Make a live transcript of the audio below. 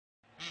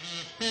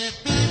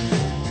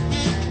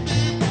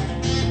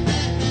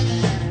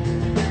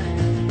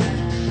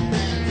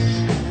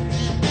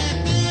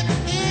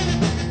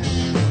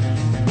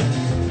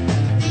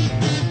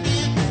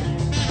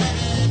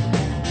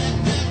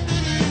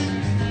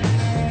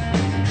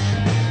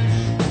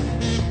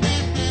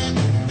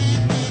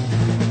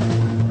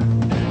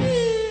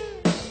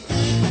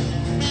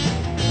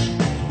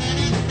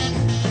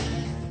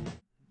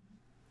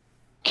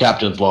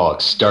Captain's log,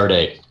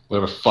 stardate,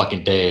 whatever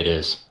fucking day it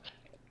is.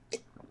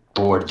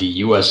 Board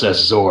the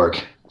USS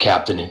Zorg,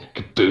 Captain and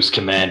Caboose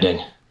commanding.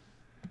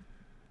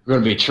 We're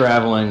going to be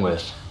traveling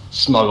with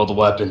smuggled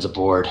weapons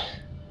aboard.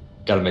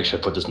 Gotta make sure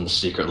I put this in the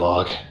secret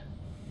log.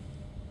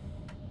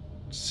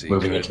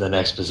 Moving into the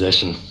next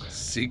position.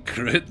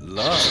 Secret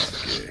log,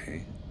 eh?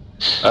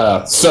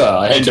 Sir,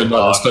 I hate to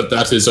ask, but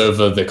that is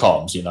over the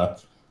comms, you know.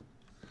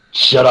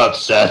 Shut up,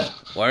 Seth.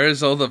 Why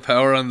is all the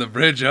power on the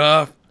bridge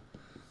off?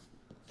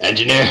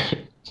 Engineer,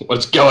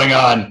 what's going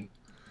on?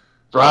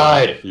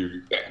 Bride,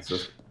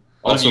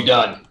 what have you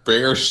done?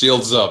 Bring our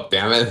shields up,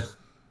 damn it.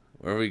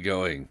 Where are we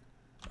going?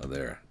 Oh,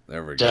 there.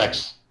 There we go.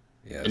 Dex,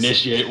 yes.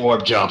 Initiate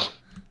warp jump.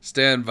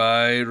 Stand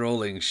by,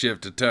 rolling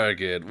shift to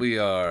target. We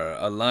are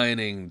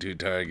aligning to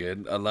target.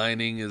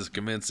 Aligning is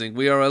commencing.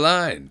 We are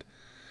aligned.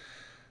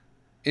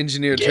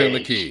 Engineer, turn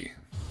the key.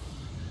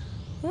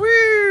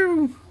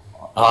 Woo!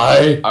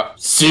 I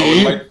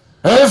see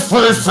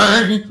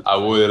everything! I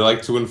would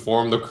like to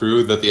inform the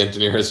crew that the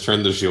engineer has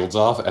turned the shields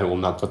off and will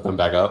not put them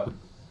back up.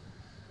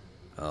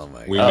 Oh my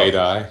god. We may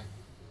die.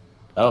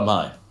 Oh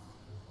my.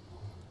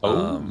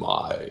 Oh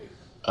my.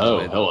 Oh,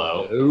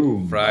 hello.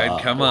 Oh,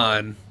 Fried, come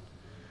on.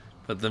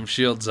 Put them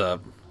shields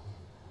up.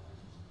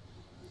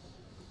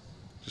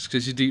 Just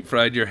because you deep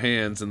fried your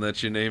hands and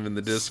that's your name in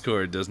the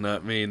Discord does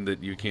not mean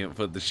that you can't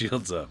put the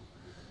shields up.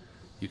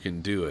 You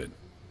can do it.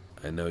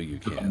 I know you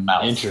can.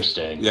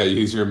 Interesting. Yeah,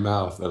 use your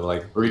mouth. And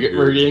like we're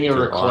getting a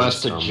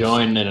request to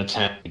join an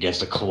attempt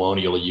against a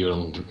colonial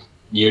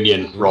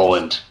union,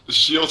 Roland. The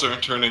shields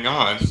aren't turning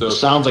on. So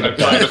sounds like I'm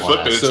trying to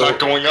flip it. It's not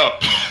going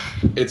up.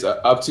 It's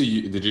up to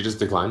you. Did you just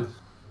decline?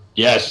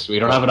 Yes, we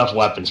don't have enough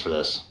weapons for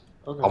this.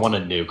 Okay. I want a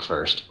nuke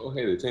first. Oh,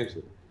 hey, they changed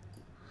it.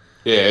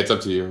 Yeah, it's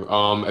up to you.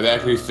 And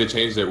actually, they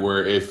changed it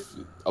where if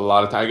a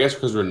lot of time, I guess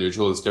because we're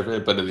neutral, it's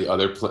different. But in the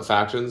other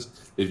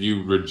factions, if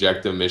you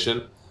reject a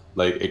mission,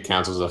 like it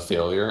counts as a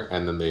failure,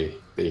 and then they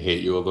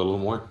hate you a little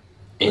more.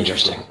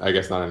 Interesting. I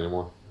guess not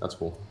anymore. That's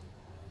cool.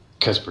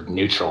 Because we're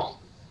neutral.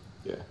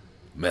 Yeah.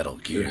 Metal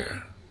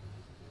Gear.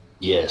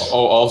 Yes.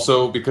 Oh,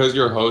 also because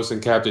you're host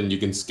and captain, you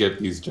can skip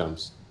these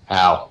jumps.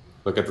 How?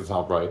 Look at the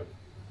top right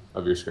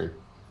of your screen.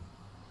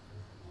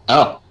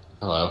 Oh,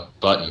 hello.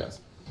 Button. Yes.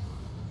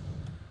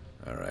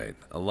 All right,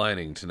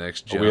 aligning to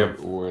next jump.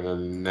 We're in a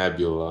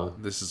nebula.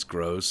 This is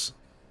gross.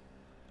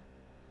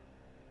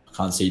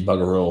 Can't see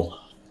bugger all.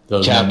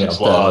 Captain's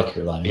log.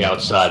 The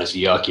outside is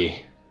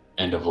yucky.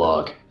 End of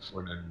log.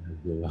 We're in a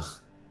nebula.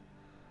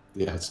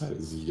 The outside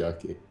is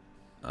yucky.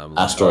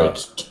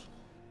 Asteroids.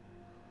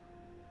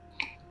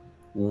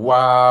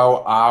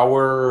 Wow,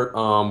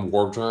 our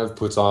warp drive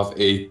puts off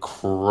a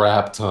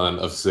crap ton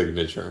of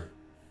signature.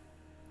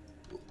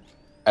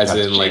 As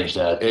in, like,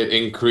 it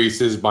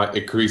increases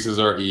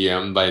our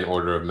EM by an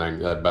order of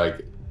magnitude, by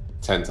like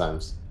 10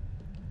 times.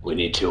 We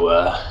need to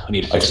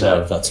fix that.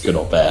 If that's good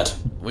or bad.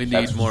 We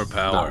need more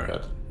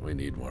power. We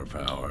need more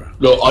power.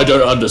 Look, I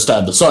don't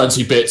understand the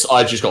sciencey bits.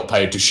 I just got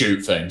paid to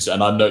shoot things,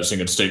 and I'm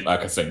noticing a distinct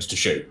lack of things to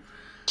shoot.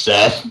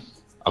 Seth,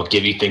 I'll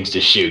give you things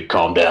to shoot.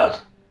 Calm down.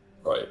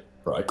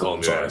 Right.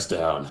 Calm your ass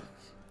down.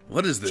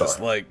 What is this,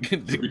 like,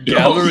 the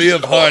Gallery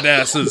of Hard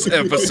Asses,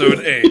 Episode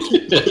 8?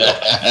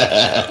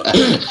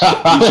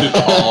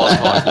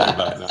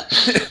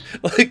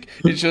 Like,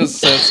 it shows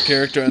Seth's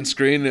character on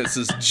screen, and it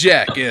says,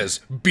 Jack is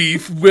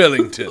Beef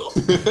Wellington.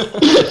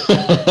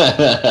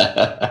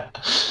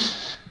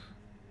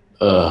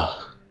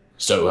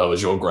 So, how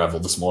was your gravel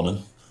this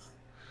morning?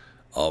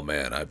 Oh,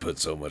 man, I put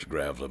so much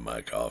gravel in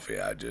my coffee,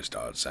 I just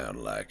started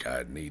sounding like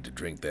I need to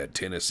drink that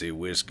Tennessee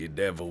whiskey,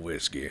 devil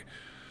whiskey.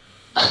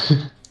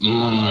 I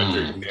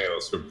drink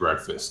nails for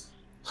breakfast.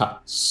 Ha,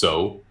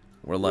 so?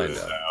 We're lined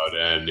up. Without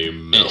any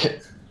milk.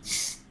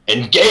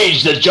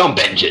 Engage the jump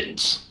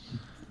engines.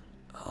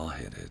 I'll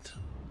hit it.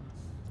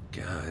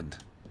 God.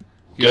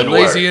 Good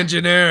lazy work.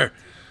 engineer.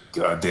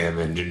 Goddamn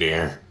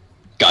engineer.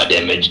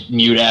 Goddamn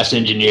mute-ass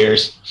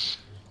engineers.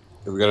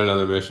 We got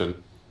another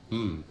mission.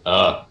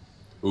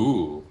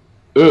 Ooh.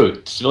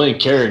 Ooh, civilian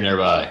carrier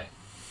nearby.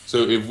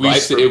 So if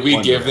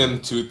we give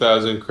them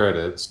 2,000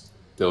 credits,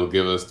 they'll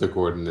give us the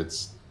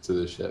coordinates to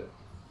the ship.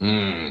 What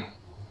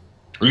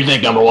do you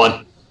think, number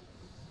one?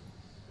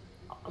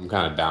 I'm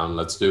kind of down.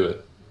 Let's do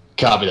it.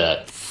 Copy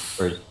that.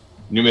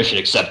 New mission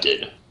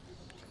accepted.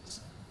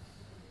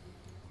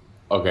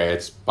 Okay,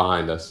 it's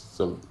behind us.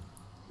 So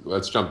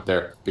let's jump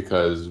there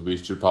because we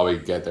should probably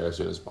get there as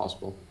soon as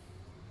possible.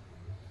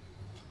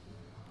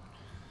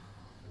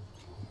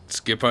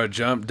 Skip our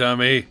jump,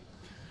 dummy.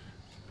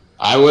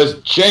 I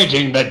was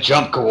changing the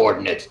jump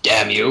coordinates,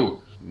 damn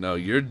you. No,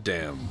 you're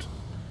damned.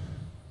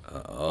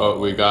 Oh,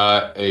 we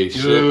got a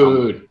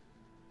Dude. ship.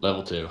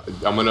 Level 2.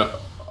 I'm gonna.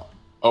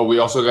 Oh, we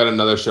also got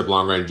another ship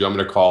long range. Do you want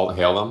me to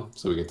hail them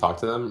so we can talk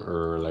to them,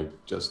 or like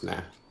just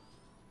nah?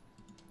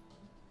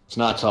 Let's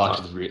not talk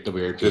to the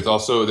weird There's people.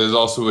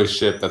 also a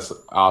ship that's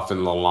off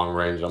in the long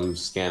range. I'm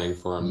scanning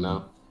for him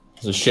now.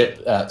 There's a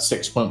ship at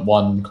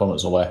 6.1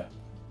 kilometers away.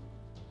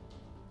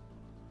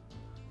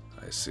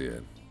 I see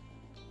it.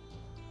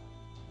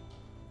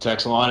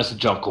 Text line us the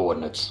jump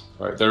coordinates.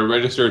 All right, they're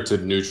registered to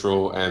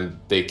neutral, and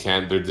they're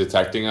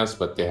detecting us,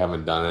 but they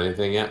haven't done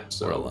anything yet.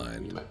 So We're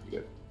aligned. we might be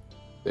good.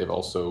 They've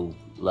also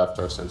left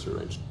our sensor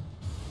range.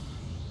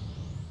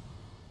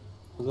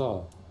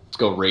 Huzzah. Let's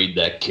go raid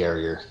that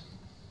carrier.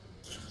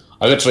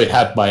 I literally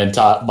had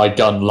my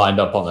gun lined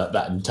up on it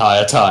that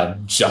entire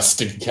time,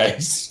 just in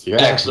case. Yeah,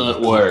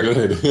 Excellent work,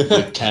 Good.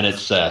 Lieutenant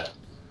Seth.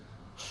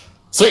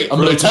 Sweet, I'm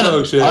lieutenant.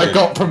 Promotion. I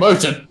got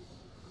promoted.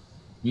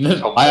 I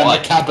am a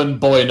what? cabin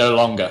boy no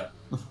longer.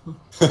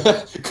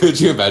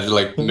 Could you imagine,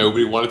 like,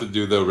 nobody wanted to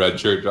do the red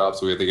shirt job,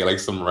 so we had to get, like,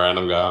 some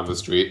random guy on the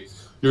street.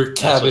 Your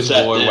cabin what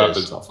Seth boy is.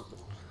 weapons off.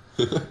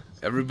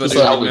 Everybody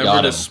That's how we remember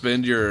got to him.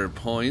 spend your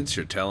points,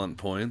 your talent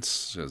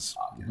points, because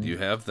you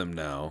have them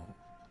now.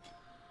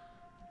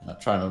 I'm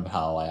trying to remember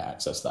how I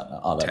access that now.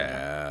 Oh, there we go.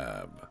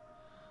 Tab.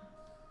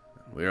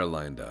 We are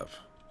lined up.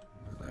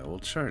 And I will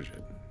charge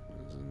it.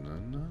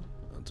 No,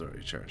 it's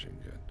already charging.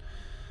 Good.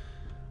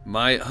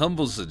 My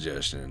humble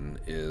suggestion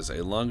is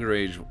a longer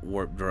range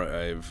warp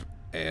drive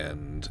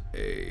and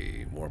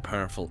a more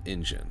powerful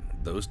engine.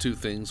 Those two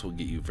things will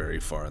get you very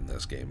far in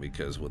this game,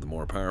 because with a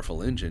more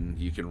powerful engine,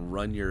 you can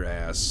run your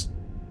ass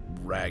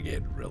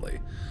ragged,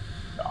 really.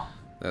 Yeah.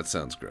 That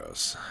sounds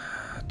gross.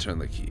 Turn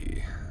the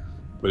key.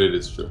 But it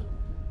is true.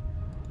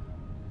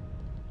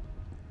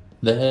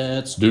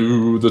 Let's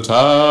do the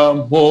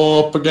time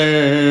warp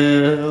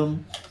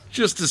again.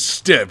 Just a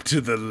step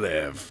to the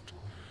left.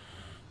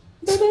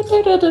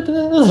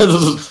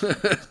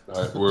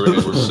 Alright,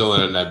 we're still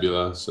in a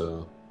nebula,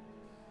 so...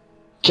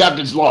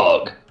 Captain's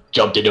log.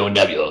 Jumped into a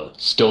nebula.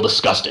 Still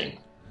disgusting.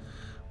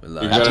 We've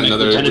We've Have got to make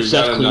another- Lieutenant we've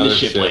Seth got clean the another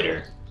ship ship.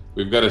 later.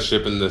 We've got a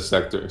ship in the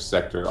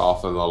sector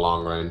off in the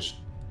long range.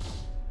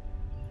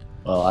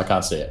 Well, I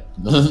can't see it.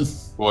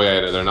 Well,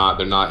 yeah, they're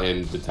not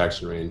in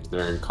detection range.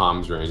 They're in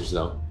comms range,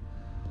 though.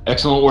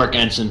 Excellent work,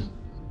 Ensign.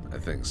 I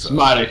think so.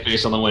 Smiley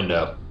face on the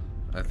window.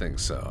 I think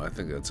so. I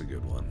think that's a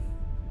good one.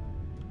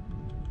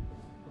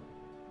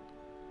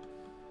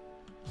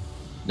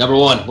 Number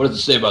 1, what does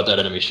it say about that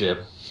enemy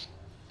ship?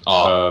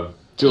 Oh,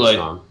 too late.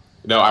 No,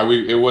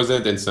 it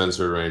wasn't in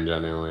sensor range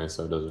anyway,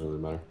 so it doesn't really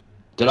matter.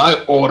 Did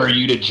I order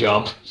you to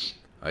jump?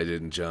 I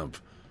didn't jump.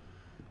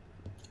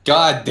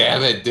 God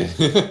damn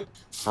it,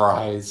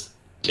 fries.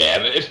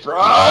 Damn it,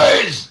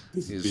 fries!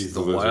 He's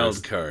the lizards.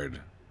 wild card.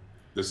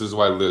 This is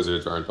why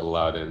lizards aren't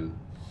allowed in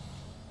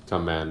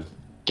command.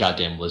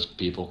 Goddamn lizard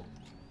people.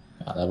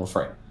 Level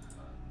 3.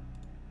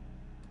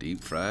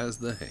 Deep fries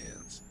the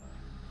hands.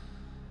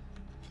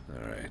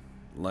 All right,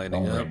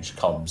 lining Long up. range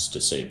comms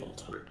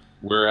disabled.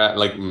 We're at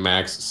like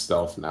max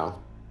stealth now.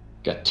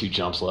 Got 2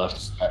 jumps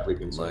left.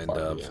 Everything so Lined far,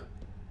 up. yeah.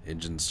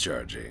 Engines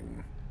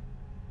charging.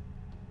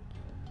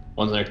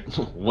 When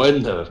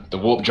the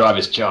warp drive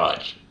is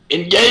charged,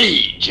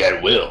 engage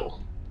at will.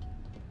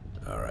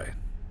 All right.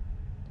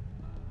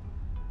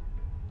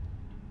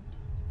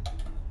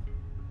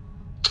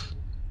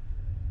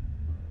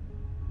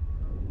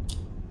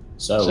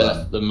 So,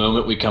 Seth, the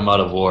moment we come out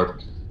of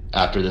warp,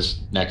 after this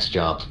next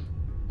jump,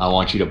 I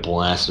want you to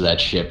blast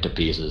that ship to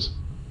pieces.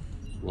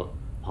 What?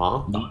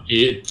 Huh?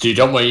 you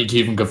don't want to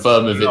even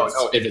confirm if No, it's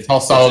no, if it's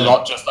hostile or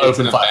not. Just it's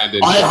open an fire.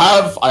 abandoned I ship.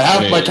 have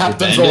Wait, my it's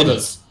captain's abandoned?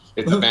 orders.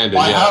 It's abandoned.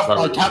 I yeah, have that's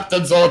why my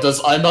captain's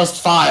orders. I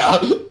must fire.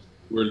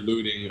 we're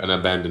looting an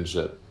abandoned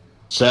ship.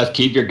 Seth,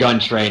 keep your gun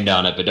trained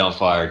on it, but don't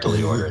fire until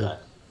you order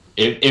that.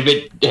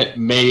 If it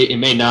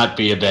may not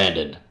be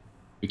abandoned.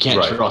 We can't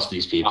Right. trust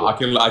these people. I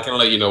can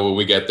let you know when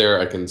we get there.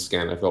 I can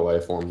scan FLA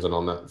forms and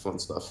all that fun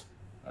stuff.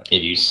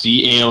 If you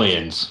see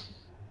aliens,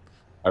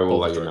 I will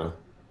let you know.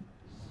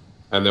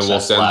 And then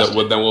we'll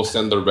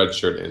send the red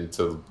shirt in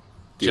to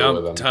deal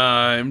with Jump them.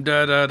 time,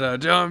 da da da.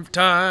 Jump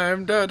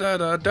time, da da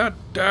da da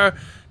da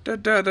da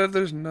da da.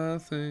 There's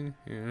nothing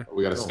here.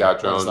 We got a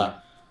scout What's drone.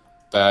 that?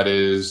 That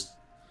is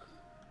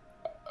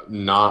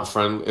not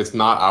friendly. It's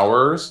not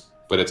ours,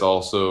 but it's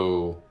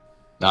also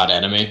not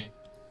enemy.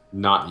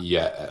 not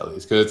yet, at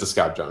least, because it's a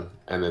scout drone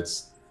and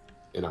it's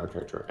in our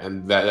territory,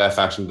 and that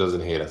faction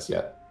doesn't hate us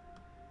yet.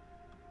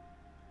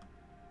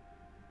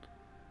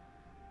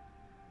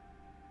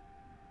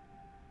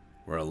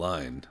 We're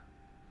aligned.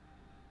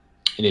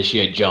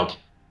 Initiate jump.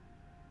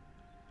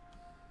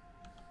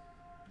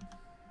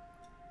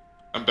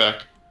 I'm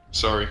back.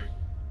 Sorry.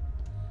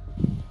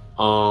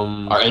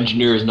 Our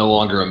engineer is no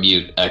longer a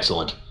mute.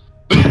 Excellent.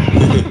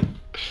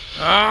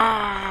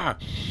 Ah!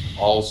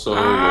 Also, what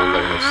was I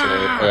gonna say?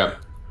 Oh, yeah.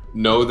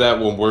 Know that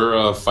when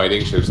we're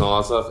fighting ships and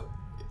all that stuff,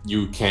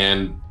 you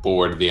can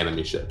board the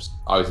enemy ships.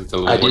 Obviously, it's a I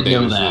little more did know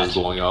dangerous than that. it's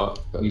going out.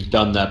 But We've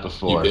done that you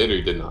before. did or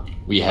you did not?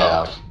 We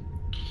have.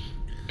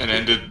 And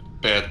ended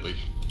badly.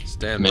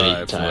 Stand Many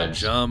by for a times.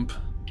 jump.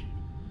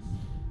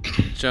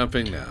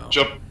 Jumping now.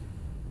 Jump.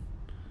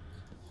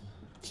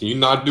 Can you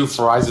not do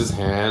Fries'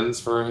 hands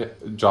for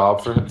a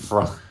job for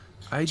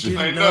I didn't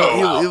I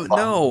know. know.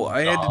 No,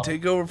 I had to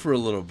take over for a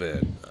little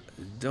bit.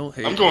 Don't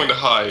hate I'm going me. to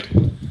hide.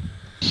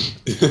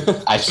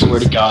 I swear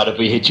to God, if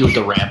we hit you with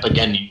the ramp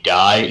again and you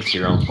die, it's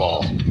your own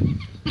fault. All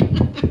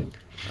right,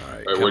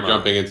 Right, come we're on.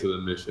 jumping into the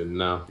mission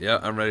now. Yeah,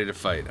 I'm ready to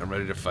fight. I'm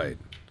ready to fight.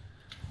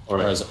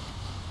 Where is it?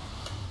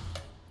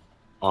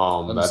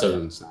 That see.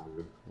 doesn't sound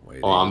good.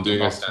 Waiting. Oh, I'm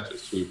doing a center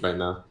sweep right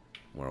now.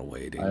 We're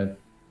waiting. I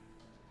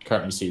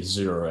currently see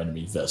 0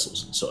 enemy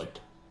vessels in sight.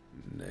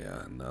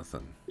 Yeah,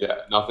 nothing. Yeah,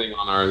 nothing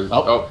on our.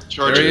 Oh.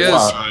 Charging There he for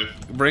is.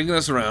 5. Bringing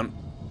us around.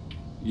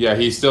 Yeah,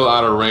 he's still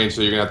out of range,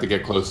 so you're gonna have to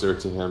get closer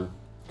to him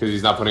because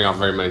he's not putting off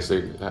very many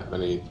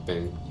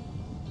things.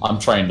 I'm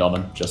trained on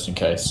him, just in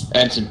case.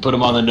 Ensign, put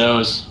him on the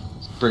nose.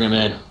 Bring him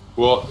in.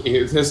 Well,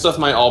 his stuff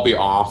might all be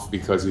off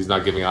because he's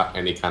not giving out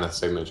any kind of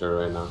signature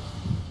right now.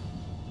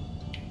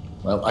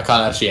 Well, I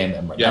can't actually aim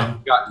them right Yeah,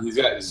 now. he's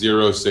got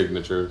 0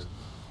 signatures.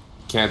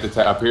 Can't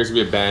detect. Appears to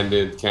be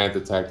abandoned. Can't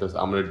detect us.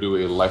 I'm gonna do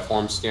a life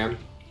form scan.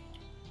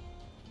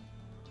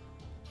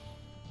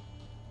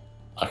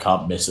 I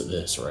can't miss at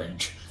this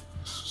range.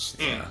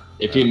 Yeah.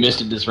 If you missed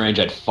at this range,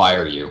 I'd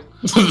fire you.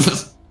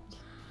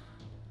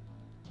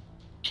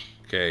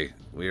 Okay,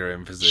 we are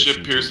in position.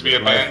 Ship appears to be go.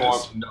 Life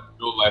abandoned. form,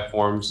 no life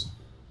forms.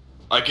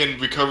 I can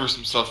recover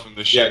some stuff from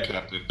the ship, Yeah,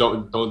 Captain.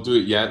 don't do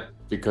it yet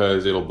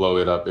because it'll blow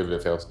it up if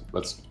it fails.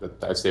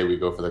 I say we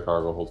go for the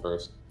cargo hold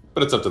first,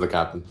 but it's up to the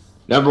captain.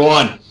 Number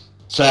 1,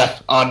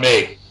 Seth, on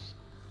me.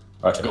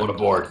 Right, Going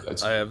aboard.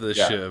 I have the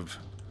Yeah. shiv,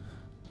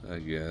 I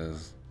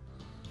guess.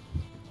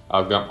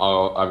 I've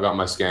got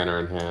my scanner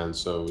in hand,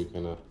 so we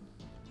can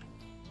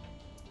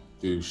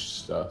do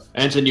stuff.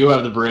 Ensign, you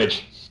have the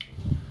bridge.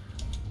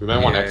 We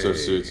might want Yay.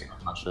 exosuits.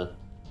 I'm not sure.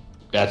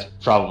 That's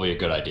probably a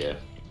good idea.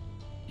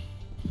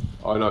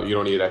 Oh no, you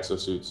don't need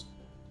exosuits.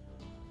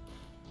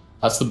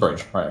 That's the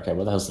bridge. Right, okay,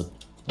 where the hell's the...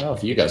 Where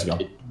have you guys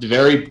gone? The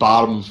very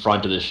bottom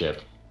front of the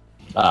ship.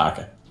 Ah,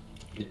 okay.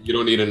 You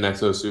don't need an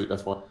exosuit.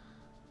 That's why.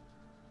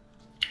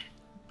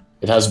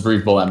 It has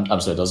breathable ammo,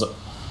 does it?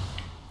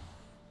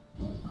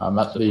 I'm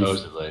at the...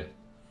 Supposedly.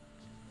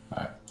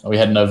 Alright. Are we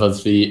heading over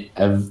the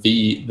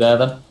MV there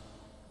then?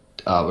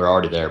 We're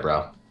already there,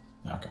 bro.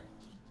 Okay.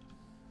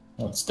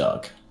 Well, it's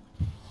dark.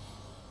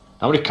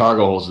 How many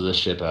cargo holds does this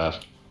ship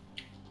have?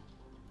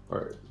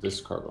 Or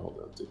this cargo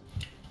hold empty.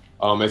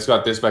 It's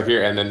got this back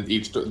here, and then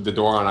the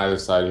door on either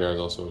side here is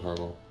also a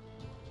cargo.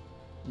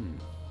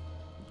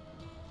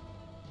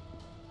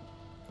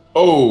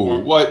 Oh,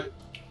 what?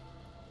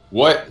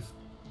 What?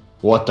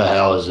 What the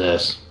hell is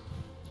this?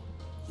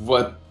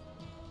 What?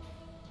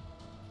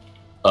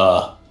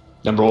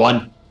 Number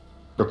 1,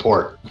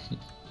 report.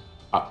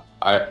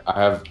 I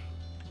have.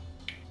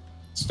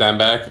 Stand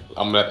back.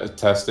 I'm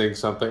testing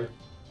something.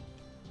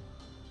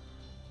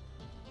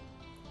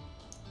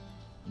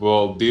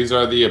 Well, these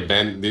are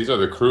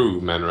the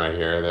crewmen right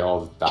here. They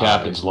all died.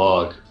 Captain's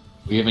log.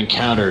 We have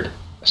encountered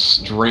a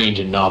strange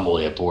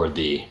anomaly aboard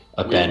the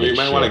abandoned We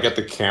might ship. want to get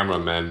the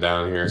cameraman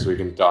down here so we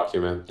can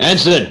document.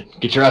 Ensign,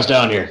 get your ass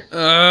down here.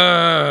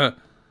 A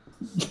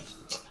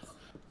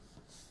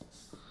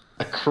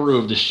crew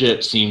of the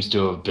ship seems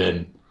to have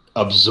been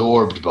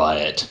absorbed by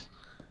it.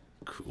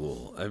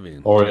 Cool. I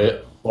mean,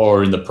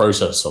 Or in the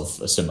process of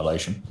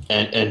assimilation.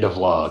 And end of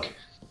log.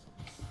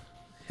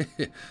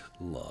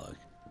 log.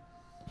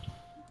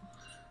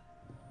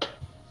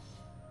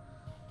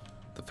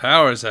 The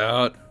power's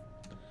out.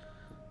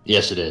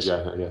 Yes, it is.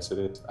 Yeah, yes, it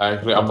is.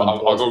 Actually,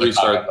 I'll go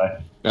restart.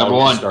 Number I'll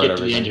 1, restart get to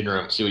everything. the engine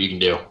room. See what you can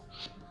do.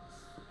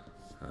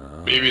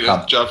 Maybe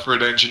that's a job for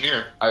an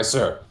engineer. Aye,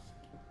 sir.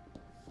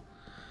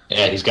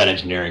 Yeah, he's got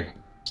engineering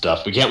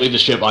stuff. We can't leave the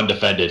ship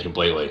undefended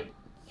completely.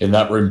 In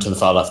that room to the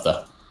far left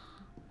there.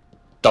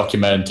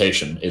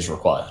 Documentation is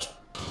required.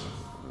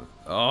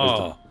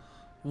 Oh.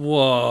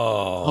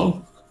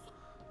 Whoa.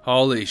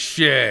 Holy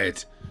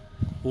shit.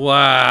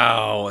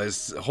 Wow.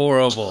 It's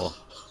horrible.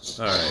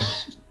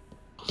 Alright.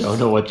 Don't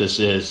know what this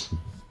is.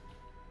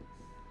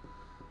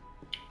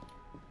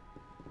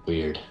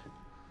 Weird.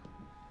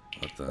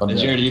 What the? Okay.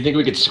 Engineer, do you think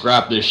we could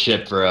scrap this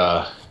ship for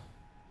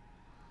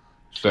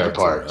spare That's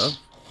parts? rough.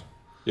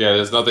 Yeah,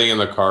 there's nothing in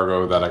the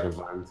cargo that I can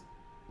find.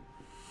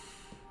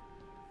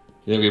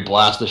 You think we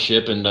blast the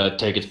ship and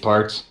take its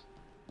parts?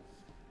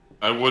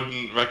 I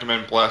wouldn't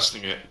recommend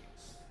blasting it.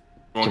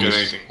 You won't Can get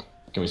we anything.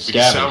 Can we We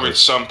can scavenge? salvage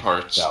some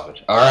parts.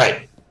 Salvage. All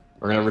right,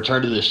 we're gonna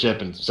return to the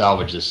ship and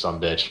salvage this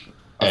sumbitch.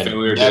 A And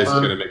failure is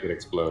never gonna make it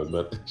explode,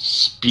 but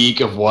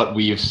speak of what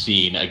we have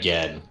seen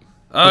again.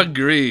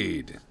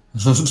 Agreed.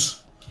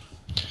 These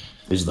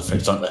are the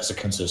things that to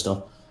consist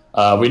of.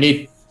 We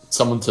need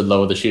someone to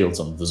lower the shields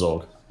on the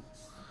Zorg.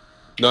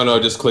 no,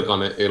 just click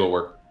on it. It'll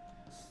work.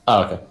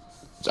 Oh, okay.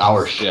 It's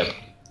our ship.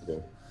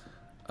 Okay.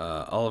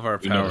 All of our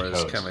We know power the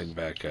is codes. coming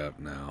back up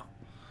now.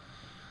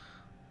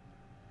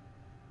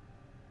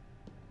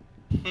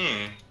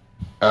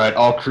 All right,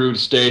 all crewed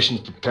stations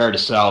prepare to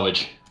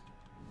salvage.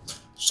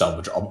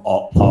 Salvage.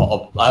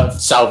 I have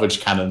salvage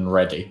cannon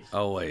ready.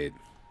 Oh wait. I'm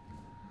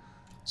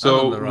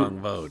So on the wrong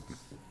boat.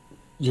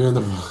 you're in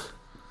the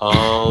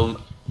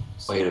wrong.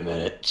 Wait a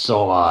minute.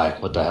 So am I.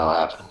 What the hell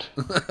happened?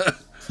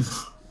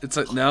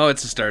 Now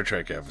it's a Star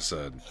Trek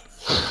episode.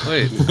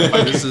 Wait,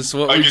 this is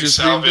what we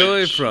just moved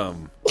away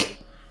from.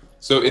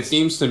 So it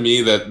seems to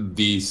me that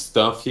the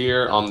stuff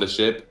here on the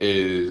ship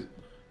is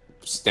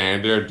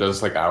standard,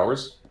 just like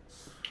ours.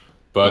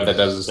 But that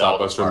doesn't stop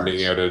us from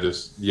being able to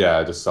just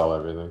sell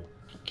everything.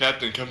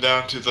 Captain, come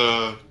down to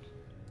the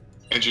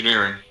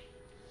engineering.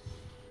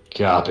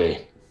 Copy.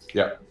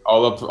 Yeah,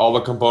 all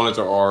the components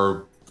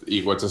are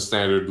equal. It's a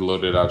standard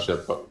loaded out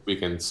ship, but we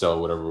can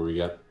sell whatever we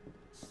get.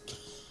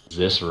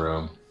 This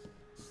room.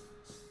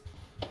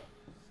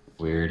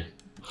 Weird.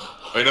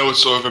 I know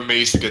it's sort of a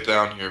maze to get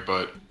down here,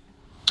 but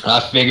I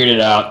figured it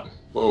out.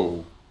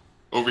 Whoa.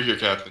 Over here,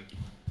 Captain.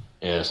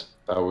 Yes.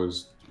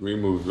 We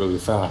moved really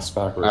fast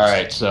backwards.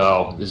 Alright,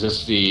 so is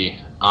this the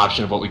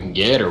option of what we can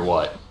get or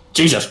what?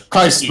 Jesus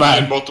Christ, You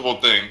man! need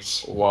multiple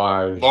things.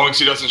 Why? As long as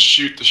he doesn't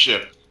shoot the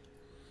ship.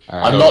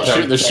 Alright. I'm not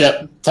shooting the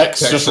ship. Tex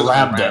just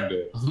rammed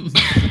it.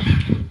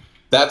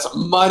 That's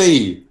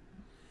money!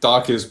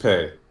 Dock his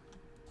pay.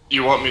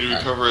 You want me to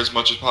recover as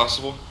much as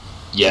possible?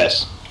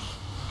 Yes.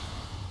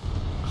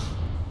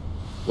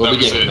 What That did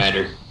we was get, it.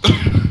 Commander?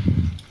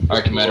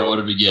 Alright, Commander, what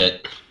did we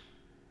get?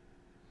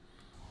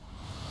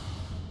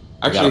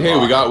 Actually,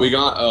 We got a hey, we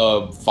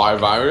got 5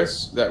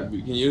 virus that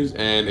we can use,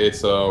 and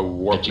it's a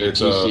warp. It's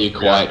a GTC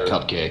quiet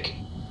reactor. cupcake.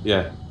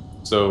 Yeah.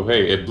 So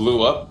hey, it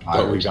blew up,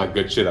 but we Virus. got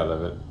good shit out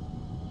of it.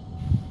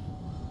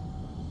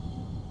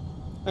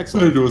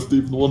 Excellent. It was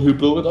Steve, the one who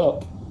blew it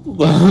up.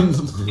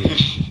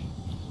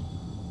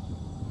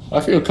 I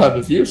feel kind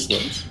of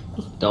useless.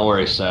 Don't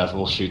worry, Seth.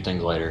 We'll shoot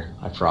things later.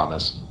 I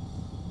promise.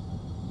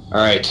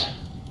 Alright.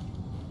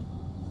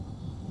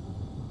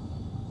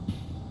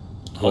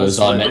 What is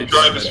our The next?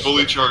 drive is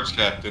fully charged,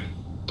 Captain.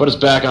 Put us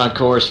back on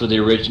course for the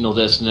original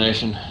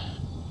destination.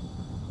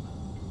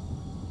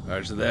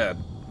 Roger that.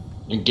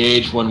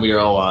 Engage when we are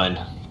aligned.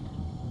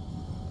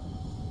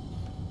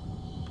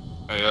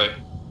 Aye, aye.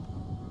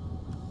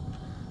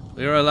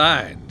 We are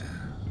aligned.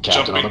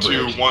 Captain on Jumping the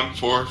to bridge.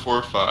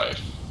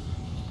 1445.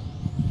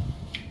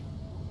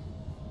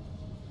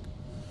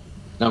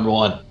 Number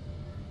 1.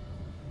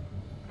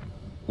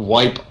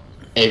 Wipe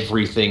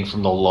everything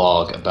from the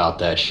log about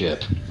that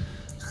ship.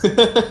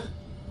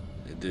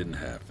 It didn't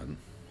happen.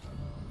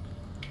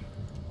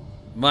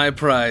 My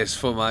price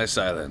for my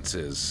silence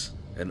is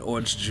an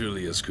Orange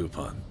Julius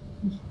coupon.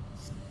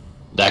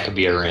 That could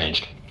be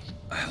arranged.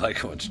 I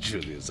like Orange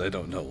Julius. I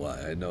don't know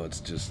why. I know it's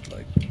just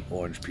like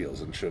orange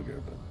peels and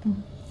sugar, but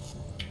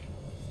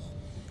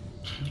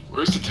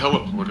Where's the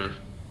teleporter?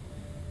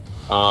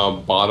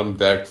 Bottom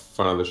deck,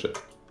 front of the ship.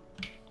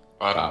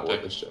 Bottom with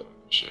deck. the ship.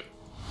 Shit.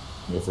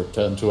 We've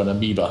returned to an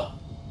amoeba.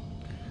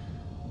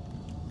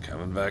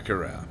 coming back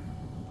around.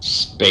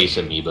 Space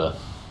amoeba.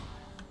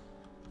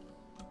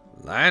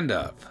 Lined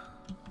up.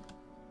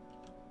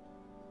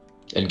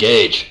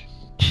 Engage.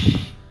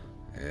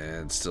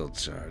 And still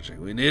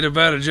charging. We need a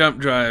better jump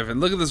drive. And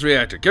look at this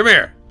reactor. Come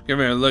here. Come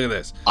here. Look at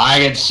this. I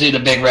can see the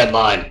big red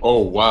line. Oh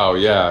wow,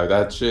 yeah,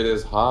 that shit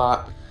is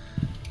hot.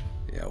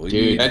 Yeah, we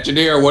Dude. need...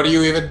 Engineer, what are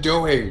you even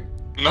doing?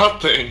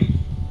 Nothing.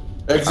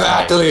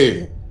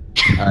 Exactly.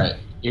 Alright,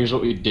 here's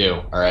what we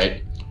do,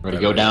 alright? We're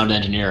gonna go down to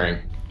engineering,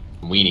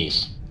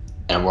 weenies,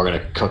 and we're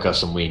gonna cook us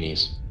some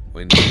weenies.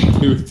 We need...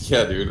 Dude,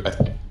 yeah, dude.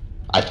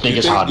 I think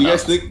it's hot do you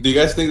enough. do you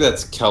guys think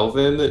that's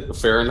Kelvin,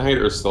 Fahrenheit,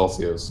 or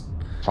Celsius?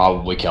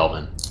 Probably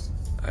Kelvin.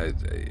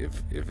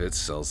 If it's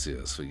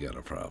Celsius, we got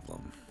a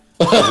problem.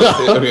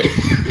 Okay.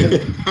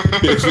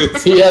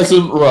 He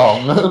isn't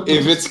wrong.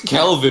 If it's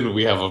Kelvin,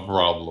 we have a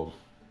problem.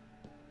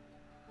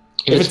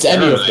 If it's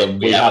any of Fahrenheit, them,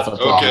 we have a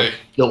problem. Okay.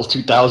 Still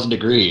 2,000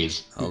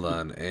 degrees. Hold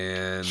on.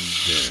 And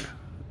there.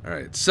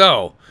 Alright,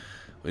 so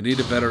we need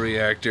a better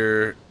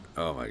reactor.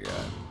 Oh my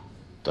god.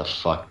 The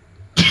fuck?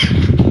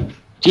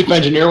 Chief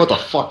Engineer, what the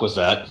fuck was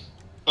that?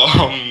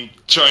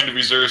 Trying to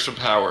reserve some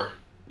power.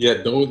 Yeah,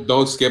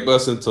 don't skip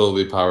us until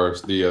the power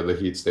the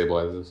heat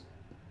stabilizes.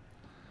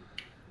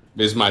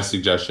 This is my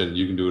suggestion.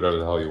 You can do whatever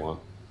the hell you want.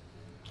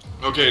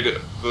 Okay,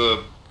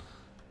 the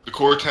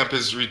core temp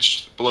has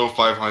reached below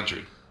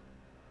 500.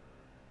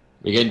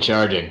 Begin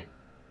charging.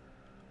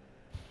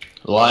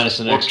 Align us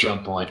the next Warp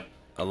jump point.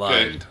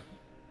 Aligned.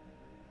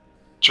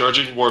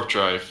 Charging warp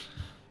drive.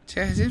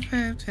 Charging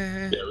warp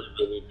drive. Yeah, we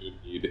really do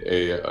need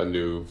a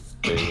new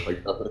thing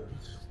like that.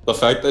 The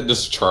fact that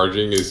just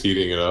charging is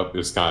heating it up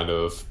is kind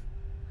of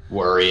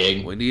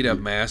Worrying. We need a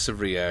massive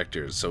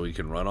reactor so we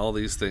can run all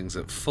these things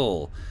at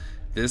full.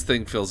 This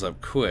thing fills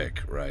up quick,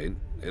 right?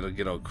 It'll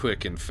get all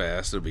quick and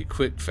fast. It'll be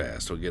quick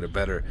fast. We'll get a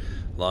better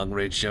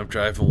long-range jump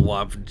drive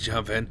and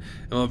jump in.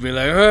 And we'll be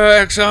like,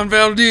 oh, Exxon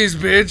Valdez,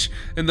 bitch.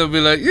 And they'll be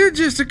like, you're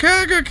just a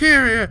cargo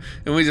carrier.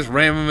 And we just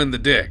ram them in the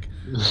dick.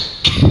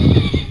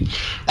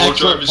 Warp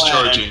drive is plan.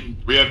 charging.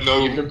 We have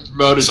no You've been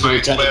promoted to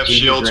science Lieutenant lab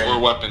Junior shields grade. or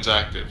weapons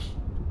active.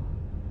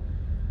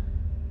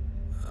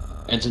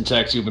 Ensign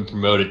Tex, you've been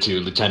promoted to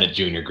Lieutenant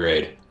Junior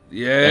grade.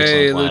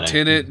 Yay, Excellent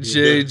planning. Lieutenant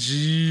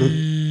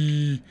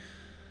JG.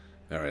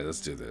 All right, let's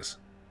do this.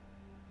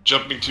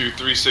 Jumping to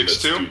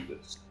 362.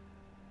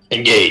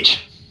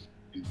 Engage.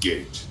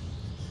 Engage.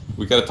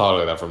 We gotta talk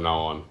like that from now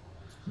on.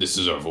 This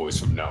is our voice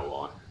from now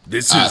on.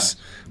 This is...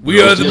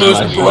 We are the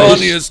most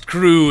brawniest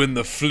crew in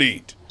the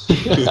fleet.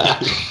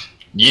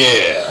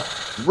 Yeah.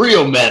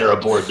 Real men are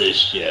aboard this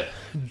ship.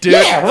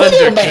 Dick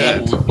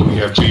undercut. We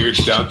have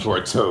beards down to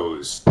our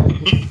toes.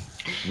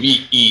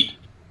 We eat.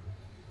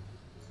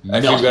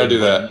 Actually, we gotta do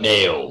that.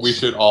 Nails. We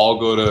should all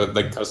go to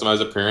like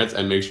customize appearance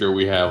and make sure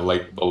we have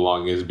like the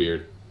longest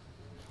beard.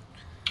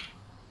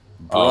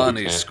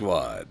 Brawny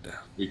squad.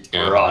 We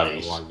can't have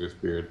Brawnies. the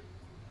longest beard.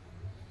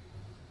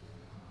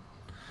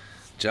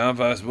 John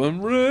Fox,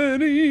 I'm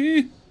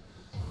ready.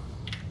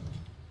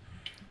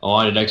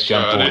 On to next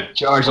jump Got point. it.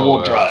 Charge the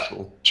warp drive.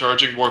 Cool.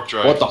 Charging warp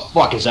drive. What the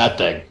fuck is that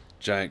thing?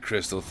 Giant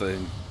crystal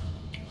thing.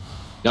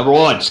 Number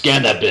 1,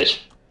 scan that bitch.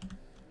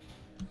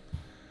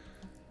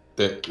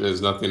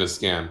 There's nothing to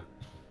scan.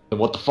 And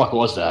what the fuck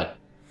was that?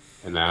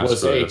 An Was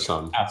asteroid a or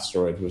something.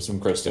 asteroid with some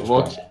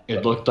crystals.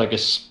 It looked like a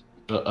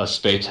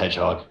space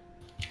hedgehog.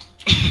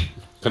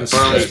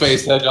 Confirm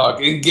space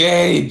hedgehog.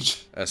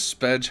 Engage. A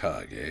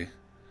spedgehog, eh?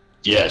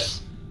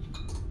 Yes.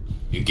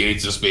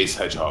 Engage the space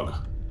hedgehog.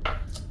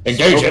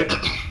 Engage it.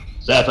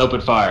 Seth,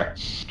 open fire.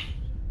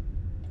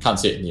 Can't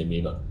see it in the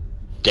amoeba.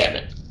 Damn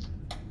it.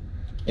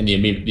 In the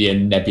amoeba, the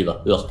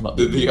nebula. Ugh, not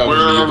the Where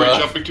are we amoeba.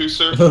 jumping to,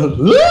 sir?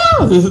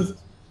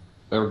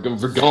 We're going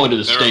to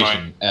the Never station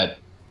mind. at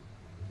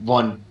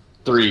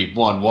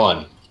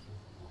 1311.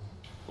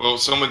 Well,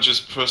 someone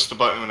just pressed the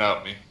button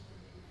without me.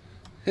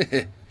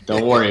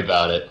 Don't worry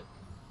about it.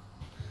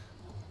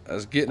 I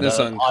was getting us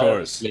on I course.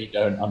 honestly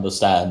don't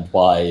understand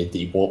why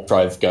the warp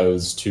drive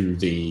goes to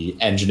the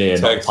engineer,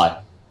 not the Text.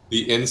 pilot.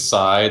 The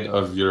inside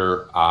of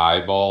your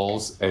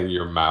eyeballs and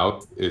your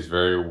mouth is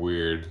very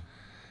weird.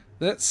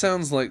 That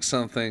sounds like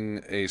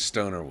something a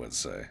stoner would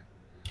say.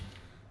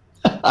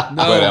 No, But am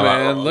I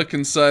man, wrong? look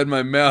inside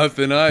my mouth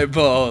and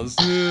eyeballs.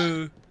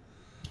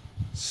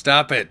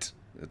 Stop it.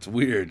 It's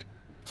weird.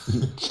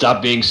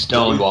 Stop being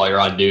stoned while you're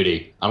on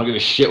duty. I don't give a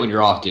shit when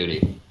you're off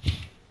duty.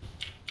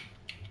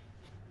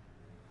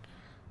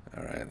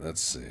 Alright,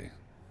 let's see.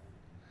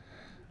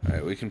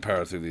 Alright, we can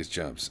power through these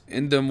jumps.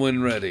 Indom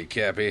when ready,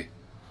 Cappy.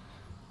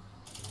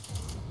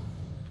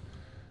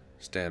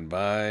 Stand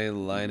by,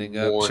 lining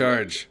up, More-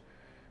 charge.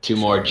 2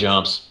 more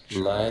jumps.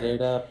 Light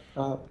it up.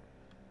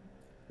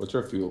 What's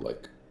our fuel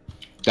like?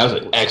 That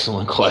was an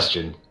excellent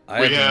question.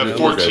 I We have no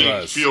 14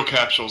 thrust. fuel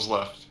capsules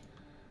left.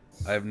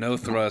 I have no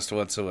thrust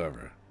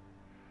whatsoever.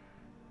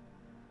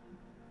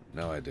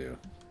 No, I do.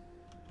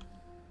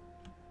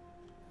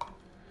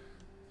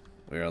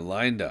 We are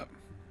lined up.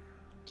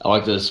 I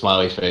like the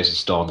smiley face is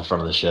still on the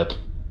front of the ship.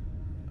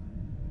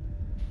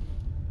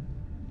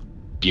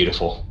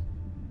 Beautiful.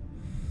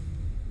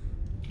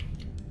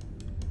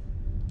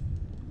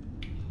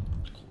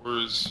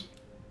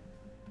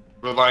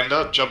 We're lined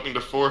up, jumping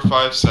to 4,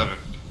 5, 7.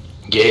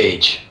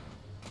 Gauge.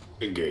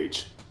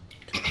 Engage.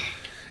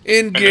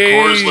 And the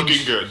core is Engage!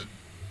 looking good.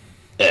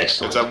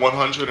 Excellent. It's at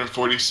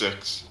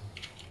 146.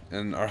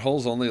 And our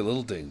hull's only a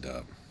little dinged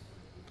up.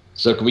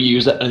 So can we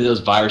use any of those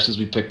viruses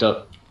we picked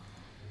up?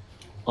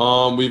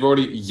 We've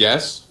already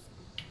yes.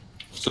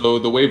 So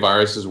the way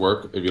viruses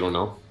work, if you don't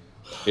know,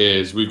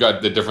 is we've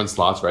got the different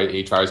slots, right?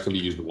 Each virus can be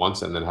used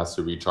once and then has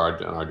to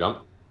recharge on our jump.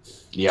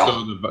 Yeah.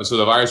 So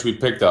the virus we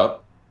picked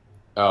up,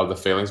 the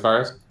phalanx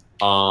virus,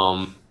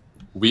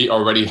 we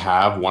already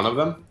have one of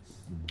them,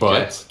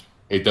 but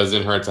it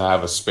doesn't hurt to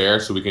have a spare,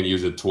 so we can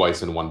use it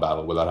twice in one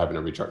battle without having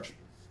to recharge.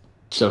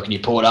 So can you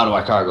pull it out of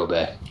our cargo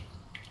bay?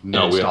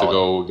 No, And we have to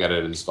install go get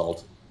it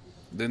installed.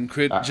 Then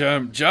quit,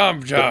 jump.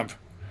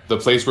 The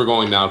place we're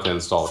going now can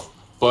install it.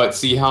 But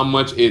see how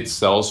much it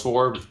sells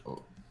for?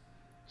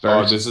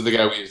 Oh, this is the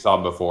guy we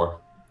saw before.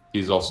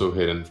 He's also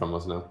hidden from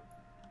us now.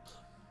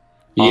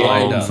 He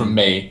Lined hid up. from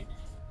me.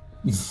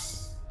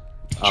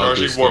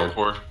 Charging warp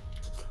core.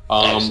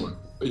 Excellent.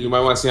 You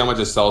might want to see how much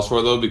it sells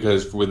for though,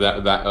 because with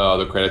that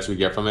the credits we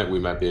get from it, we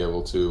might be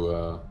able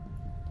to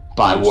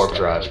Buy use warp stuff,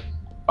 drive.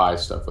 buy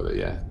stuff with it.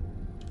 Yeah.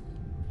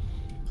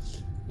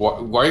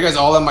 Why are you guys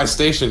all at my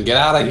station? Get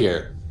out of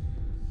here!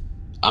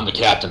 I'm the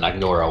captain. I can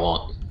go where I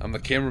want. I'm the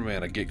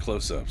cameraman. I get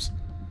close-ups.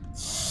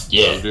 I'm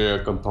Yeah. doing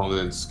a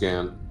component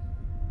scan.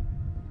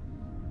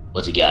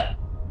 What's he got?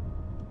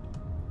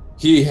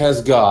 He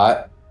has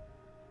got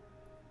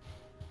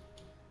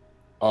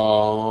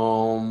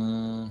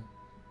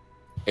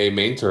a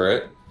main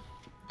turret,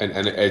 an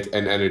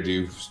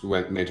energy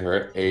main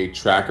turret, a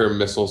tracker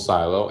missile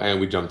silo, and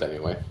we jumped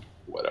anyway.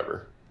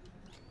 Whatever.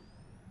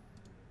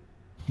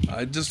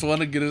 I just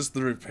want to get us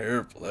the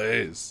repair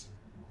place.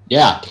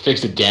 Yeah, to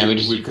fix the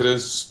damage. We could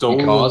have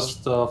stolen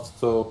caused- stuff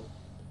though.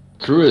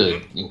 Crew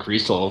is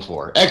increased to level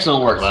 4.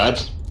 Excellent work,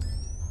 lads.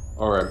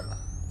 All right.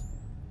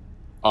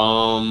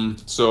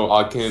 So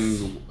I'll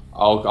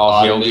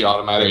hail the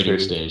automatic trading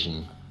trading.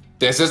 station.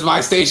 This is my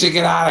station.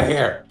 Get out of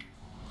here.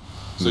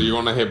 So you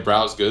want to hit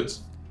browse goods?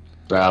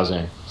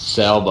 Browsing.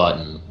 Sell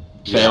button.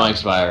 Yeah.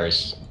 Phalanx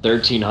virus.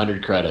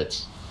 1,300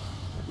 credits.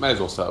 Might as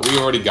well sell it. We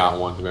already got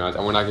one, to be honest,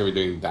 and we're not going to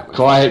be doing that much.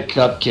 Quiet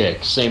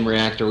Cupcake. Same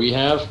reactor we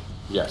have.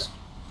 Yes.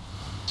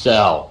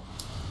 Sell.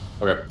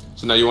 Okay.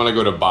 So now you want to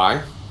go to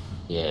buy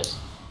Yes.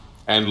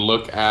 and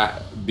look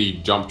at the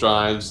jump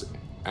drives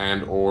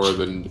and or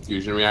the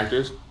fusion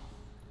reactors.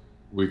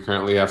 We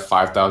currently have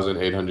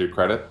 5,800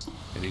 credits.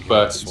 And you can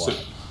But swap.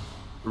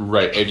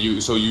 right, if you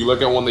you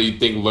look at one that you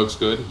think looks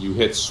good, you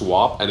hit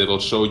swap, and it'll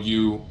show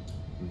you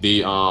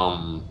the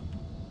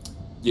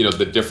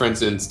the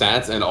difference in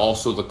stats and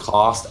also the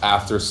cost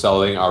after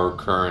selling our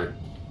current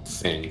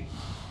thing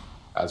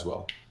as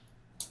well.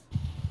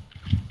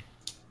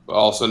 But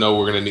also know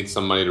we're gonna need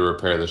some money to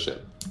repair the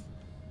ship.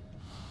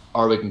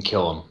 Or we can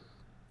kill him.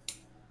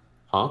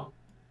 Huh?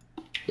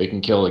 We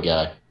can kill the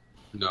guy.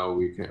 No,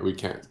 we can't. We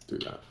can't do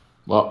that.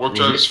 Well, Warp we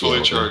drive can is fully kill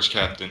him. charged,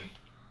 Captain.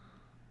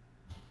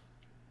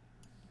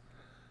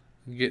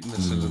 Getting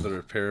this into the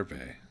repair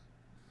bay.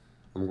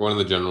 I'm going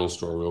to the general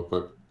store real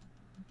quick.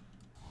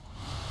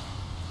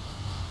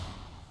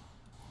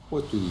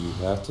 What do you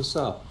have to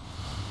sell?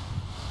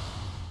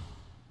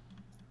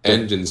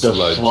 Engine The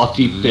sludge.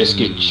 fluffy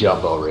biscuit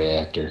jumbo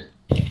reactor.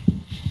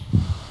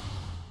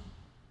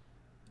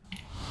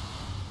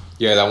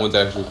 Yeah, that one's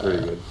actually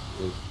pretty good.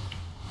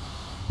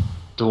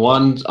 The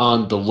ones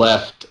on the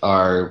left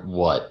are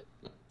what?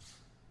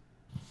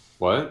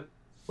 What?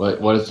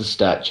 What is the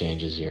stat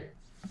changes here?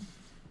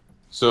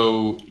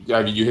 So yeah,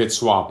 you hit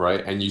swap,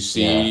 right? And you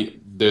see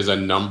there's a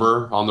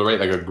number on the right,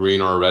 like a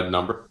green or a red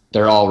number.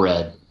 They're all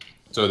red.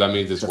 So that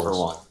means it's Except for worse.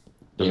 one.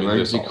 The That means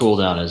emergency it's all-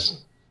 cooldown is.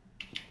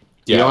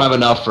 Yeah. You don't have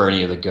enough for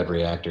any of the good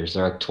reactors.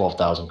 They're like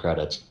 12,000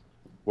 credits.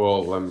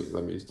 Well, let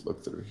me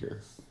look through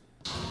here.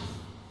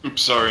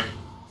 Oops, sorry.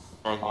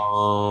 Wrong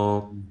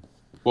one.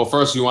 Well,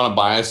 first you want to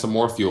buy us some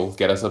more fuel,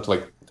 get us up to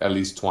like at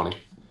least 20.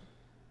 At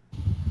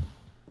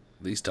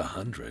least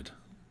 100.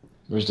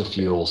 Where's the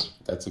fuels?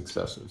 That's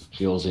excessive.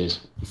 Fuelsies.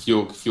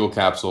 Fuel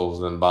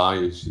capsules, and buy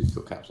you see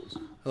fuel capsules.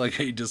 I like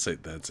how you just say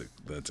that's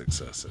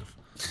excessive.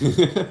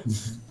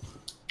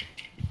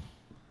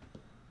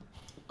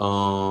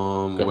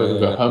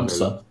 Go home,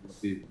 son.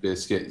 Fluffy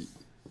biscuit.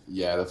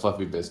 Yeah, the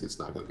fluffy biscuit's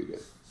not gonna be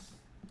good.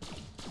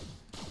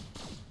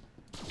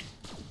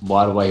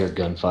 Why do I hear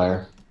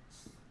gunfire?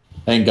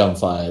 Ain't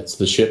gunfire. It's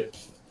the ship.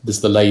 It's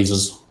the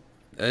lasers.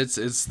 It's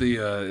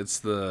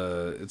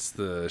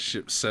the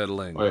ship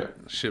settling. Wait.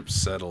 Ships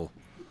settle.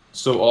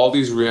 So all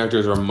these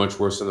reactors are much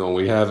worse than the one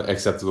we have,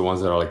 except for the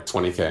ones that are like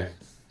 20k.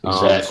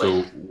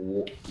 Exactly.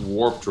 So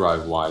warp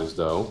drive wise,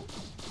 though,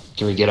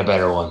 Can we get a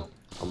better one?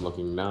 I'm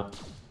looking now.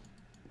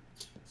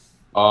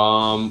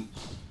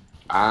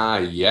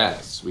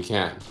 Yes, we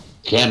can.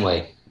 Can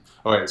we?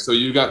 All right, so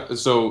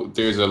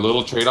there's a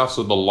little trade-off.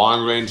 So the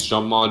long range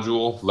jump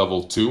module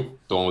level 2,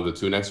 the one with the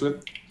 2 next to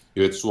it,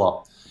 you hit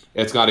swap.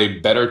 It's got a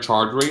better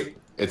charge rate.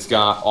 It's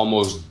got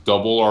almost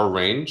double our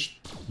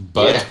range,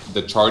 but Yeah.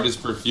 the charges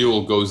per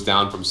fuel goes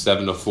down from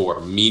 7 to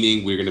 4,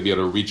 meaning we're going to be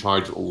able to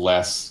recharge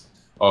less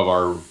of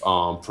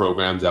our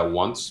programs at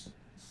once.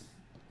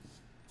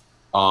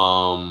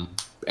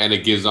 And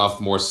it gives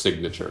off more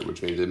signature,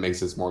 which means it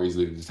makes us more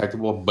easily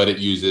detectable, but it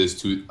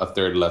uses a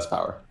third less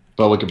power.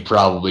 But we could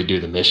probably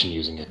do the mission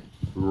using it.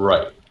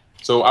 Right.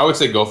 So I would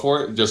say go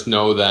for it. Just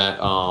know that.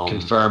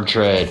 Confirm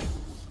trade.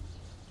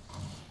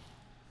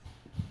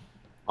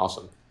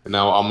 Awesome. And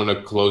now I'm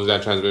gonna close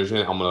that transmission.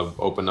 I'm gonna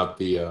open up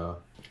the.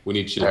 We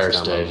need shields Repair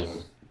down.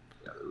 station.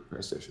 Yeah, the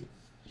repair station.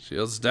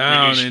 Shields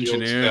down, We need shields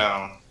engineer.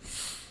 Down.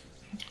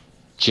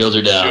 Shields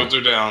are down. Shields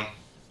are down.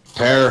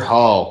 Repair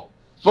hull.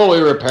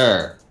 Fully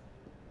repair.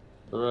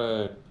 All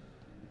right.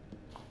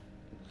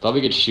 Thought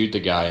we could shoot the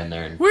guy in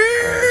there. And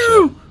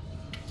Woo!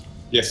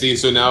 Yeah. See.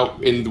 So now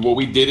in what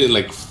we did in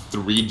like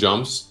 3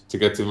 jumps to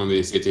get from the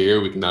escape to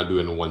here, we can now do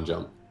it in 1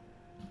 jump.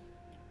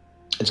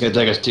 It's gonna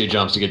take us 2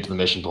 jumps to get to the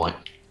mission point.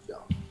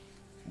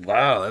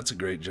 Wow, that's a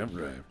great jump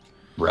drive.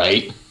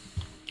 Right?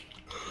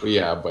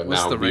 Yeah, but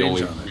What's now the we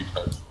range only on it?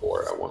 recharge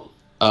 4 at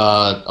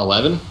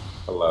 11.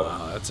 11.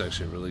 Wow, that's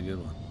actually a really good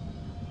one.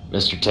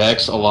 Mr.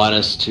 Tex, align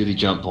us to the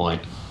jump point.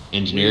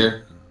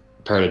 Engineer,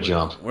 prepare to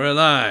jump. We're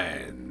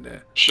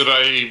aligned. Should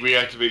I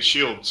reactivate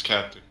shields,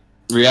 Captain?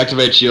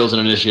 Reactivate shields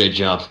and initiate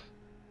jump.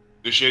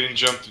 Initiating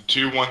jump to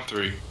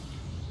 213.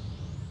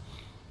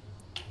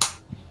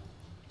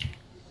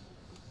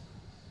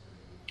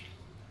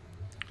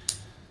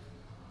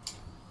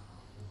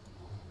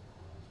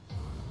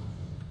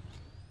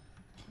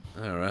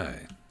 All right.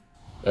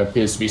 There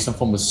appears to be some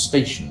form of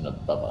station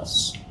above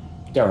us.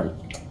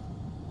 Derelict.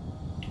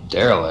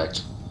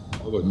 Derelict.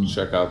 I'll go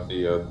check out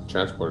the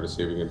transporter to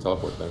see if we can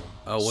teleport there.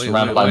 Oh wait,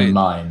 Surrounded wait, by wait.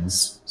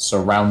 mines.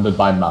 Surrounded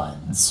by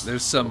mines.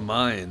 There's some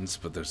mines,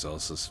 but there's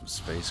also some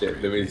space. Yeah,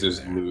 that gravy means there's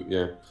there. loot.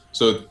 Yeah.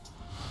 So,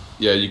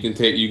 yeah, you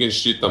can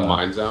shoot the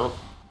mines out.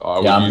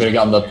 Yeah, I'm gonna get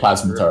on the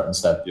plasma turret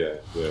instead. Yeah,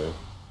 yeah.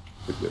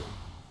 Good.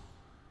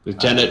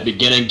 Lieutenant,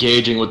 begin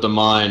engaging with the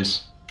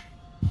mines.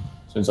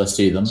 As soon as I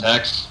see them.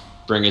 Tex,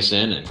 bring us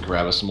in and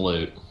grab us some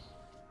loot.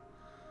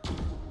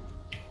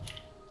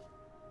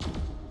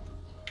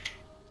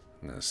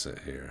 I'm gonna sit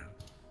here.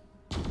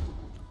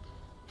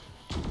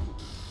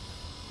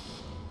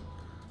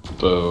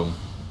 Boom.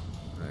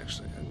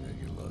 Actually, I'm gonna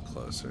get a little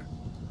closer.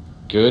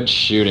 Good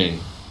shooting.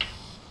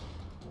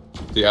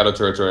 The auto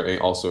turrets are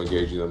also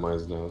engaging the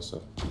mines now,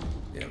 so.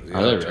 Yeah, but the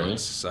Are they other really?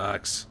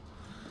 sucks.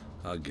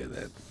 I'll get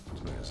it.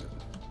 Where is it?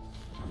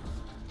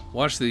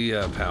 Watch the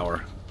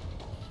power.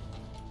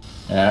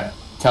 Yeah.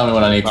 Tell me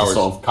when I need Power's- to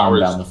sort of calm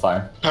power's- down the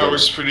fire.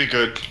 Power's pretty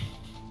good.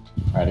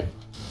 Ready?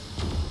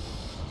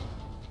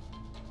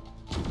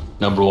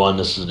 Number one,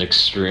 this is an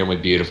extremely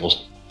beautiful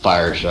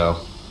fire show.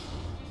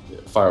 Yeah,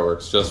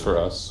 fireworks, just for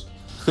us.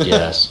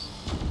 Yes.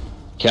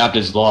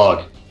 Captain's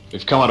log.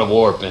 We've come out of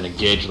warp and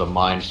engaged with a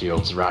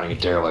minefield surrounding a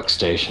derelict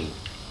station.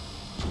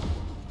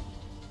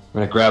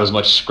 We're gonna grab as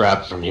much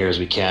scrap from here as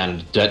we can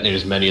and detonate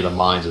as many of the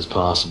mines as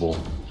possible.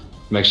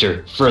 Make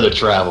sure further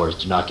travelers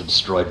do not get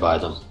destroyed by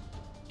them.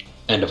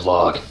 End of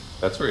log.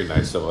 That's very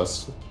nice of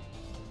us.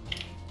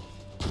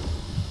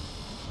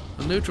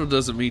 Well, neutral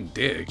doesn't mean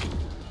dig.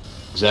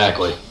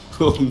 Exactly.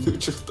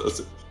 Neutral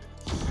doesn't.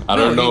 I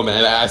No, don't know, he-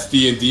 man. Ask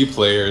D&D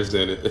players,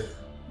 then it.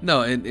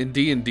 No, in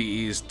D&D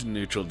East,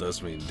 neutral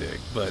does mean dig.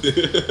 But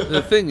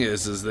the thing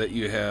is that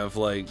you have,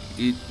 like,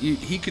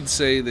 he could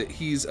say that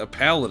he's a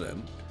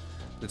paladin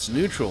that's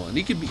neutral, and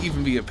he could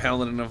even be a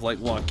paladin of, like,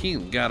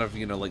 Joaquin, god of,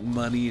 like,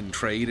 money and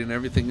trade and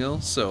everything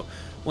else. So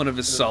one of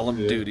his solemn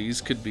Yeah. duties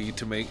could be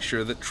to make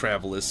sure that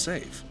travel is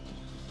safe.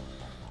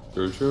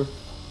 True.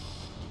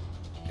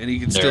 And he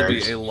can still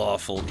be Nerds. a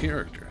lawful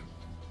character.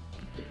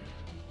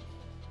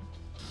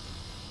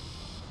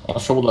 I'm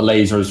not sure what the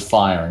laser is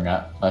firing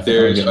at. I think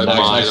There's I'm a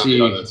getting mine I on see-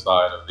 the other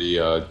side of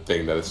the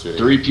thing that it's shooting.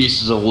 3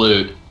 pieces of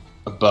loot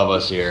above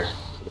us here.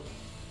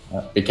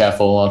 Be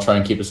careful, I'll try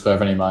and keep us clear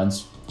of any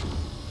mines.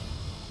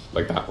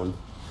 Like that one.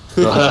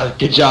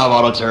 Good job,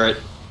 auto turret.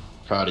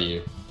 Proud of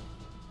you.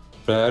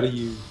 Proud of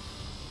you.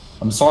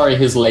 I'm sorry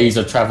his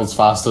laser travels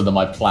faster than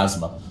my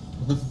plasma.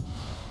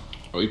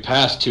 We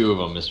passed 2 of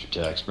them, Mr.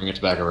 Tex. Bring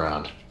it back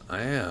around.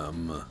 I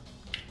am.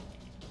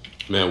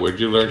 Man, where'd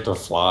you learn to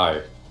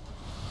fly?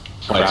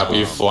 Flight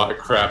school.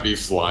 Crappy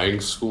flying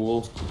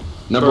school.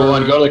 Number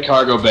 1, go to the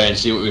cargo bay and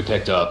see what we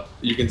picked up.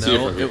 You can see it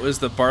No, from here. it was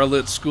the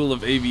Bartlett School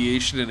of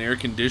Aviation and Air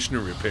Conditioner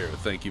Repair.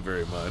 Thank you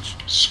very much.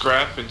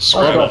 Scrap and Oh,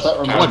 scrap. God, that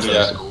reminds What's me.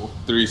 that? Yeah,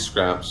 3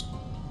 scraps.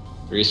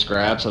 3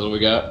 scraps, that's what we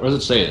got? Where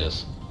does it say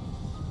this?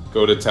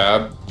 Go to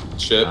tab,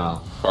 ship,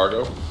 Oh.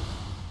 cargo.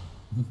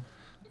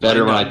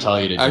 Better when I tell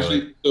you to do it.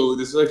 Actually, so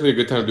this is actually a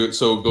good time to do it.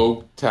 So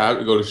go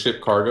tab, go to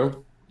ship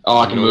cargo. Oh,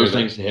 I can No, move isn't.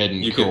 things to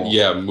hidden. You cool. can,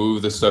 yeah,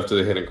 move the stuff to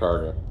the hidden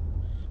cargo.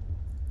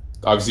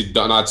 Obviously,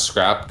 not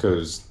scrap,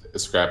 because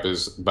scrap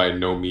is by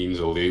no means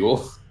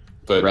illegal.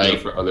 But Right.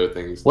 for other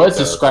things. Where's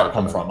that the are scrap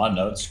come contraband. from? I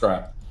know it's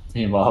scrap.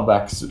 Meanwhile,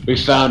 back. We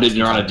found it and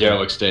you're on a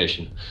derelict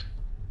station.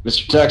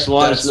 Mr. Tex,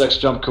 line us the next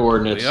jump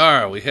coordinates.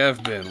 We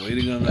have been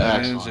waiting on that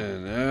Excellent.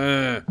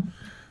 engine.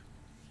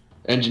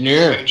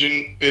 Engineer,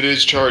 Engine, it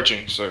is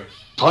charging, sir.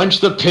 punch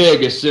the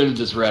pig as soon as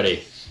it's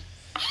ready.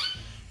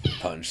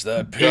 Punch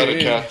that pig. Got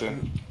it,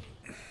 Captain.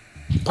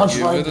 Punch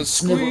Give right it in the a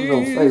snivel of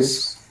your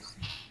squeeze.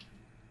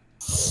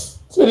 face.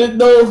 Didn't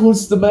know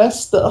who's the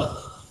master.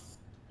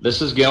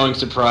 This is going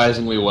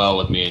surprisingly well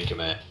with me in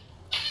command.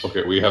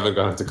 Okay, we haven't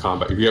gone into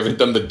combat. We haven't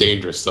done the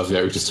dangerous stuff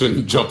yet. We've just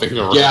been jumping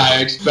around. Yeah,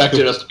 I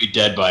expected us to be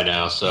dead by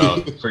now,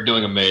 so we're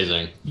doing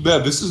amazing.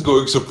 Man, this is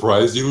going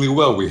surprisingly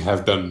well. We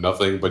have done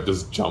nothing but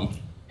just jump.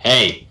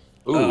 Hey,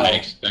 Ooh. I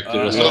expected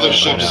us to Another be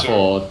ship, dead by now. sir.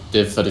 For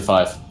Div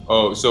 35.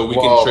 Oh, so we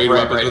Whoa, can trade frame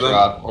weapons rate with them,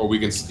 drop. or we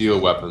can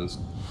steal weapons.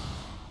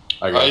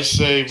 I I guess.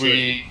 say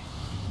we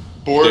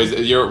board.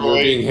 We're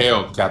being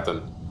hailed,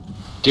 Captain.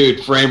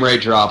 Dude, frame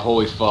rate drop,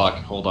 holy fuck.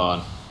 Hold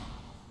on.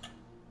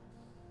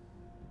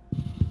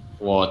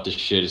 What the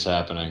shit is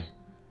happening?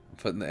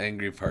 Putting the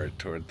angry part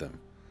toward them.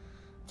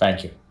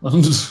 Thank you.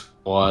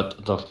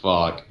 What the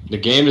fuck? The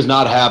game is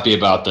not happy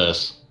about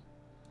this.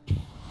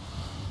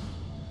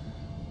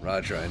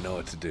 Roger, I know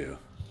what to do.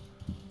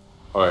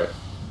 Alright.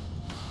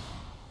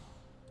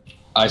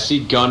 I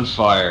see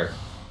gunfire.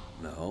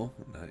 No,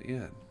 not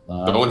yet.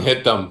 Don't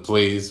hit them,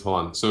 please. Hold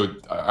on. So,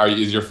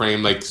 is your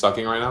frame, like,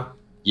 sucking right now?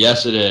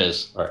 Yes, it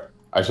is. Alright.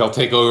 I shall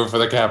take over for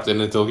the captain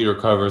until he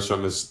recovers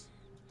from his,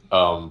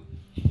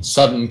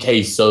 Sudden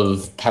case of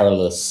his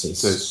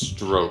paralysis.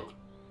 stroke.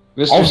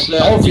 Mr.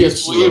 Seth,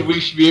 Obviously.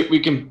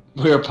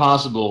 we are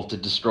possible to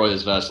destroy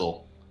this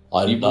vessel.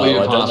 I You don't know. believe I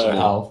it don't know possible?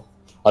 how.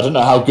 I don't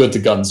know how good the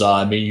guns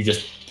are. I mean, you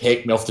just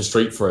picked me off the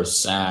street for a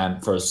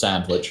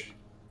sandwich.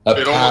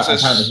 It almost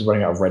has- Apparently, he's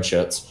running out of red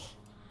shirts.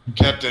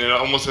 Captain, it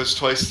almost has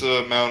twice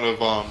the amount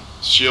of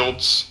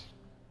shields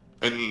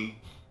and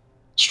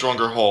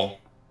stronger hull.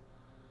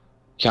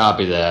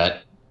 Copy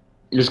that.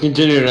 Just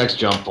continue to the next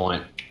jump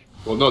point.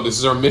 Well, no, this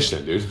is our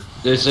mission, dude.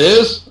 This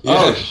is? Yeah.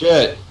 Oh,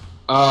 shit.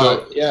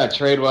 So- Yeah,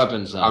 trade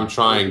weapons. Then. I'm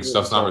trying.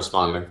 Stuff's not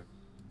responding.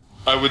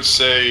 I would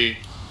say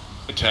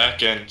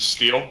attack and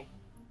steal.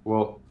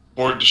 Well,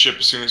 Board the ship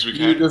as soon as we you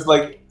can. just,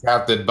 like,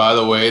 Captain, by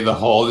the way, the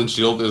hull and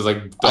shield is,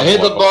 like... I hit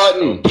the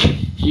button.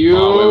 You.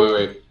 Oh,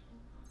 wait.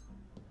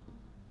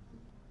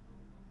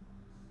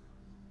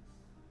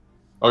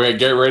 Okay,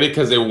 get ready,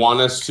 because they want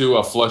us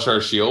to flush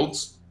our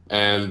shields,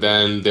 and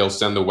then they'll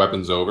send the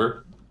weapons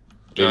over.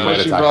 They Push might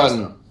your attack us.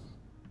 button.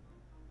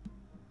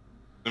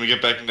 Let me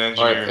get back into All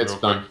engineering right, it's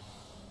real done. quick.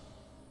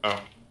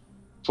 Oh.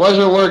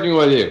 Pleasure working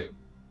with you.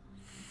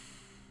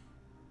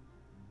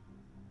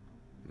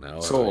 Now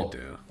what Cool. do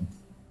we do?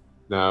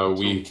 Now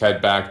we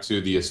head back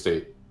to the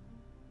estate.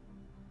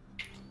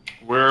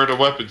 Where are the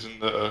weapons in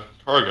the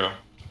cargo?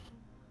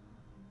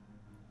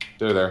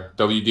 They're there.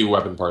 WD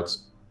weapon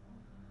parts.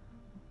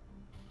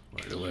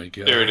 Where do I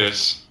go? There it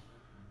is.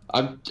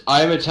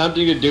 I am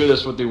attempting to do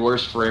this with the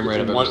worst frame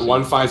rate I've ever seen.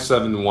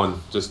 1571.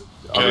 Just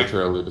Okay.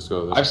 arbitrarily just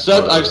go.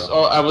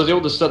 I was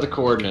able to set the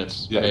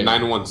coordinates. Yeah, Maybe.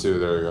 912.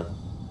 There you go.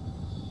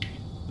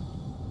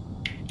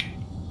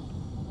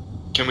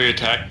 Can we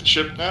attack the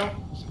ship now?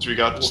 Since we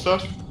got the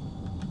stuff?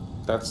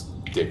 That's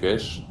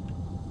dickish.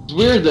 It's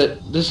weird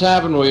that this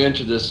happened when we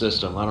entered this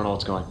system. I don't know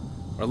what's going.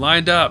 We're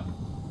lined up.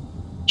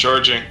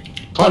 Charging.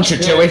 Punch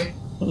it, Chewie.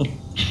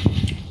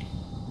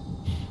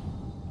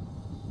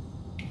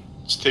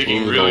 It's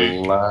taking Ooh, the really...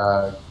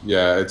 lag.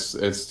 Yeah, it's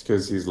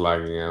because he's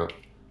lagging out.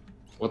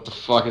 What the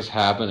fuck is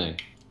happening?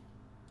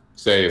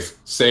 Save.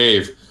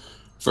 Save.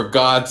 For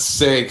God's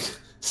sake.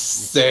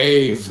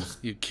 Save.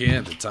 You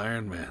can't. It's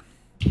Iron Man.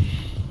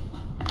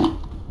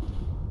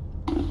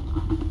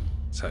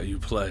 That's how you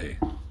play.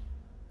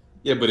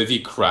 Yeah, but if he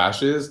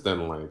crashes,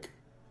 then like...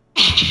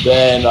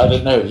 Then, I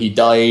don't know, he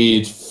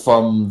died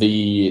from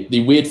the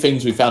weird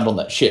things we found on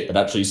that ship, but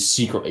actually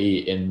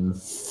secretly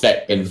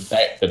infected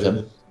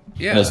him.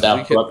 Yeah, And it's now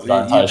we could, corrupted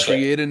our entire you ship.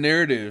 create a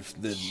narrative.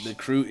 The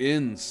crew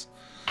ends.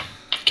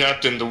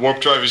 Captain, the warp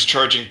drive is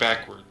charging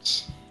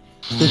backwards.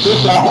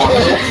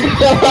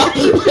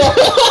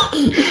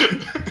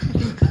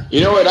 You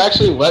know, it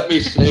actually let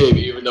me save,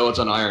 even though it's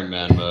on Iron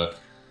Man mode.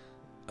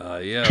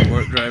 Yeah,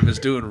 warp drive is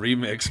doing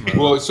remix mode.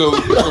 Well, so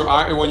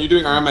when you're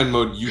doing Iron Man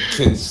mode, you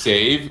can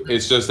save.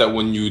 It's just that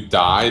when you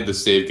die, the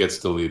save gets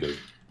deleted.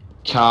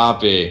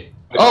 Copy.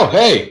 Oh,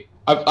 hey!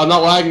 I'm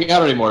not lagging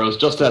out anymore. It was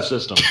just that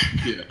system.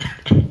 Yeah.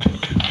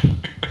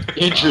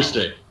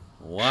 Interesting.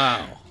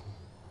 Wow.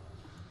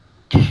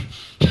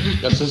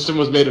 That system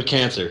was made of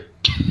cancer.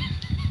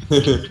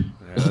 Yeah,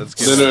 let's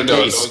get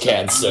No. Space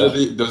cancer.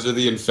 Those are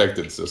the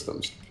infected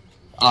systems.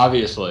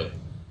 Obviously.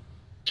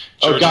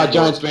 Oh Charging god,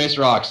 giant warp. space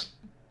rocks.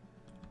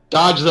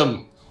 Dodge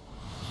them.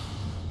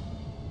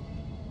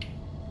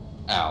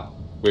 Ow.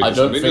 Wait, I did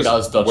don't somebody think I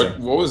was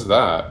dodging. What was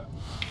that?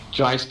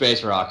 Giant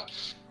space rock.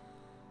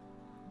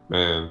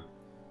 Man.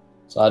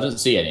 So I didn't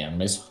see any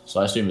enemies,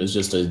 so I assume it was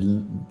just a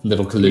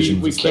little collision.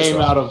 We with Space came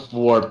Rock. out of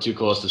warp too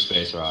close to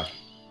space rock.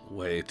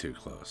 way too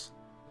close.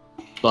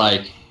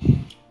 Like,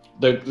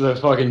 the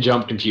fucking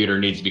jump computer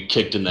needs to be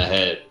kicked in the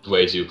head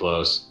way too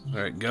close.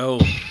 Alright, go.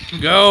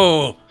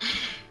 Go!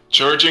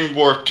 Charging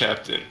warp,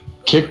 Captain.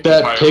 Kick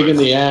that Pilot. pig in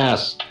the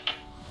ass.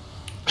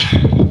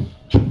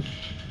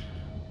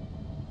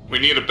 We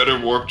need a better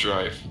warp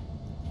drive.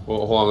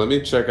 Well, hold on. Let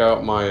me check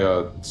out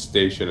my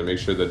station and make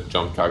sure the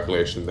jump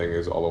calculation thing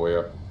is all the way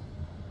up.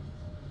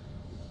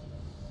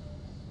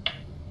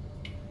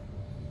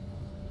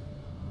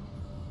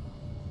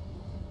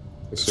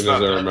 As It's soon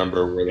not as I that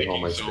remember where the hell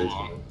my taking so station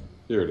long. is.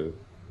 Here it is.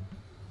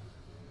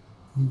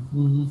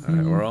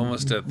 Alright, we're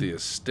almost at the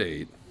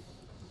estate.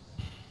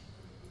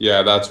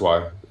 Yeah, that's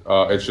why.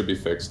 It should be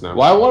fixed now.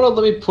 Why won't it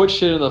let me put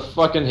shit in the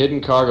fucking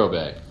hidden cargo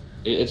bay?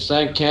 It's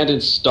saying can't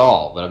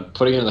install, but I'm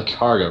putting it in the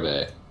cargo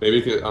bay.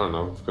 Maybe because, I don't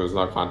know, because it's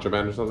not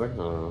contraband or something? I don't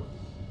know.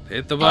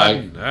 Hit the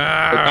button. The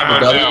Ah!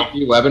 now.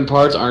 WD weapon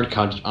parts aren't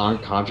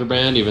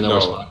contraband, even though No.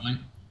 we're smuggling.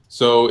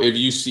 So if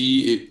you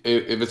see,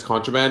 if it's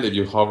contraband, if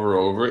you hover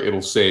over it,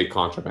 it'll say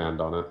contraband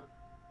on it.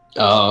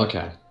 Oh,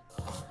 okay.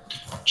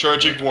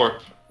 Charging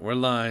warp. We're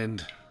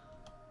lined.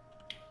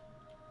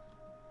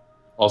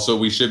 Also,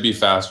 we should be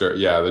faster.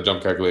 Yeah, the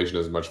jump calculation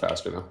is much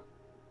faster now.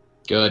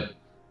 Good.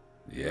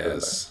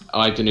 Yes. I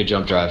like the new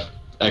jump drive.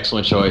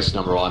 Excellent choice,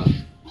 number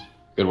one.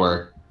 Good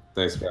work.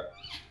 Thanks, Cap.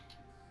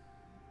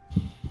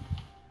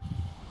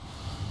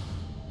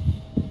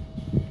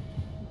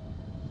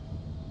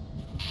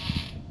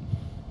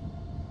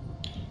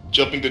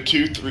 Jumping to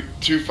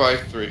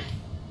 253.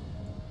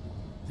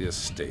 The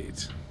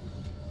estate.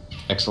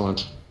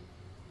 Excellent.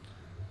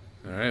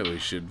 Alright, we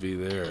should be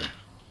there.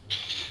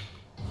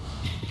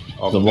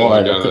 The more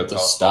I Down look the at the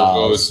top.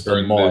 stars, the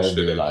Turn more I this shit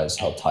in. realize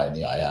how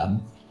tiny I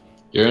am.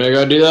 You're gonna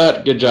go do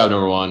that? Good job,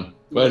 number one.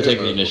 Go ahead and take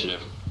the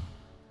initiative.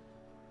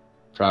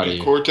 Proud of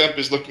you. Core temp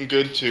is looking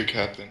good too,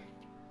 Captain.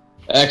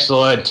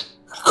 Excellent.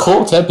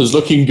 Core temp is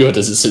looking good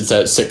as it sits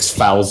at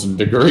 6,000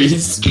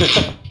 degrees.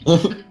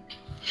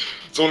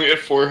 It's only at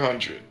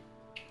 400.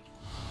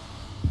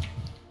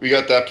 We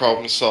got that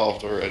problem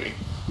solved already.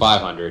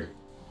 500.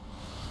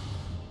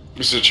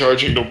 Mr.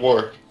 Charging the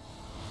warp.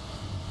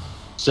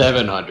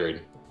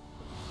 700.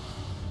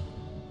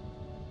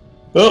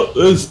 Oh,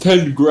 there's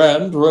 10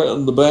 grand right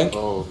on the bank.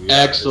 Oh,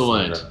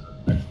 Excellent.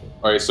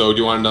 All right, so do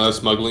you want another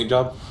smuggling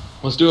job?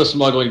 Let's do a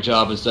smuggling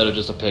job instead of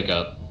just a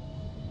pickup.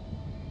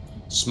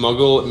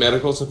 Smuggle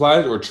medical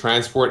supplies or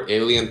transport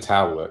alien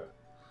tablet?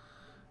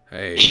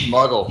 Hey,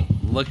 Smuggle.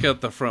 look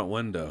out the front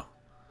window.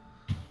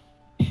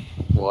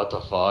 What the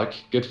fuck?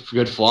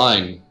 Good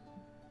flying,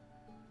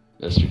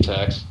 Mr.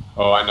 Tex.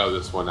 Oh, I know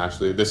this one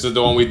actually. This is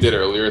the one we did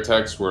earlier,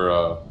 Tex, where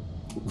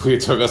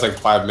it took us like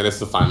 5 minutes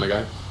to find the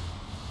guy.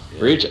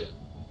 Reach it.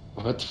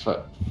 What the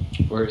fuck?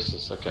 Where is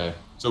this? Okay.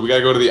 So we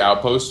gotta go to the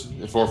outpost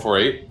in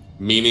 448,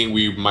 meaning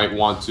we might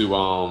want to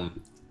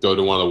go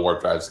to one of the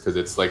warp drives because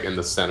it's like in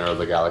the center of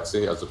the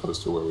galaxy as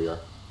opposed to where we are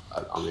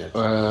on the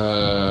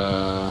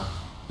edge.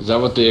 Is that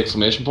what the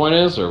exclamation point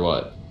is, or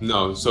what?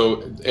 No,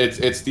 so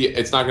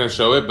it's not gonna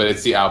show it, but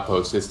it's the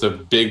outpost. It's the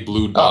big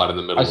blue dot in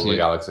the middle of the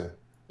galaxy.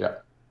 Yeah.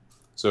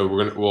 So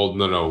we'll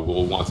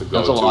want to go.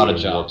 That's to a lot of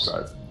warp jumps.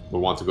 drive.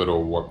 We'll want to go to a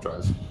warp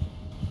drive.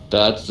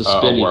 That's the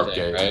spinny warp thing,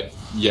 gate. right?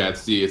 Yeah,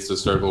 it's the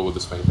circle with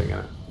the spinning thing in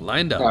it.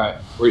 Lined up. All right.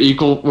 We're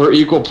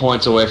equal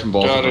points away from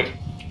both Got of it. them.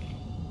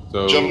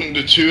 So Jumping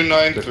to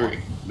 293.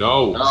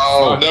 no,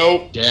 No.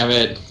 Nope. Damn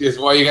it. This is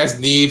why you guys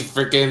need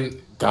freaking.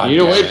 God You need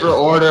to damn wait it. for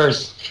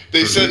orders.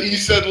 He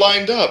said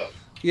lined up.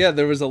 Yeah,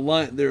 there was a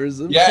line. There was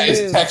a. Yeah,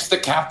 is text the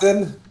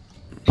captain.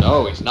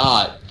 No, he's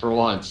not. For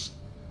once.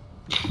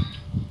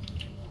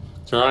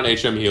 Turn on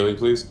HM healing,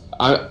 please.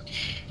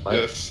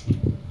 Yes.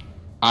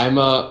 I'm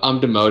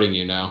demoting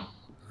you now.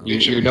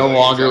 You're no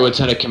longer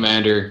Lieutenant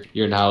Commander.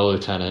 You're now a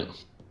Lieutenant.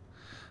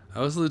 I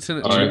was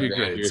Lieutenant All right, Junior yeah,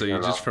 grade, you're so you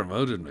turned just off.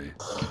 promoted me.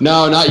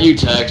 No, not you,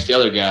 Tex. The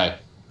other guy.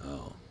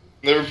 Oh.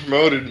 Never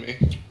promoted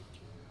me.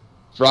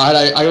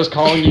 Right, I was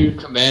calling you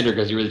Commander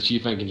because you were the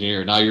Chief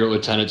Engineer. Now you're a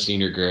Lieutenant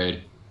Senior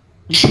grade.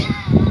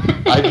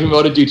 I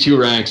promoted you 2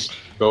 ranks.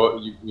 Go.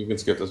 You can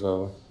skip this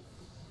one.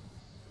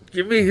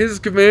 Give me his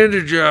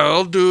commander job.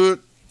 I'll do it.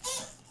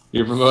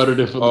 You're promoted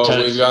to Oh,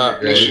 Lieutenant we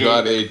Senior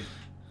got grade. a.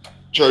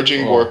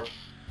 Charging Oh. warp.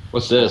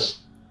 What's this?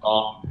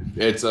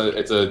 It's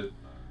a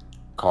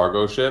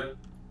cargo ship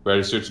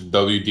registered to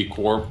WD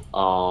Corp.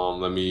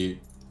 Let me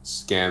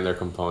scan their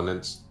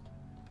components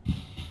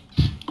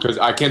because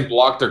I can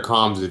block their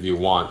comms if you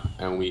want,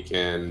 and we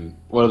can.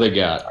 What do they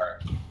got?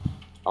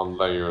 I'm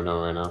letting you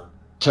know right now.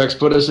 Tex,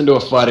 put us into a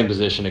fighting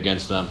position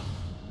against them.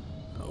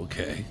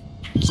 Okay.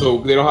 So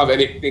they don't have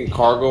anything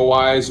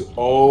cargo-wise.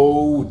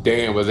 Oh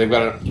damn! But they've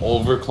got an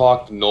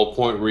overclocked null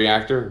point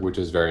reactor, which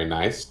is very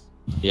nice.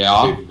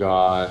 Yeah? They've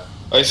got.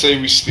 I say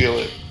we steal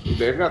it.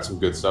 They've got some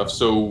good stuff.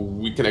 So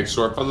we can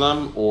extort from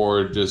them,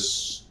 or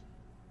just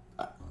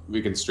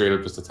we can straight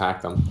up just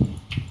attack them.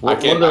 What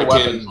I can are their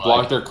weapons block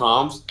like? their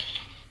comms.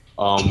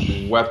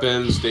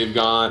 Weapons. They've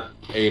got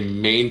a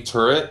main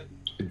turret,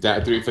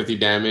 350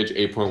 damage,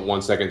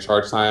 8.1 second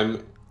charge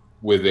time,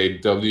 with a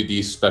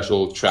WD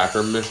special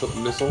tracker missile,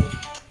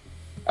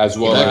 as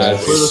well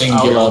as Put us, a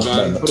singular railgun,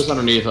 gun. put us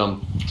underneath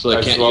them so they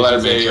as can't well use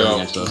as their main turret a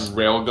against us.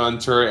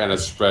 railgun turret and a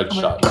spread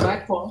shot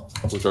turret,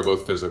 which are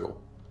both physical.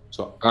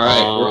 So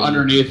Alright, we're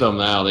underneath them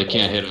now. They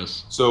can't hit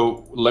us.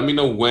 So let me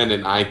know when,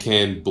 and I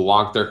can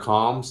block their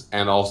comms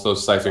and also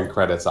siphon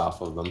credits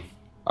off of them.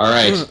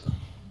 Alright.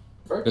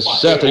 Mr.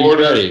 Seth, are you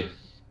Order. ready?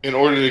 In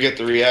order to get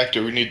the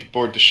reactor, we need to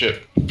board the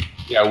ship.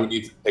 Yeah, we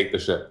need to take the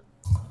ship.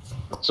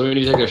 So we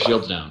need to take their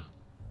shields down.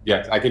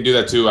 Yeah, I can do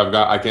that too.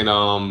 I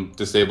can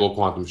disable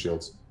quantum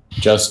shields.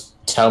 Just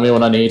tell me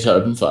when I need to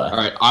open fire.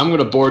 Alright, I'm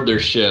gonna board their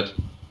ship.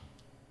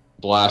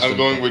 Blast I'm them.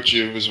 going with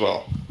you as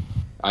well.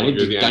 I need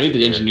You're the the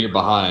engineer engineer.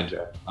 behind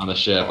Yeah. on the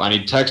ship. I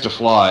need Tex to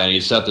fly. I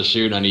need Seth to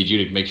shoot. And I need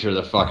you to make sure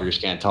the fuckers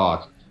can't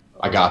talk.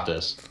 I got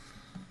this.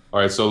 All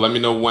right, so let me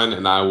know when,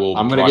 and I will.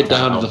 I'm gonna get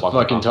down to the block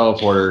fucking comm.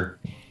 teleporter.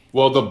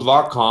 Well, the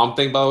block comm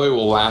thing, by the way,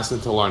 will last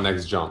until our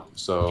next jump.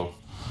 So,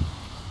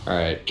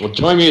 Alright, well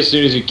join me as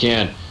soon as you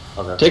can.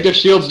 okay. Take their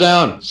shields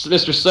down.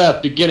 Mr.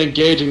 Seth, begin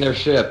engaging their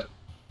ship.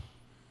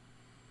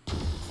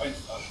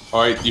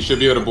 All right, you should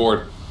be able to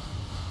board.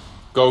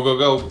 Go, go,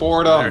 go!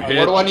 Board them. They're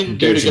What do I need to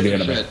do to Engaging get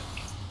the their enemy. shit?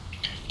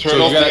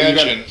 Turn off the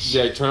engines.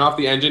 Yeah, turn off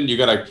the engine. You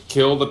gotta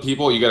kill the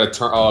people. You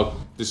gotta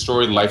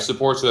destroy life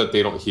support so that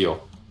they don't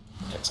heal.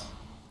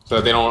 So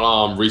that they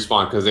don't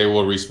respawn, because they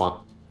will respawn.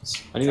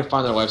 I need to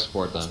find their life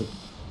support then.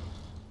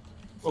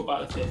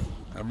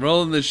 I'm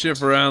rolling this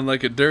ship around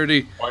like a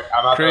dirty, I'm not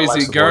gonna life crazy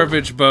support.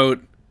 garbage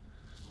boat.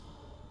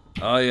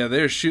 Oh yeah,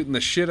 they're shooting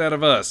the shit out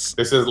of us.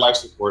 This is life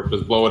support.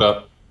 Just blow it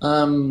up.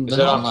 Is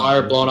that on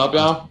fire blown up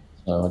now?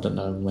 Oh, I don't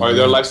know. All right,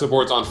 their life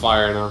support's on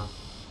fire now.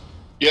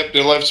 Yep,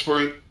 their life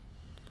support.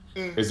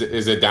 Is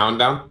it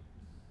down?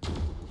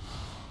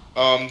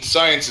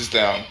 Science is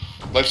down.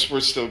 Life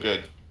support's still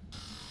good.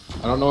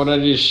 I don't know what I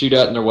need to shoot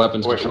at in their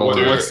weapons Wait, control. what-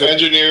 Their what's the-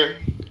 engineer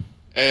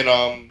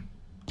and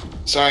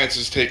science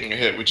is taking a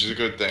hit, which is a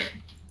good thing.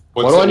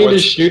 What do I need to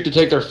shoot to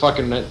take their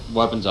fucking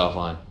weapons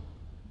offline?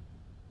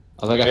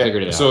 I think I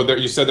figured it out. So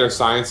you said their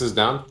science is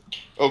down?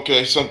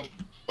 Okay,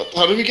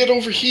 how did we get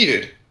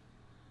overheated?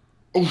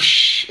 Oh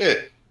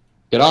shit!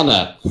 Get on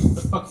that.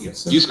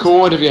 Use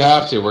coolant if you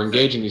have to. We're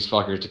engaging these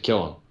fuckers to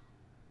kill them.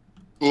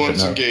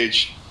 Coolant's No.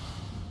 engaged.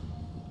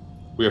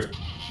 We have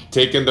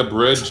taken the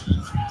bridge.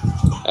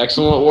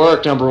 Excellent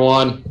work, number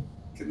one.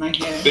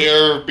 They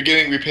are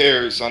beginning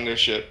repairs on their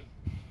ship.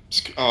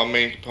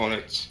 Main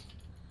components.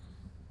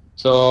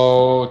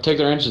 So take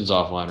their engines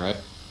offline, right?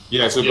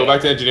 Yeah, so go Yeah.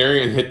 back to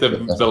engineering and hit the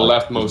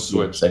leftmost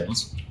switch.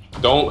 Seconds.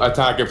 Don't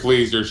attack it,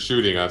 please. You're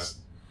shooting us.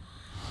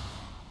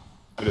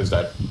 It is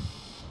dead.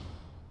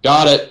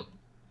 Got it.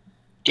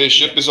 Okay,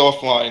 ship is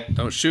offline.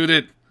 Don't shoot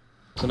it.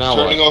 So now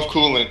Turning what? off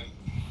coolant.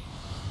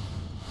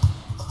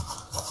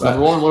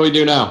 Number one, what do we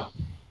do now?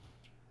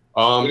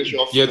 Finish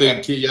off you have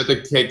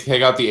the to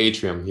take out the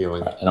atrium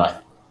healing, Anyway.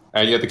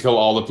 and you have to kill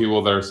all the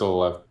people that are still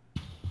alive.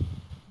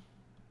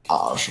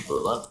 I should do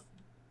that.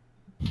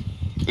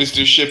 Is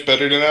this ship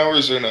better than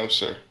ours or no,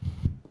 sir?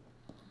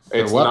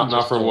 Their It's weapons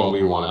not are for still what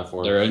we offline. want it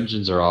for. Their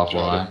engines are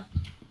offline.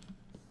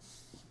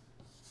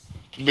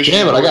 Mission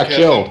Damn it, I forward, got Captain.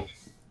 killed.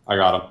 I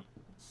got him.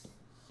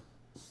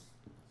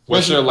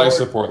 What's Mission their life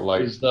forward support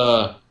like? Is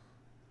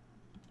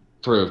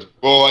proved.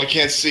 Well, I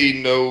can't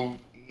see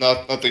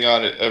nothing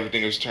on it.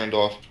 Everything is turned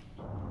off.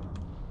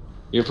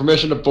 You have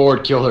permission to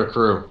board, kill their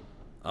crew.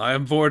 I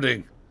am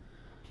boarding.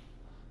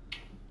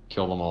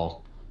 Kill them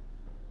all.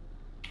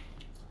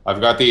 I've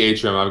got the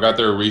atrium. I've got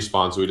their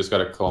respawn, so we just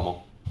gotta kill them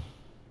all.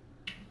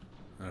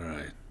 All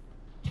right.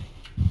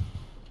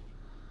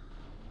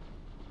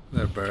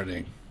 They're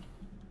burning.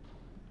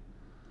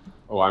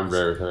 Oh, I'm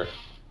very hurt.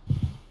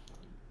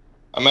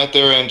 I'm at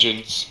their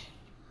engines.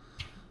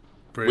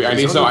 I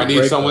need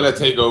someone to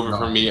take over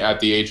from me at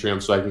the atrium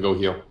so I can go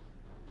heal.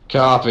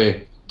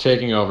 Copy.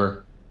 Taking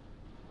over.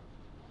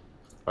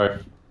 All right.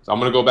 So I'm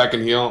gonna go back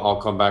and heal.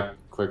 I'll come back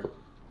quickly.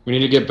 We need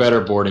to get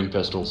better boarding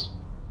pistols.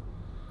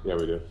 Yeah,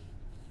 we do.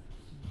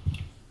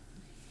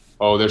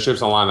 Oh, their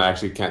ship's online. I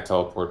actually can't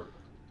teleport,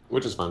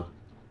 which is fine.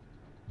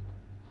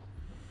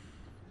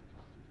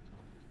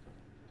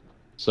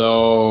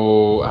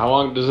 So, how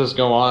long does this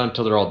go on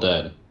until they're all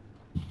dead?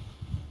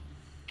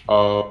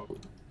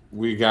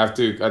 We have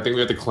to. I think we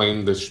have to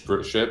claim the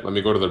ship. Let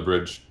me go to the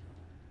bridge.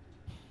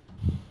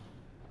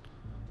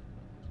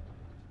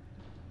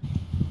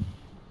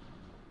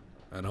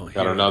 I don't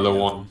Got hear another any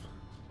of one. them.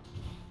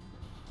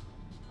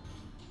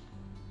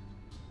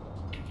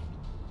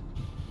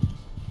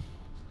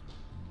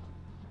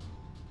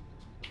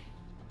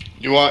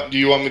 Do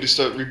you want me to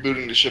start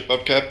rebooting the ship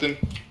up, Captain?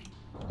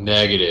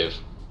 Negative.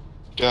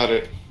 Got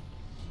it.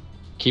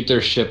 Keep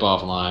their ship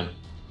offline.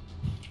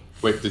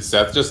 Wait, did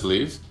Seth just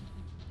leave?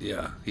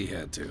 Yeah, he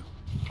had to.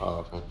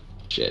 Oh, okay.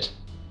 Shit.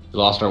 We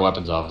lost our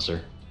weapons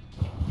officer.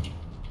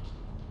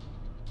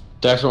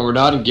 Dex, when we're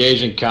not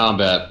engaged in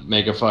combat,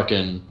 make a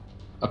fucking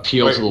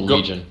appeal Wait, to the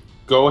Legion.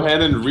 Go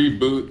ahead and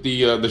reboot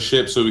the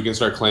ship so we can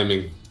start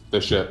claiming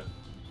the ship.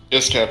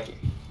 Yes, Captain.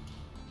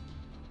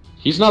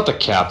 He's not the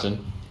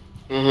captain.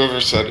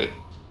 Whoever said it.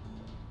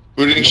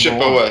 Booting Number ship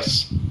one.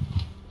 OS.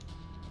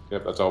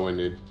 Yep, that's all we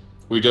need.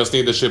 We just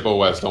need the ship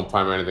OS. Don't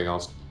prime anything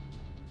else.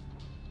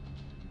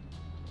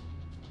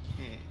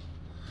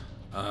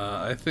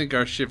 I think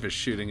our ship is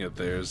shooting at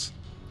theirs.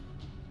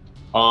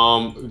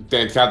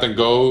 Then Captain,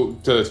 go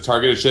to the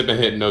targeted ship and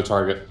hit no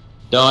target.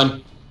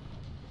 Done.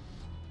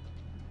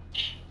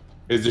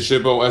 Is the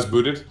ship OS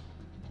booted?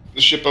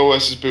 The ship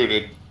OS is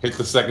booted. Hit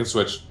the second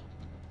switch.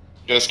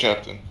 Yes,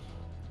 Captain.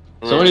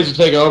 Someone needs to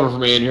take over for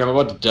me in here. I'm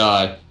about to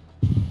die.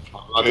 I'm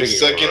not The taking it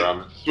second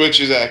over, switch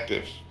is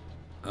active.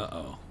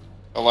 Uh-oh.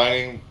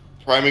 Aligning,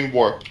 priming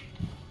warp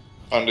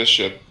on this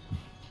ship.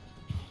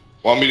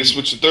 Want me to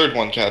switch the third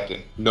one,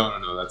 Captain?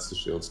 No, that's the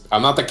shields.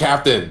 I'm not the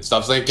captain.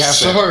 Stop saying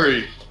captain.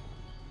 Sorry.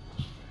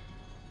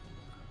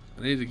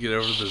 I need to get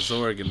over to the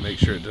Zorg and make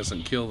sure it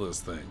doesn't kill this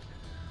thing.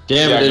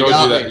 Damn Yeah, it, they go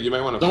got do that. me. You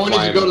might want to Someone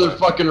needs to go to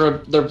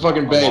their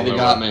fucking bay. on They my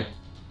got way. me.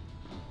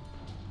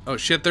 Oh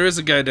shit, there is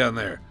a guy down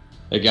there.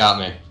 They got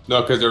me.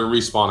 No, because they're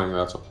respawning,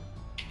 that's all.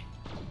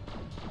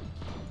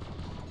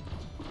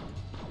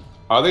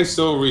 Are they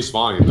still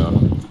respawning, though?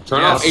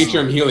 Turn off Yes.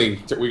 atrium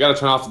healing. We gotta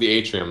turn off the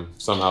atrium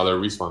somehow. They're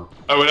respawn.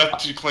 I would have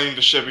to claim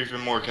the ship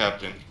even more,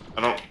 Captain.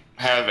 I don't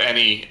have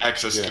any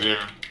access Yeah. to their...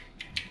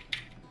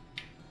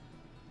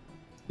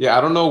 Yeah,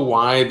 I don't know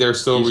why they're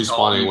still He's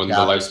calling respawning you when the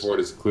captain. life support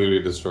is clearly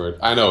destroyed.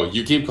 I know,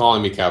 you keep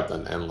calling me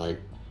captain, and like...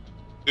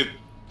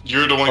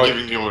 You're the one Oh,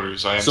 giving the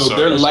orders. I am so sorry.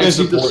 they're This life guy's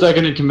the support.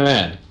 second in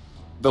command.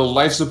 The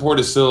life support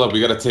is still up. We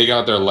gotta take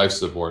out their life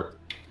support.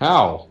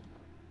 How?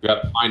 We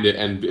gotta find it,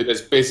 and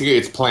it's basically,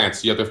 it's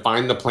plants. You have to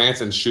find the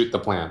plants and shoot the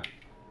plant.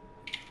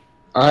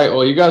 Alright,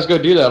 well, you guys go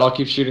do that. I'll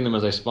keep shooting them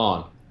as they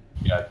spawn.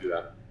 Yeah, do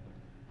that.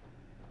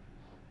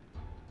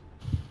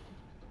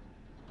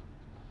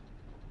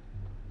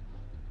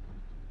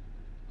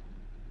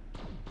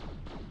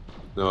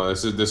 No,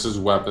 this is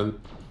weapon.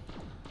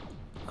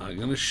 I'm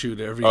gonna shoot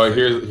everything. Oh,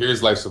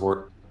 here's life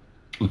support.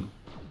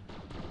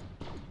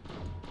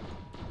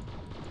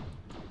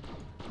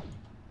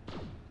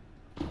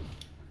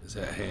 Is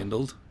that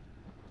handled?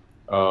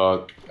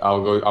 I'll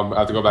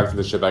have to go back to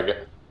the ship.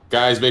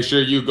 Guys, make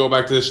sure you go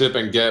back to the ship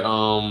and get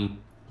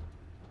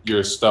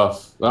your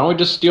stuff. Why don't we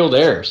just steal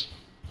theirs?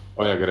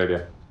 Oh yeah, good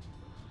idea.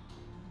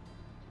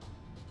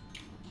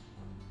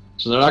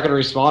 So they're not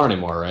going to respawn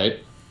anymore, right?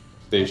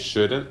 They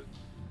shouldn't.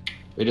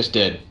 They just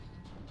did.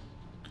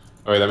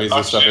 Alright, that means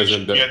this stuff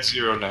Oxygen isn't. should be at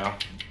 0 now.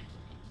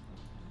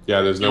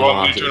 Yeah, there's You no more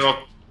want me to oxygen.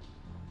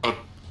 turn off...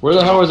 Where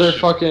the hell was their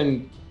shit.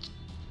 fucking...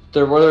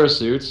 Where are their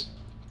suits?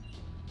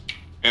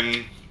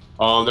 And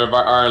There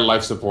are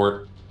life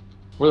support.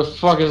 Where the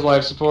fuck is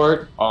life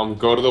support?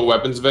 Go to the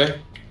weapons bay.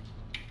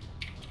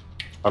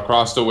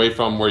 Across the way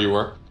from where you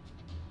were.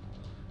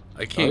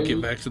 I can't Oh, get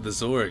you- back to the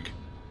Zorg.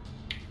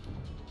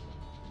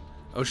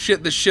 Oh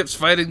shit, the ship's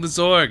fighting the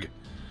Zorg.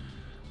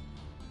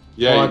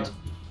 Yeah. What?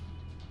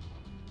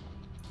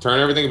 Turn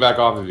everything back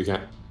off if you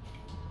can.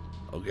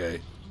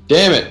 Okay.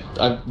 Damn it!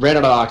 I ran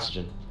out of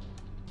oxygen.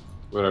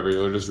 Whatever,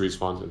 you'll just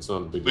respawn. It's not a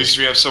big At deal. least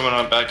we have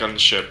someone back on the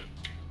ship.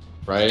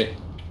 Right?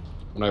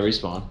 When I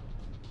respawn.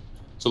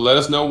 So let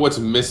us know what's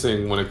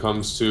missing when it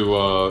comes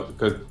to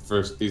because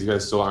first these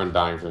guys still aren't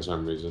dying for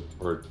some reason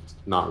or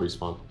not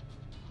respawn.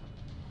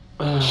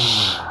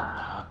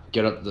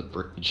 Get up the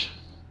bridge.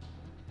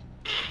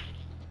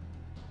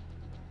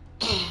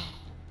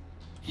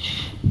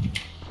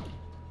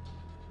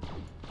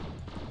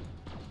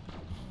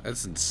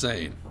 That's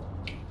insane.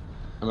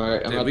 I'm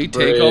Did at we the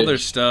take all their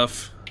bridge.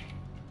 stuff?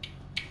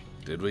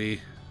 Did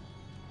we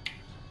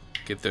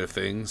get their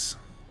things?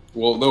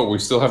 Well, no, we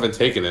still haven't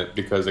taken it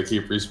because they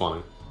keep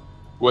respawning.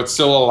 What's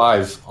still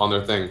alive on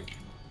their thing?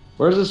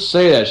 Where does it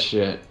say that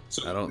shit?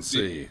 So I don't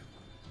see.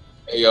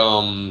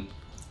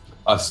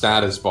 a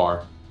status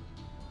bar.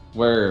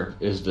 Where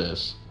is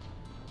this?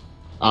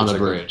 On It's the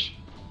like a- bridge.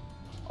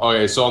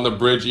 Okay, so on the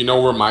bridge, you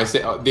know where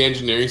the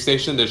engineering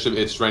station?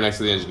 It's right next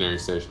to the engineering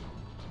station.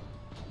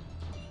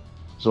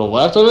 To the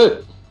left of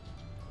it?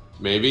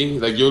 Maybe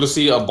like you'll just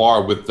see a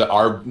bar with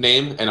our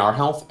name and our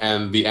health,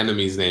 and the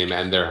enemy's name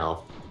and their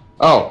health.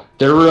 Oh,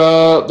 they're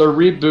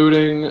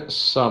rebooting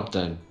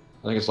something.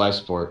 I think it's life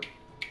support.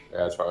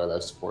 Yeah, it's probably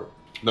life support.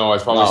 No,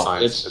 it's probably No,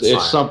 science. it's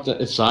science. something.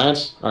 It's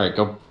science. All right,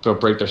 go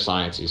break their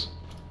sciences.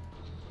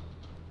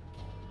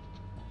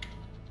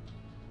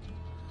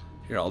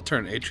 Here, I'll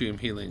turn atrium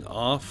healing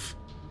off.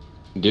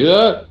 Do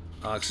that?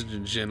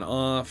 Oxygen gen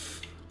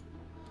off.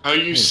 How are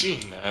you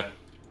seeing that?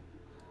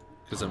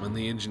 Because I'm in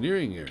the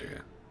engineering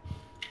area.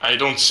 I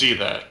don't see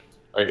that.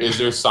 Right, is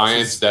there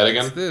science dead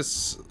What's again?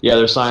 this? Yeah,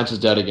 their science is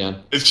dead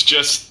again. It's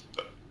just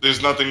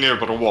there's nothing there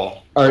but a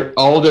wall. All right,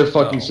 all their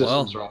fucking Oh,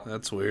 systems are well, off.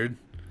 that's weird.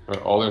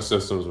 Right, all their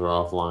systems were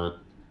offline,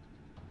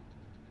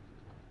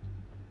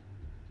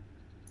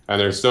 and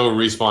they're still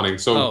respawning.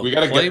 So Oh, we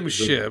gotta claim get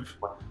ship.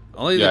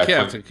 Only Yeah, the claim-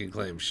 captain can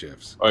claim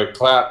ships. All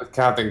right,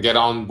 Captain, get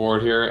on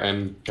board here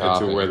and get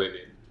Copy. to where they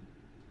need.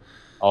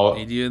 All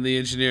Need you in the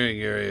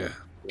engineering area.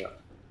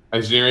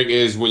 engineering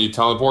is when you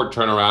teleport,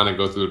 turn around and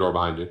go through the door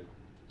behind you.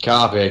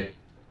 Copy.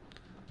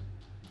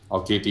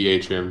 I'll keep the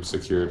atrium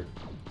secured.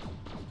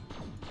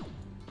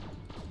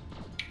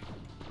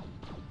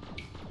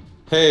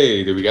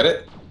 Hey, did we get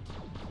it?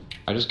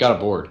 I just got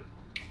aboard.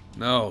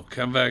 No,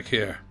 come back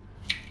here.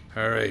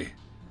 Hurry.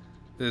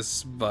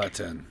 This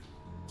button.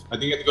 I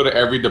think you have to go to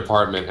every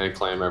department and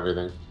claim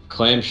everything.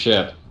 Claim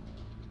ship.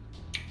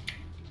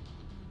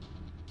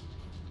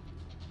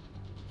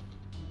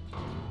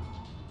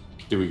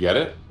 Did we get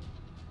it?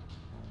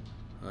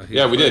 He's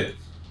Yeah, we fine. did.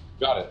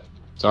 Got it.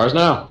 It's ours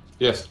now.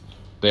 Yes.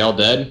 They all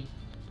dead?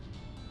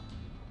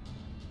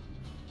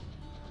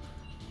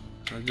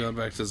 I'm going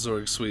back to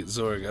Zorg, sweet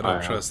Zorg. I don't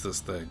Alright. trust this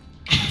thing.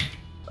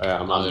 Yeah,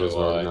 I'm not Neither those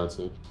do I. now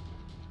too.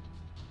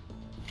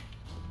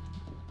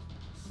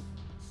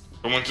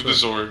 I went to the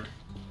Zorg.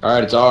 All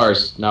right, it's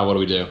ours. Now what do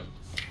we do?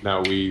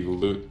 Now we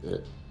loot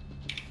it.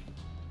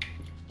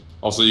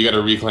 Also, you got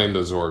to reclaim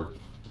the Zorg.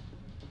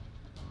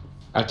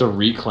 I have to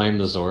reclaim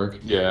the Zorg.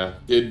 Yeah,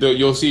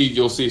 you'll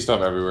see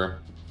stuff everywhere.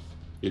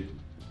 You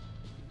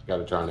got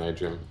to try an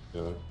atrium.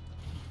 Yeah,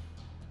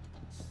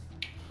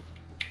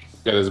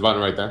 there's a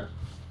button right there.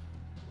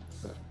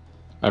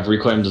 I've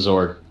reclaimed the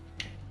Zorg.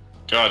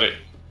 Got it.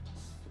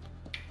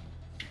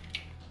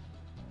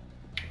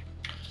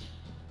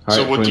 All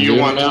So right, what can do we you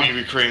it want now? to be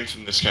reclaimed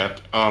from this cap?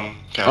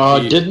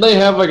 Didn't they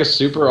have like a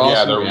super Yeah,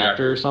 awesome the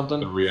reactor or The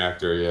something?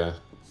 reactor, yeah.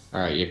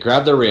 All right, you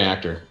grab the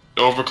reactor.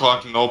 The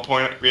overclocked null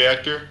point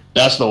reactor?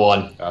 That's the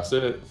one. That's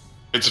it.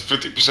 It's a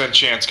 50%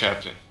 chance,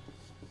 Captain.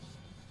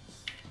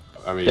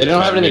 I mean, They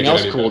don't have can't anything make it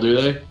else any cool, better.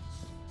 do they?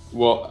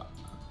 Well,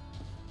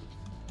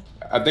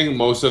 I think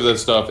most of the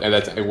stuff and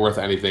that's worth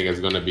anything is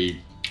going to be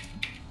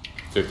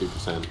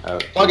 50%.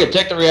 Fuck it,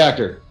 take the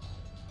reactor.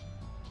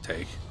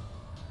 Take.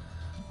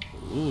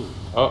 Ooh.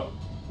 Oh,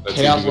 let's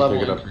Chaos see if we can level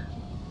pick it up. increase.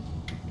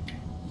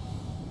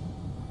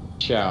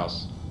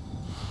 Chows.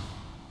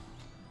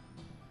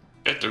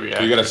 Get the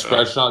reactor. You got a though.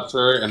 spread shot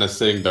turret and a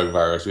sitting Doug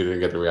virus. We didn't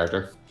get the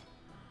reactor.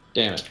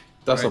 Damn it.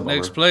 That's Right, a bummer.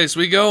 next place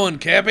we going,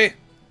 Cappy.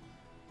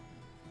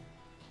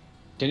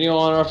 Continue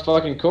on our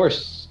fucking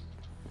course.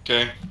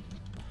 Okay.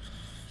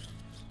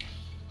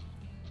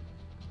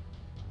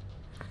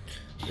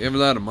 We have a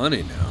lot of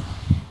money now.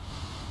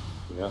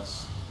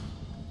 Yes.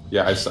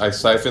 Yeah, I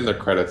siphoned the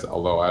credits,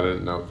 although I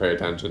didn't pay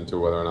attention to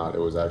whether or not it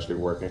was actually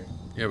working.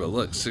 Yeah, but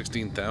look,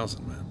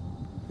 16,000, man.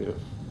 Yeah.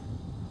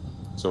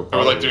 So I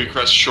would like to probably-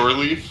 request shore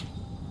leave.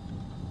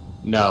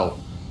 No.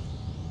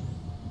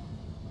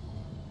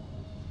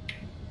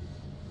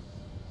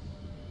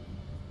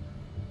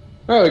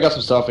 All right, we got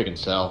some stuff we can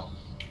sell.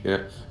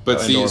 Yeah, but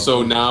I see, know.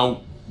 so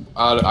now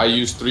I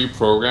use 3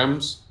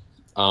 programs.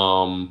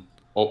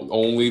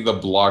 Only the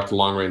blocked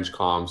long-range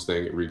comms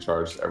thing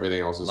recharged.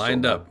 Everything else is still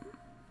Lined down. up.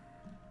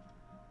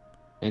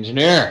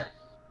 Engineer,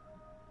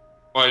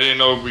 Well, I didn't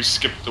know we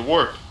skipped the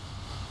warp.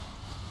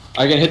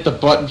 I can hit the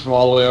button from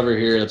all the way over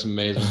here. That's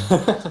amazing.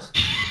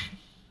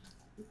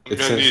 I'm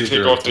gonna need to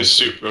take off this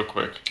suit real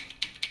quick.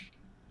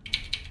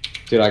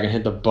 Dude, I can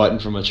hit the button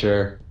from a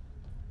chair.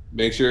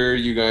 Make sure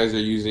you guys are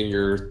using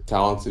your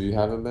talents if you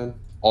haven't been.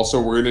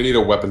 Also, we're gonna need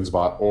a weapons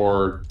bot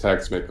or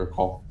text make a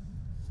call.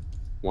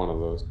 One of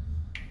those.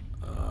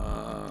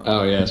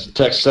 Oh yes,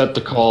 text set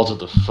the call to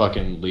the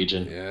fucking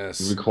Legion.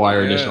 Yes.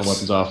 Require additional yes.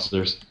 weapons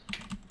officers.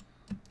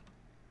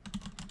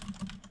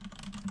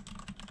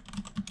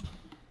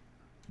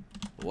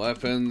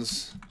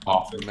 Weapons.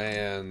 Office.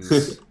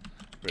 Mans.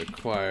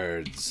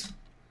 Requireds.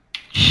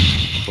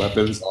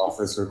 Weapons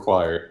office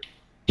required.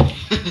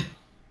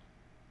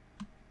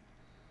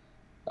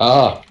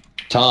 Ah,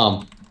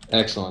 Tom.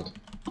 Excellent.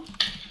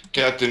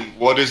 Captain,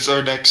 what is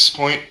our next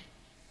point?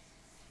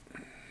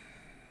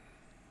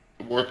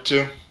 Warp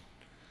to?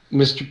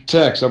 Mr.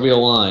 Tex, are we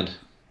aligned?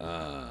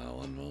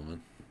 One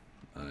moment.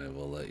 I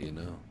will let you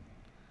know.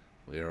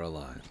 We are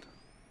aligned.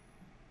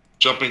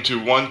 Jumping to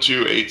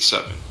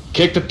 1287.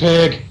 Kick the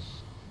pig!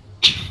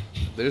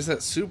 There's that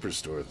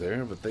superstore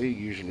there, but they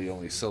usually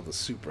only sell the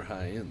super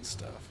high-end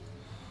stuff.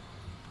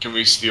 Can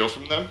we steal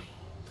from them?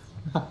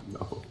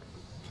 No.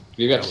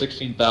 You got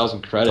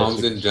 16,000 credits.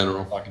 Tom's in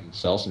general. Fucking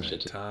sell some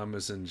shit. Tom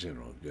is in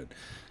general. Good.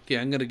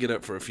 Yeah, I'm going to get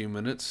up for a few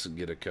minutes and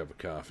get a cup of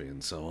coffee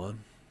and so on.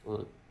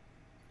 Alright.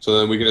 So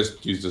then we can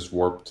just use this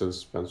warp to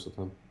dispense with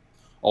them.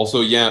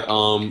 Also, yeah,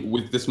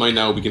 with this mine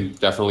now, we can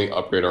definitely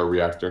upgrade our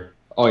reactor.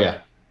 Oh yeah.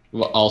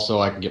 Well, also,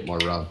 I can get more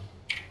rum.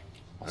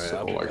 Alright,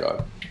 I'll oh be my back.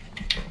 god.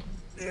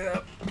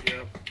 Yep.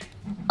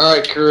 All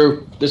right,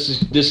 crew. This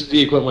is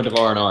the equivalent of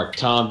R&R.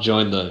 Tom,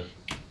 join the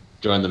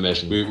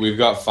mission. We've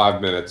got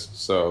 5 minutes,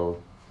 so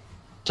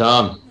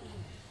Tom.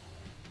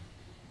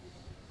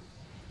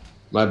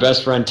 My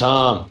best friend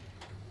Tom.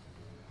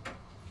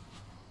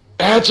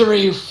 Answer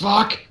me, you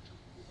fuck!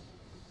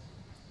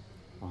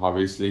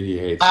 obviously he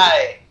hates it.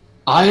 Hi.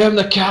 I am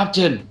the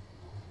captain.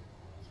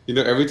 You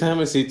know, every time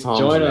I see Tom's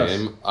Join us.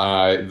 name,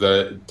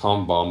 the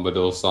Tom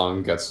Bombadil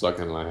song gets stuck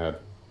in my head.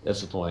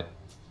 That's the point.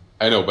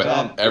 I know, but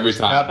Tom, every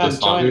time Tom, the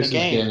song join the Caboose's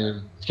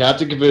game.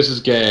 Captain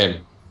Caboose's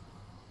game.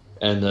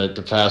 And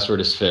the password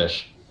is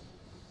fish.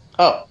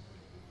 Oh.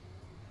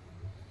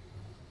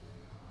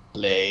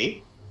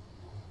 Play.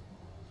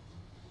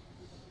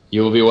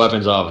 You will be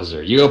weapons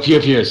officer. You go pew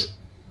pews.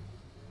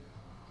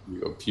 You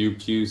go pew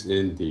pews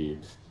indeed.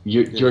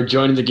 You're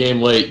joining the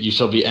game late. You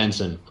shall be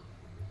ensign.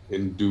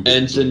 Indubitably.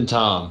 Ensign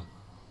Tom.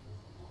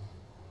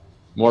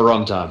 More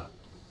rum time.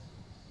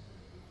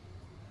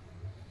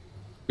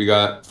 We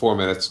got 4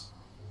 minutes.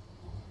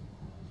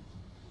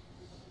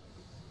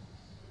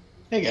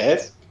 Hey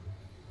guys.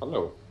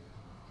 Hello.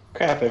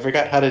 Crap, I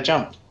forgot how to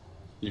jump.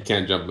 You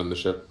can't jump in the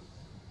ship.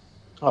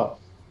 Oh.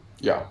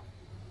 Yeah.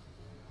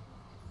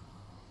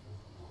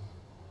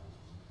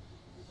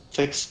 It's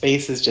like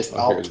space is just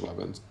Oh, here's alt.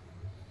 weapons.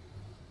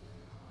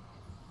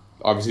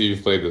 Obviously,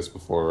 you've played this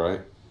before,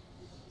 right?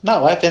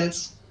 Not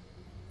weapons.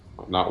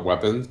 Not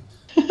weapons.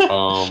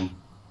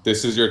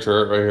 This is your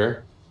turret right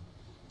here.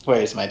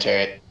 Where's my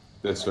turret?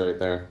 This right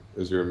there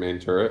is your main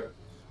turret.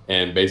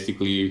 And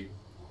basically,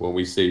 when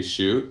we say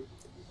shoot,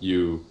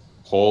 you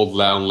hold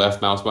down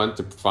left mouse button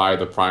to fire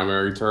the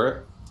primary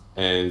turret,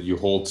 and you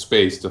hold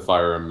space to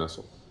fire a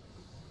missile.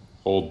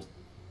 Hold,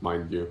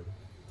 mind you.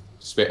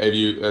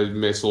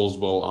 Missiles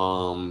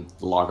will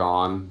lock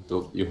on.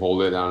 You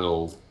hold it down,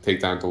 it'll take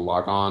time to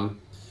lock on,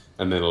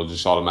 and then it'll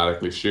just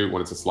automatically shoot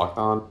when it's locked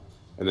on.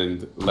 And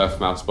then left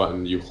mouse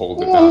button, you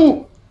hold it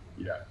down.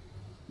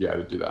 Yeah,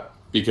 to do that.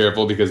 Be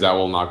careful because that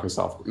will knock us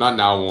off. Not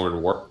now when we're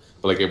in warp,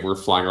 but like if we're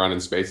flying around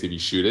in space, if you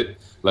shoot it,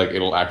 like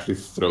it'll actually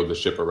throw the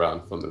ship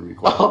around from the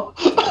recoil.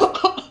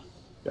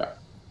 Yeah.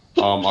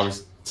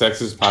 Obviously,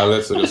 Texas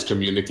pilot, so just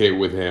communicate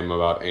with him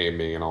about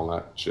aiming and all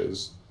that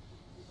shiz.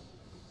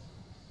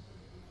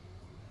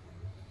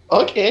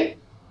 Okay.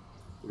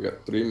 We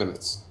got 3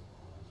 minutes.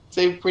 It's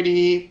a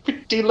pretty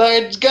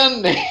large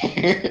gun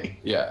there.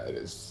 Yeah, it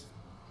is.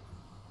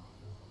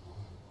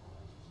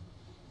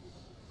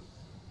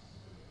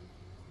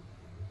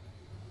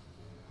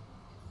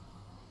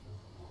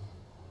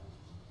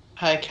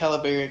 High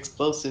caliber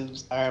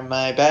explosives are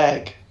my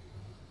bag,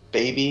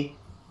 baby.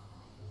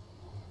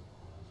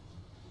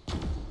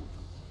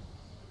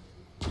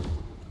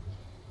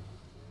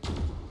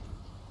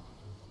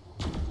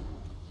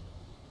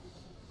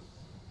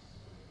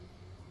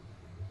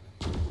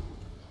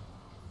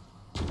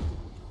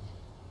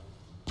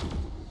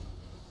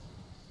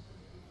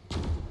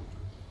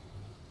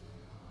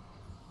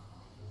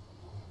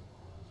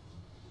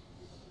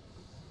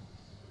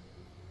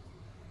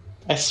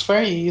 I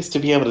swear you used to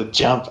be able to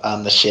jump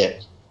on the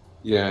ship.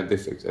 Yeah, they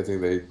fixed. I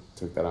think they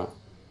took that out.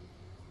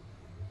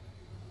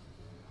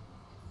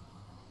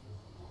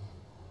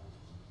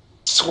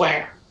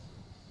 Swear.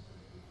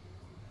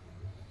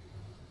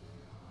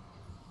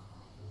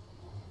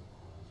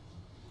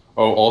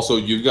 Oh, also,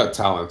 you've got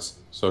talents.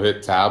 So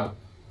hit tab,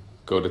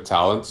 go to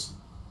talents,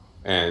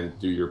 and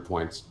do your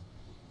points.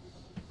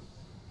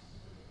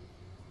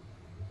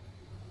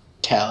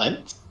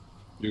 Talent.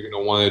 You're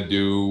gonna want to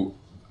do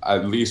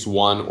at least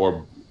one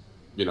or,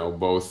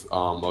 both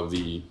of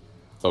the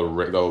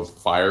the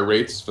fire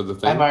rates for the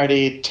thing? I'm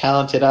already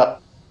talented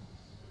up.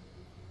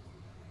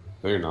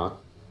 No, you're not.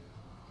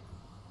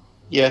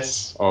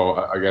 Yes. Oh,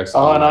 I guess.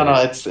 Oh no,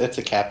 it's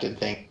a captain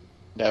thing.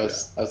 I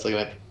was looking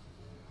at.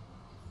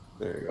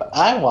 There you go.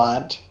 I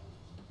want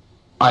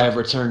I have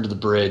returned to the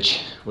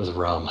bridge with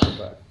rum.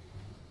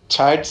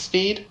 charge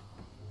speed.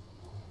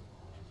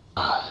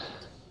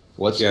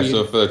 What Yeah, speed?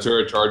 so for the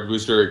turret charge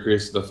booster,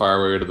 increases the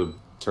fire rate of the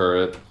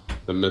turret.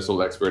 The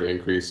missile expert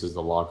increases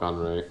the lock-on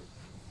rate.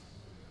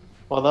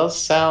 Well, those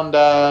sound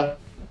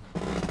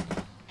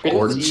pretty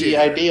Orangey.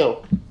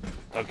 ideal.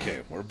 Okay,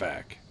 we're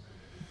back.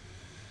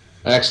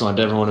 Excellent,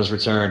 everyone has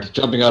returned.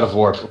 Jumping out of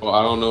warp. Well,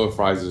 I don't know if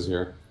Rise is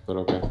here, but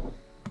okay.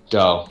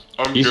 Go.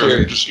 I'm He's good.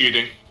 here. Just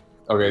eating.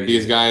 Okay,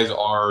 these guys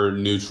are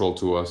neutral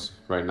to us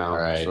right now.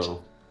 Alright.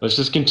 So Let's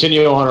just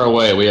continue on our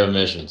way. We have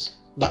missions.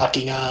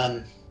 Locking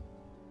on.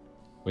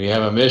 We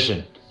have a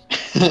mission.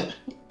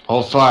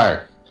 Hold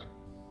fire.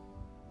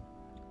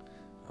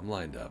 I'm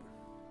lined up.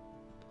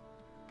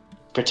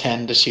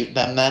 Pretend to shoot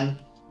them then.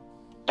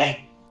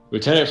 Bang.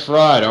 Lieutenant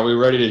Fried, are we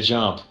ready to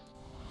jump?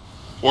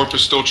 Warp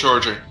is still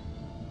charging.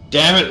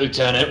 Damn it,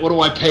 Lieutenant. What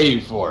do I pay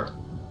you for?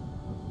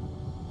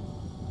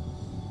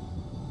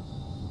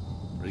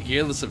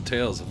 Regardless of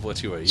tales of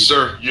what you are eating.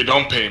 Sir, you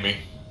don't pay me.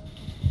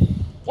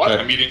 What?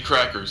 I'm eating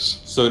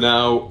crackers. So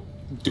now,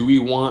 do we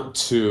want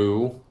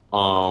to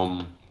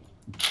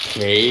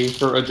pay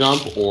for a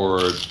jump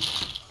or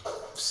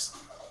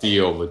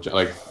steal the jump,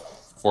 like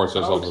force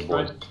ourselves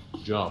aboard?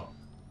 Jump.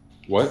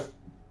 What?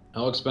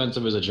 How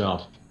expensive is a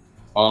jump?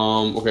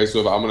 Okay, so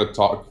if I'm gonna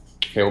talk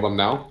with them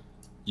now,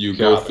 you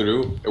go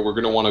through, and we're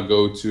gonna want to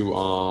go to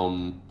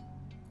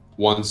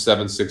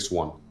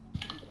 1761.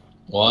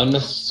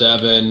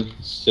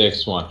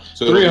 1761.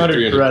 So 300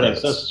 credits.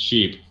 credits. That's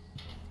cheap.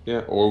 Yeah,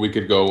 or we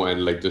could go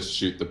and like just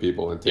shoot the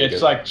people and take it.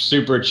 It's like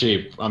super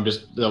cheap. I'm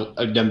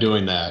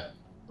doing that.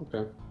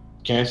 Okay.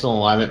 Cancel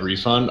alignment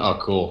refund. Oh,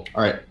 cool.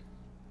 All right,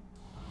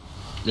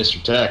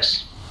 Mr.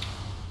 Tex,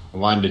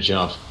 align to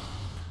jump.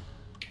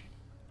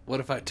 What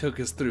if I took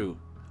us through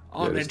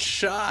on Yes. its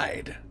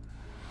side?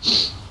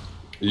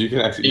 You can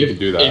actually you can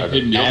do that. If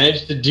it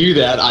managed to do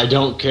that, I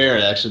don't care.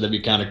 Actually, that'd be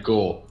kind of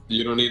cool.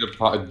 You don't need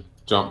a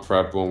jump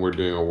prep when we're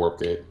doing a warp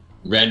gate.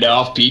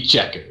 Randolph P.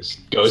 Checkers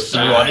goes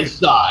through on his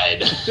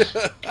side.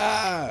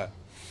 Ah!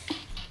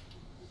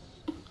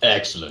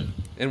 Excellent.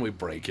 And we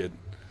break it.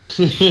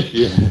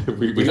 Yeah,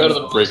 we go to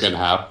the break in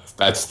half.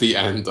 That's the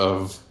end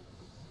of.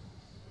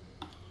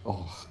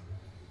 Oh,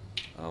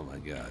 Oh my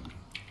god.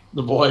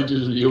 The voyage to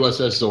the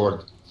USS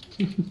Sword.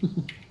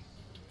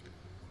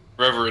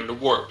 Forever in the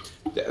warp.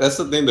 that's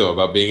the thing though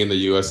about being in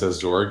the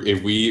USS Zorg.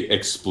 If we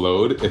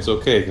explode, it's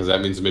okay because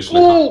that means mission.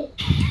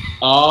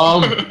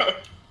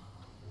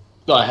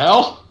 The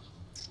hell?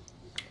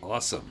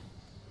 Awesome.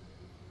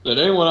 Did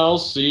anyone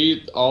else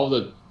see all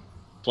the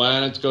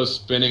planets go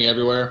spinning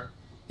everywhere?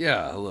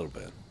 Yeah, a little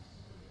bit.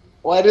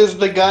 Why does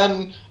the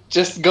gun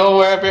just go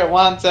wherever it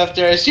wants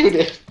after I shoot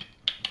it?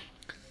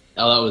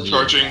 Oh, that was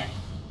Charging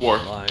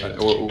warp. Line.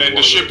 And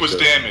the ship was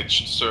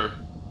damaged, sir.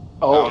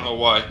 I Oh, don't know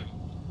why.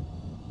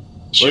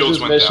 Where's Shields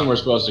this went mission down. we're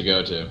supposed to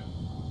go to?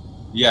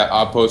 Yeah,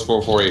 outpost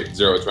 4480.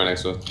 It's right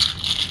next to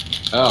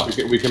it. Oh,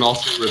 We can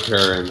also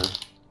repair in there.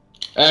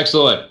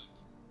 excellent.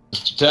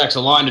 Mr. Tex,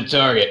 align to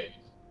target.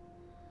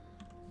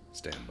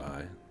 Stand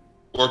by.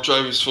 Warp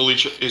drive is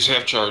is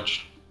half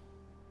charged.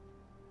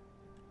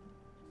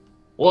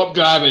 Warp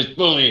drive is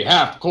fully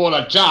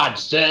half-quarter charged,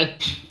 sir.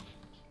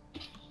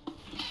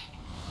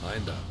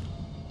 Lined up.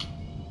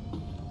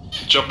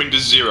 Jumping to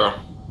 0.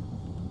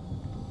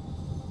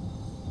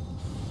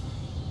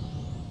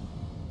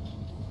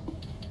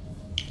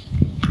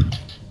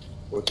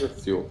 What's your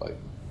fuel like?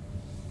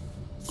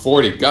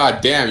 40.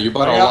 God damn, you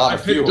bought a lot I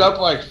of picked fuel. up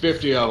like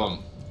 50 of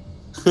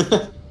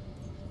them.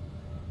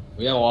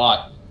 We had a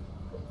lot.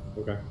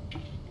 Okay.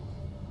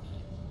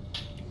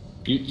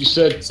 You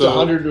said So-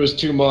 100 was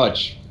too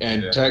much,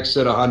 and Yeah. Tex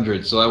said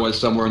 100, so I went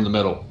somewhere in the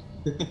middle.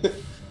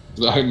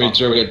 So I made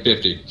sure we had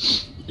 50.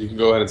 You can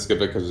go ahead and skip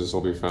it because this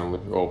will be friendly.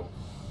 Oh,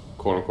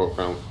 quote unquote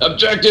friendly.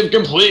 Objective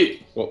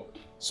complete. Well,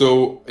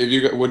 so if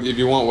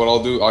you want, what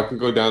I'll do, I can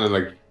go down and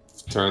like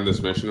turn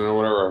this mission or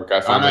whatever. Or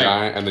find the Alright.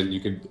 guy, and then you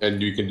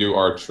can do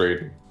our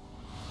trading.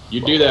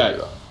 You do that.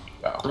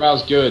 Yeah.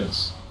 Browse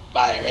goods.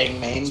 firing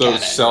main So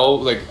cannon.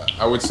 sell, like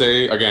I would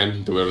say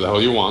again, do whatever the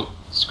hell you want.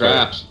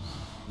 Scraps.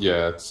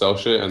 Yeah, sell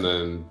shit, and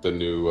then the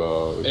new.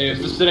 Hey, is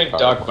the the new sitting power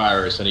duck plant.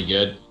 virus any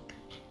good?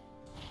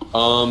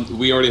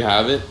 We already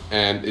have it,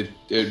 and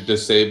it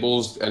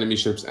disables enemy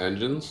ships'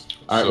 engines.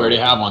 Alright, we already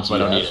have one, so I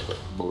don't need it.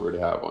 But we already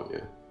have one, yeah.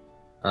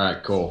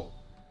 Alright, cool.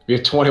 We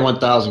have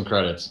 21,000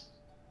 credits.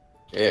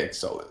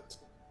 Excellent.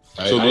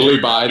 Right, So I- literally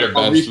buy the I'll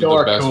best, refill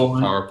our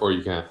coolant. power core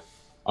you can.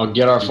 I'll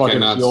get our You fucking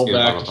cannot fuel skip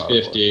back on a to power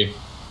 50.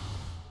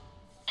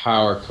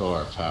 Power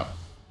core.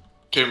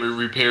 Can we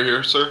repair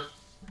here, sir?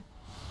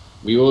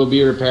 We will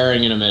be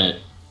repairing in a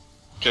minute.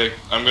 Okay,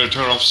 I'm gonna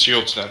turn off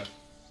shields then.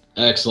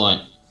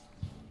 Excellent.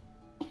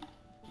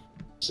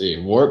 Let's see,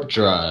 warp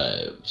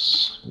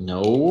drives.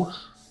 No.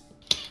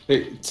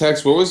 Hey,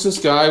 Tex, what was this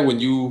guy when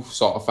you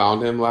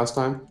found him last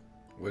time?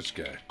 Which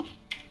guy?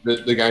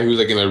 The guy who was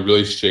like in a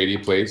really shady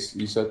place,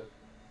 you said?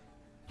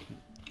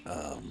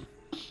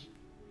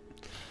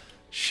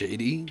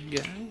 Shady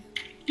guy?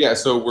 Yeah,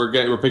 so we're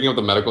picking up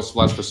the medical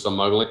supplies for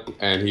smuggling,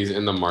 and he's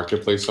in the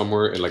marketplace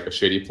somewhere in like a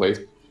shady place.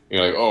 And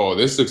you're like, oh,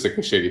 this looks like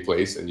a shady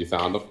place, and you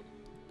found him.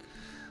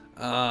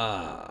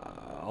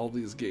 All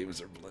these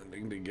games are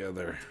blending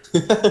together.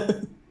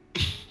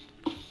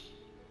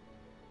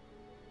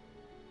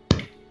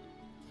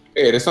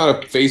 Hey, that's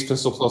not a phase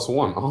pistol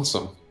 +1.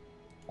 Awesome.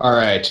 All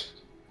right.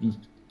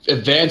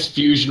 Advanced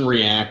fusion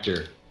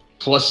reactor.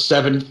 Plus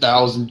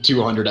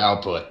 7,200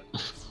 output.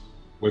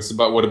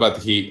 What about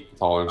the heat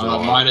tolerance? and all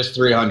that? Minus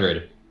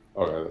 300.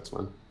 Okay, that's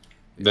fine.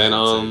 Then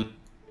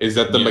is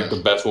that like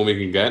the best one we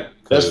can get?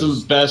 That's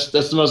the best.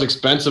 That's the most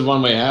expensive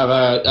one we have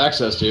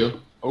access to.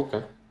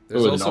 Okay.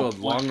 There's Ooh, also a no.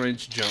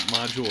 long-range jump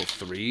module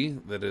 3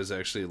 that is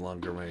actually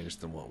longer range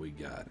than what we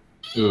got.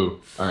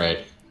 Ooh, all right.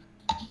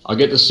 I'll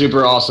get the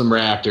super awesome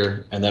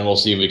reactor, and then we'll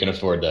see if we can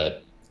afford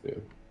that. Yeah.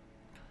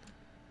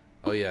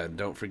 Oh yeah, and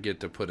don't forget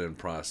to put in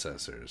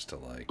processors to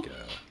like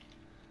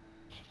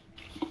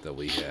that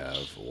we have,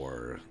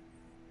 or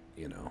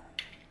you know.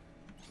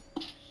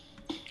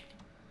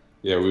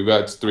 Yeah, we've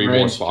got 3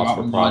 more spots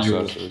for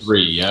processors.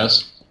 3,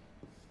 yes.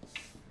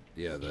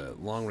 Yeah, the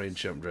long-range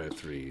jump drive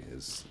 3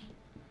 is.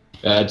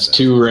 That's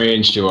 2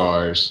 range to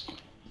ours.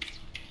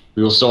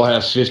 We will still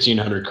have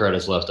 1,500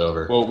 credits left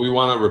over. Well, we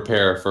want to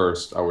repair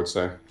first, I would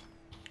say.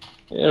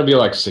 It'll be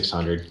like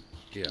 600.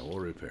 Yeah, we'll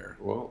repair.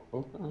 Well,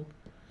 okay.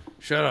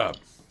 Shut up.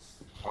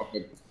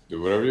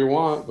 Do whatever you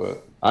want,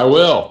 but I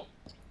will.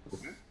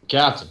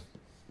 Captain.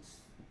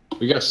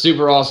 We got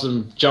super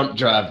awesome jump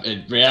drive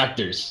and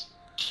reactors.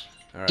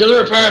 All right, To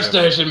the repair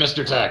station,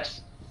 Mr.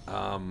 Tex.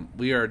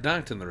 We are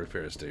docked in the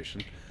repair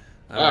station.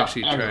 I'm Oh,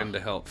 actually I know. trying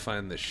to help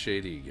find the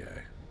shady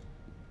guy.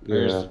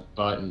 Where's yeah. the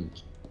button?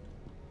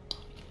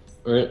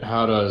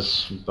 How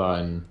does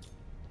button?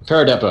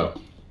 Repair depot.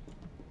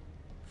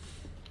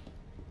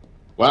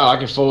 Wow, I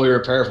can fully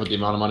repair with the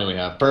amount of money we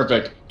have.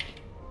 Perfect.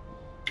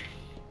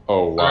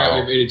 Oh wow. All right, we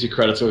have 82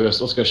 credits.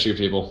 Let's go shoot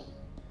people.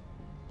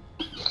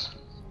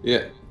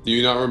 Yeah. Do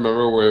you not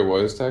remember where it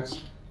was, Tex?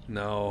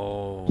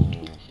 No.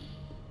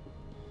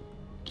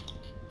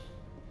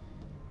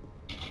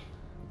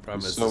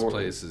 Problem is, this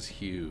place is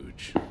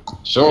huge.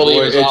 Surely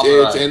Well, it was it's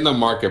authorized. in the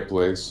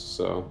marketplace,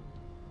 so.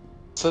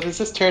 So does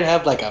this turret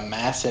have like a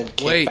massive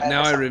Wait, kickback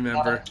now or I something on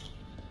remember. it?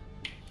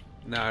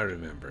 Now I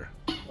remember.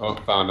 Oh,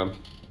 found him.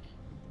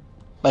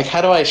 Like,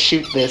 how do I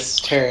shoot this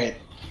turret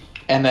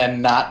and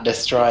then not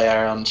destroy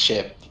our own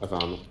ship? I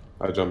found him.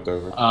 I jumped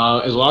over.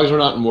 As long as we're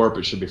not in warp,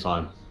 it should be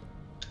fine.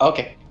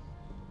 Okay.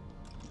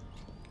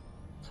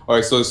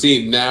 Alright, so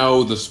see,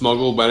 now the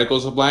smuggled medical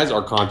supplies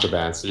are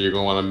contraband, so you're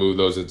going to want to move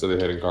those into the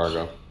hidden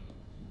cargo.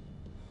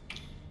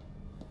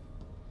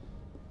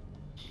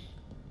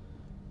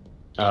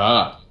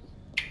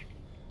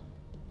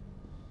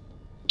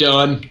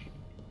 Done.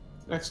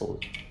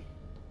 Excellent.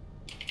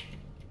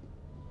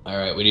 All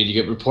right, we need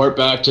to report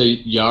back to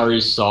Yari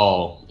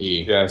Sol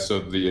E. Yeah, so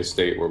the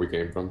estate where we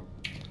came from.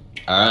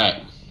 All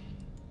right.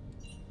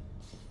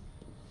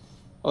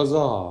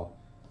 Huzzah.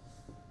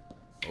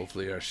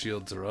 Hopefully our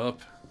shields are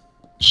up.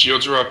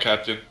 Shields are up,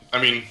 Captain. I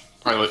mean,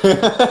 pilot.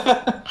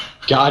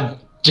 God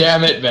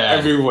damn it, man.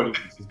 Everyone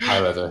is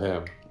pilot to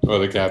him. Or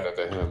the captain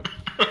to him.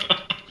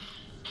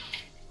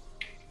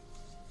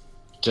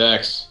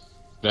 Tex,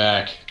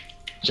 back,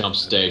 jump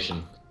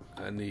station.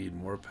 I need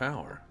more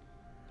power.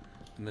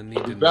 And I need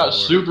to We've know got where...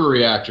 super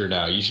reactor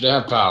now. You should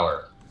have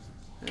power.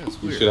 Yeah,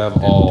 it's You weird. should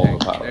have all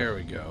the power. There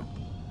we go.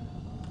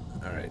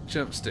 Alright,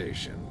 jump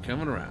station.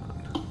 Coming around.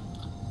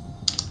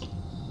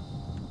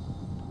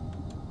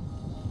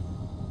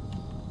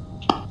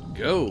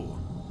 Go.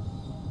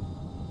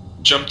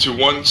 Jump to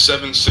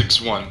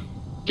 1761.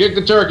 Kick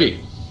the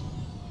turkey.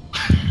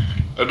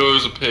 I know it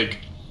was a pig.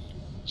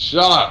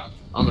 Shut up.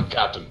 I'm the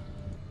captain.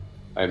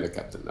 I am the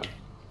captain now.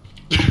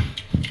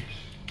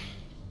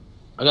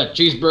 I got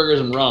cheeseburgers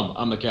and rum.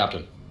 I'm the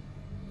captain.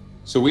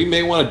 So we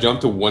may want to jump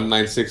to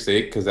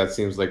 1968 because that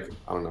seems like,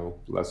 I don't know,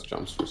 less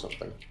jumps or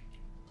something.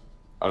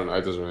 I don't know.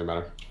 It doesn't really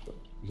matter. But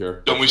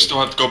here. Don't we still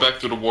have to go back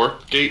through the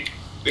warp gate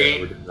Yeah, thingy?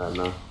 we're doing that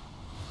now.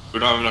 We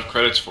don't have enough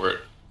credits for it.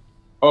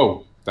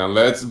 Oh, then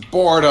let's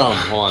board them.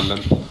 Hold on,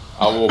 then.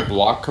 I will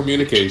block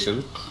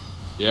communication.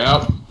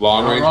 Yep.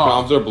 Long range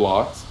wrong. comms are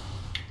blocked.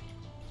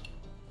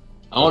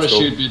 I want to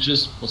Let's go. shoot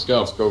bitches. Let's go.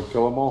 Let's go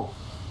kill them all.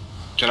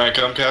 Can I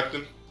come,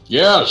 Captain?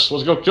 Yes.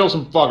 Let's go kill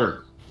some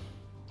fucker.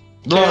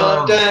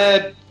 Kill him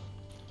dead.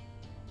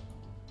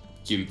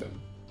 Kill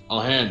them. All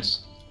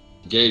hands.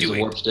 Engage Do the it.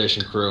 warp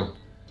station crew.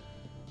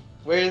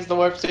 Where's the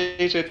warp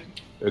station?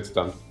 It's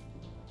done.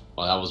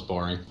 Well, that was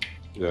boring.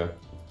 Yeah.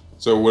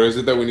 So where is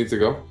it that we need to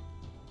go?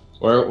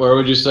 Where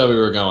would you say we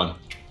were going?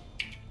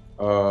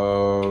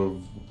 I'll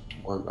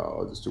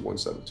just do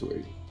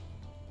 1728.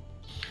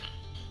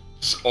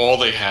 This is all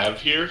they have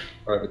here?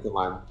 Alright, it's in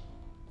line.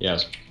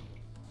 Yes.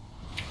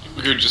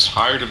 We could have just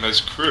hired him as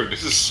crew.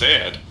 This is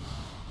sad.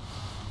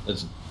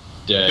 It's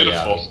Yeah,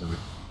 Pitiful.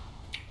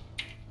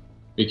 yeah.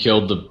 We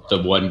killed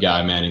the one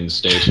guy manning the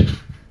station.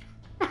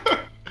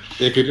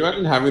 Yeah, could you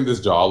imagine having this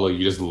job like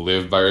you just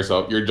live by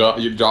yourself? Your job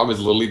is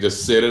literally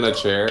just sit in a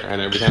chair, and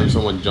every time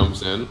someone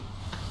jumps in,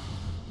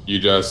 you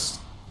just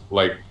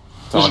like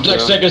talk to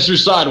Next them. take us through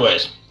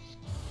sideways.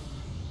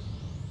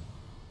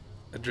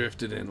 I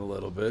drifted in a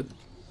little bit.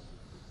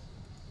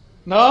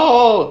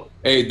 No!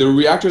 Hey, the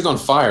reactor's on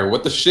fire.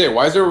 What the shit?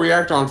 Why is there a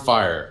reactor on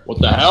fire? What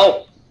the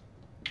hell?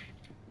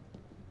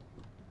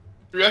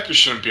 The reactor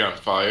shouldn't be on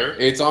fire.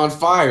 It's on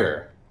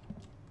fire.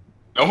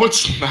 No,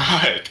 it's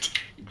not.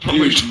 What are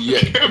you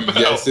Dude, talking about?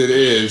 yes, it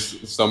is.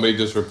 Somebody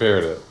just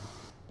repaired it.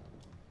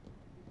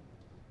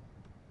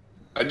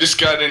 I just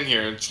got in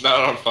here. It's not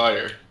on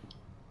fire.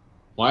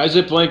 Why is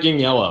it blinking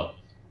yellow?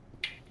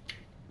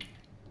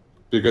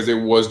 Because it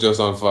was just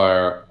on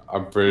fire.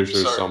 I'm pretty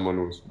sure Sorry.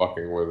 someone was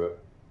fucking with it.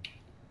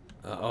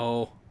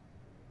 Uh-oh.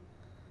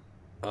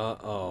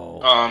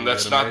 Uh-oh.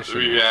 That's not the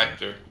Animation.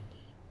 reactor.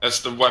 That's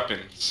the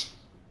weapons.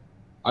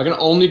 I can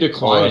only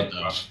decline it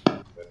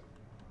though.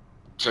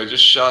 So I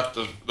just shot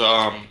the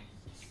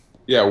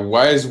Yeah,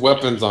 why is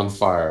weapons on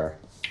fire?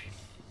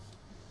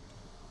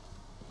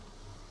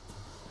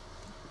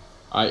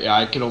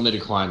 I can only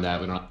decline that.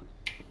 We don't.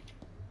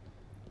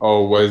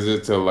 Oh, was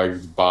it to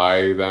like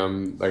buy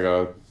them like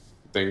a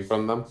thing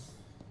from them?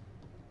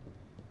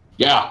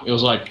 Yeah, it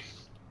was like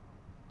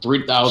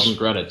 3,000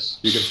 credits.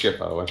 You can skip,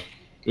 by the way.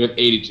 We have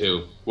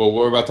 82. Well,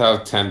 we're about to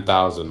have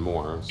 10,000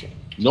 more. So.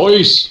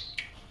 Nice.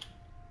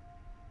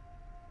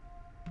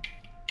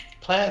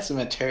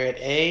 Plasma turret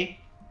A.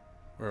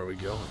 Where are we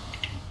going?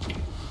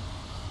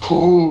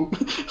 Ooh.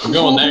 I'm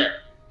going there.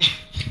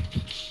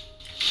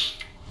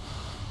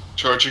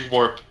 charging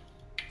warp.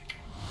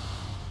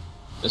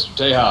 Mr.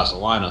 Tejas,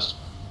 align us.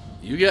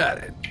 You got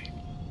it.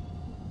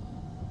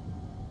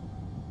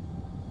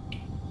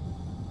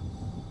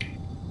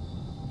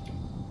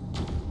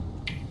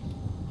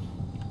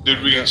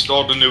 Did we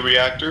install the new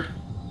reactor?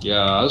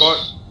 Yes.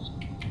 What?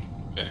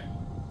 Okay.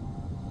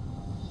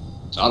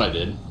 Thought I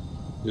did.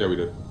 Yeah, we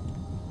did.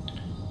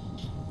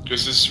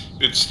 Because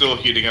it's still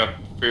heating up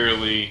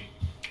fairly.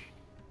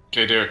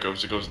 Okay, there it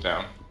goes. It goes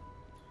down.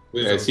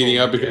 Yeah, it's heating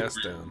up Gas because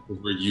down.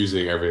 we're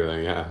using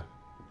everything, yeah.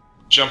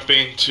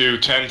 Jumping to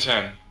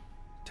 1010.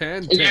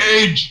 10, 10.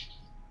 Engage!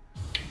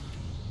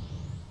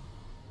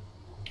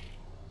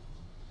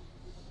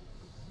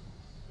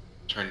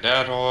 Turn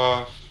that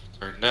off.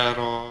 Turn that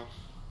off.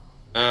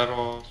 That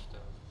off.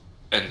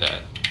 And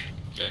that.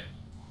 Okay.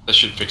 That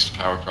should fix the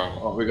power problem.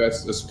 Oh, we got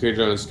a security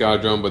drone and a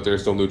scout drone, but they're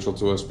still neutral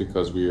to us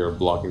because we are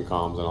blocking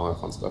comms and all that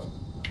fun stuff.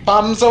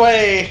 Bombs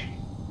away!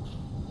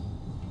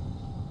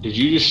 Did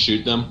you just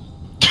shoot them?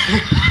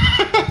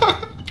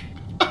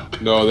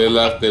 No, they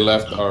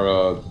left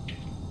our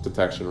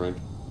detection range.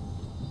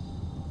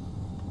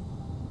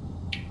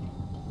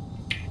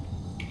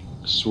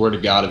 I swear to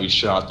God, if you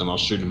shot them, I'll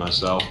shoot them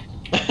myself.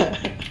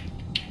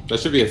 That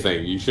should be a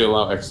thing. You should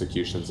allow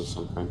executions of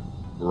some kind.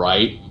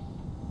 Right?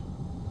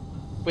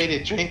 Wait,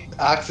 it drank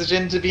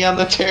oxygen to be on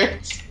the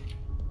turrets?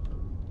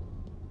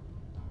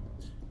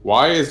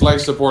 Why is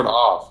life support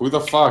off? Who the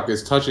fuck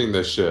is touching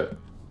this shit?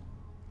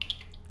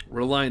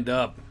 We're lined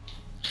up.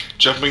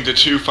 Jumping to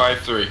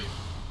 253.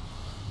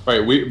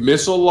 Right,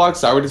 missile lock,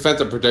 cyber defense,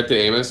 and protected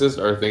aim assist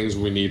are things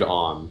we need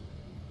on.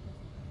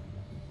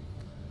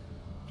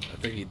 I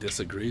think he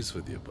disagrees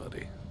with you,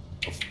 buddy.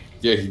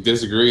 Yeah, he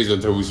disagrees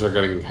until we start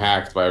getting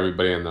hacked by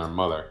everybody and their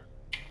mother.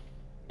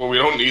 Well, we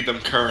don't need them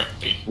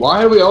currently.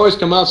 Why do we always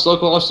come out so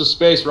close to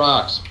space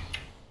rocks?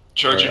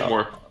 Charging Oh, yeah.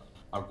 warp.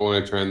 I'm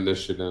going to turn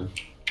this shit in.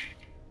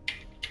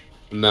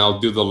 And then I'll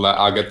do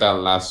I'll get that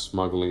last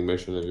smuggling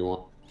mission if you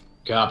want.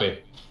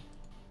 Copy.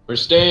 We're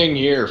staying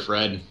here,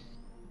 Fred.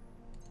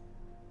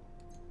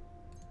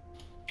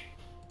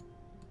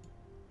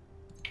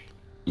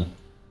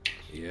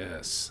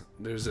 Yes.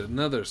 There's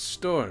another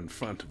store in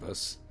front of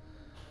us.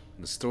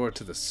 And a store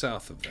to the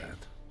south of that.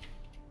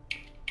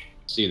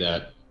 See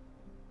that.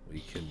 We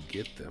can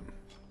get them.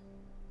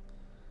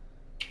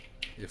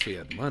 If we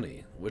had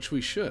money, which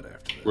we should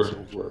after this.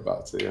 We're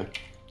about to, yeah.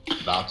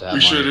 About to have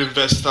We should money.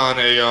 invest on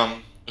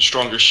a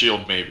stronger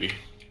shield, maybe.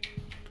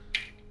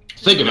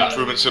 Think about it.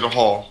 Improvements to the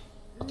hull.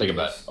 I'll think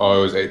about it. Oh,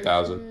 it was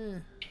 8,000.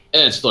 And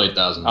it's still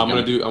 8,000. I'm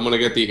gonna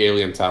get the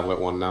alien tablet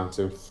one now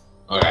too.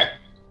 Okay.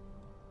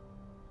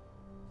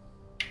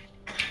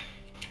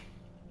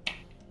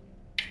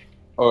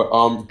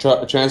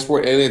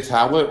 Transport alien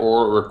tablet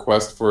or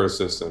request for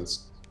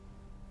assistance.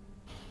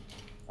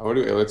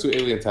 Let's do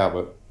alien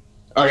tablet.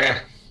 Okay.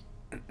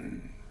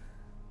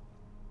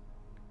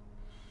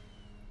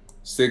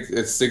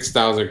 It's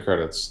 6,000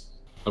 credits.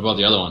 What about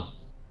the other one?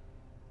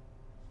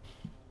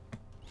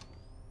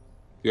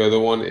 The other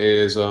one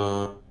is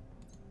the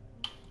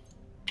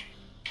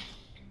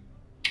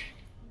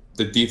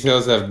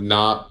details have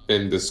not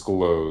been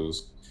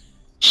disclosed.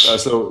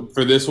 So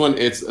for this one,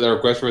 it's a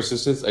request for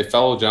assistance. A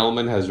fellow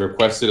gentleman has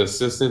requested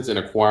assistance in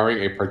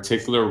acquiring a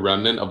particular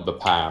remnant of the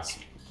past.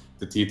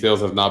 The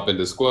details have not been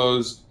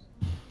disclosed,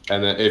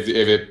 and then if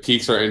it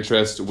piques our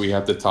interest, we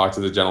have to talk to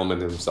the gentleman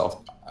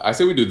himself. I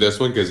say we do this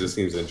one because it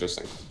seems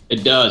interesting.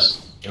 It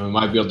does. And we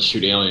might be able to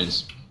shoot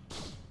aliens.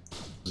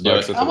 Let's do Right,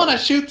 it. so- I want to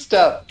shoot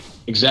stuff.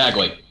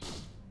 Exactly.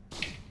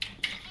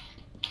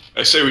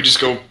 I say we just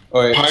go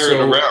Alright, pirate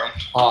so, around.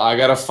 I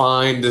gotta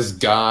find this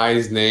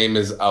guy's name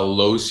is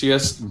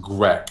Aloysius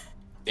Grek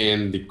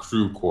in the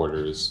crew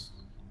quarters.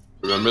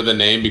 Remember the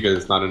name because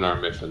it's not in our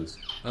missions.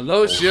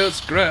 Aloysius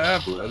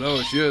grab,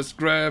 Aloysius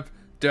grab,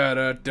 da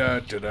da da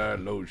da da,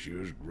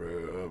 Aloysius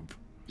grab.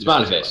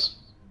 Smiley face.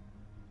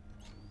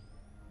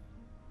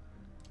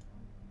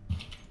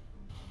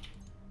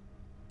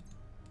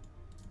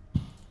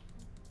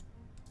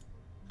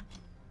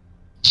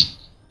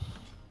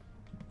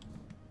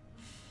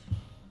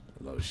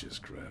 Aloysius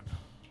grab.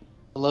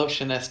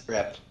 Lotionist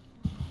grip.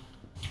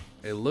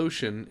 A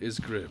lotion is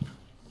grip.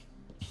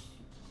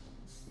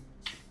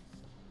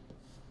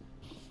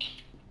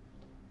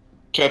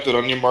 Captain,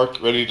 on your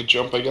mark, ready to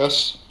jump, I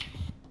guess.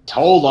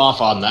 Hold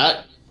off on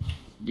that.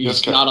 He's Yes,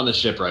 Captain. not on the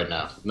ship right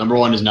now. Number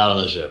one is not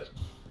on the ship.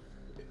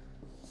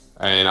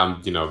 And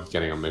I'm,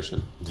 getting a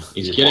mission.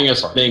 He's getting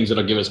us things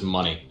that'll give us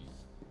money.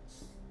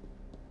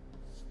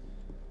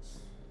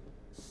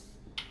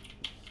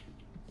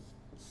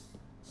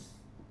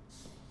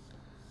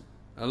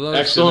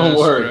 Aloysius Excellent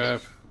work.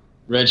 grab.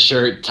 Red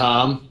shirt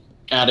Tom,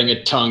 adding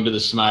a tongue to the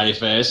smiley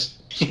face.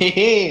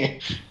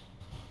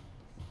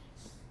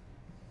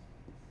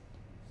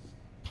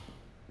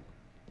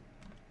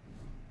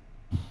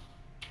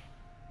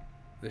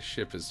 This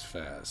ship is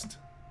fast.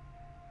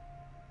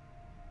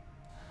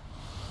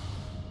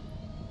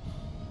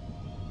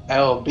 I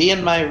will be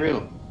in my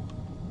room.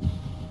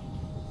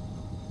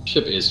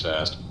 Ship is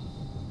fast.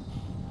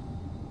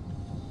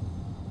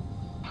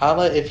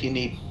 Holla if you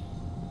need.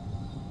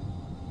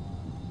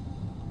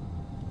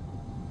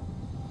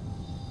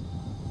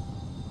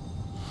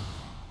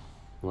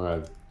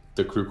 Alright,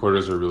 the crew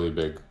quarters are really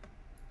big,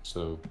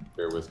 so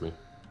bear with me.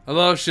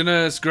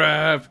 Aloysius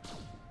grab.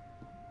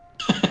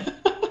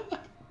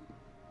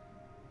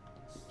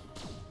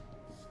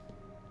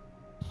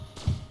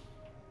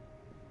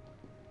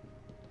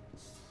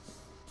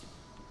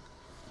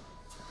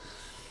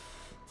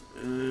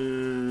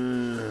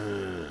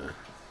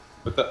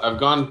 But I've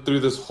gone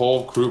through this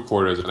whole crew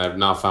quarters and I've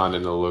not found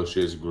an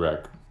Aloysius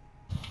Grek.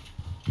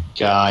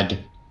 God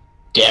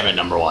damn it,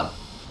 number one.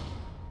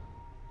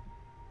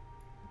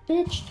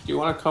 Bitch, do you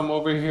want to come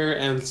over here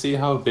and see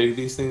how big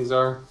these things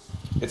are?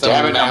 It's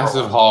Damn a it, massive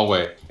number one.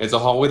 hallway. It's a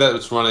hallway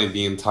that's running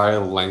the entire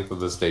length of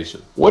the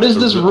station. What is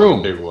It's a this really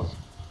room? Big one.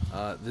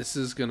 This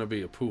is gonna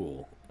be a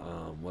pool.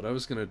 What I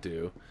was gonna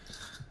do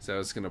is I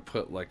was gonna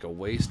put like a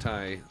waist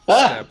high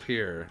step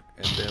here,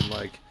 and then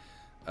like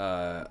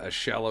a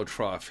shallow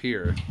trough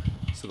here.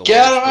 So the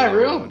Get out of water my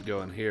room! would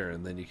go in here,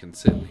 and then you can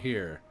sit in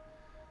here.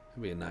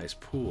 It'd be a nice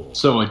pool.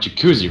 So a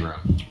jacuzzi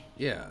room.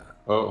 Yeah.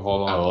 Oh,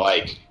 hold I on.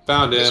 like.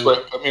 Found This him. way,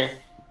 come here.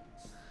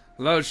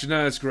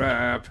 Aloysius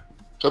grab.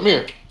 Come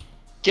here.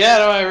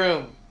 Get out of my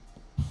room.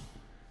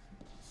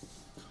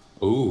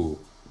 Ooh.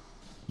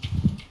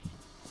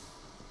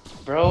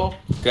 Bro.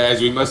 Guys,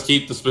 we must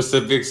keep the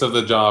specifics of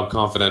the job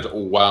confidential. Oh,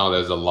 wow,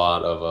 there's a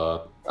lot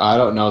of I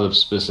don't know the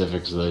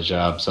specifics of the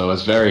job, so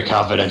it's very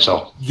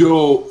confidential.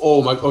 Yo,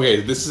 oh my.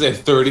 Okay, this is a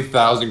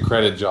 30,000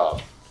 credit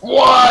job.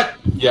 What?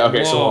 Yeah.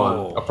 Okay. So hold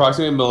Whoa. on.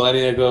 Approximately a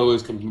millennia ago, it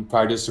was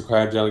practiced to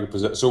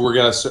cryogenic. So we're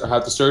gonna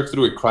have to search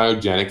through a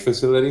cryogenic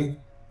facility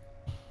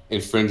in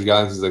fringe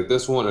galaxies like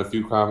this one. A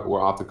few craft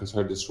were often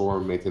considered to store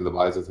and maintain the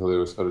bodies until they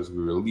were supposed to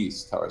be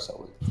released. Tower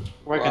cell.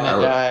 We're gonna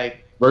Wow.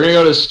 die. We're gonna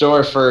go to the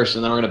store first,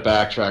 and then we're gonna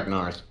backtrack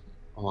north.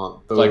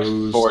 Hold It's on.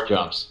 like 4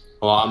 jumps.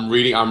 Well, I'm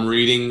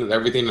reading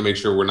everything to make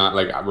sure we're not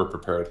we're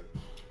prepared.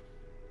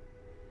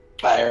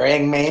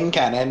 Firing main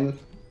cannon.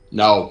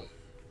 No,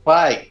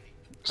 Why?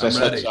 'cause I I'm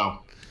said ready. so.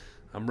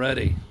 I'm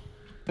ready.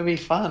 It'll be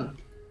fun.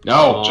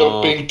 No,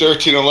 Jumping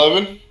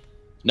 1311.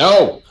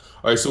 no.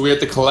 All right, so we have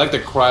to collect a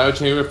cryo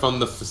chamber from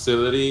the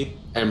facility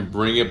and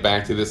bring it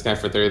back to this guy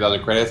for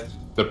 30,000 credits.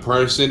 The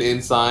person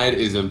inside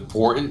is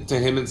important to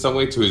him in some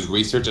way, to his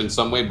research in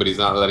some way, but he's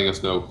not letting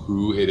us know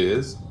who it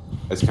is.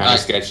 It's kind of Alright.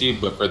 sketchy,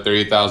 but for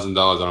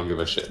 $30,000, I don't give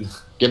a shit.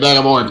 Get back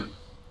aboard.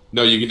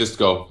 No, you can just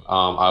go.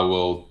 I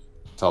will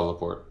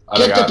teleport.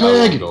 Get the I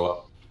will pig! go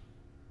up.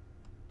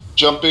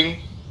 Jumping.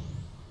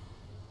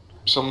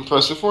 Someone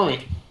press it for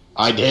me.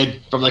 I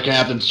did from the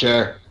captain's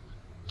chair,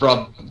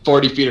 from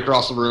 40 feet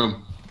across the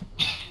room.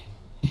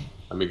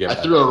 Let me get. I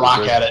back threw a over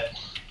rock here. at it.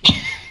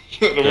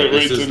 Wait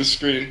this to is- the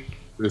screen.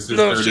 This is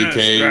No,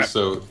 30K, crap.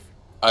 so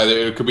either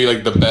it could be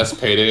like the best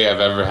payday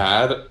I've ever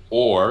had,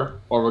 or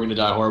Or we're gonna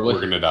die horribly.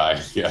 we're gonna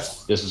die.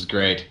 Yes. This is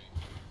great.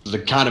 This is the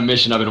kind of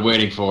mission I've been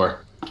waiting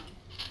for.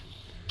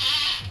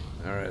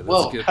 All right, let's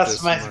Whoa, get this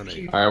customize money.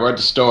 the All right, we're at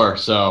the store,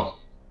 so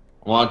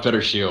I want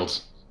better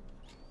shields.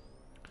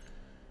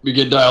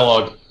 Begin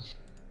dialogue.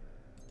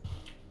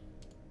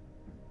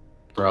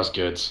 Browse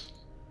goods.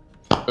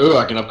 Ooh,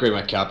 I can upgrade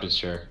my captain's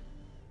chair.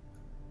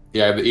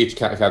 Yeah, each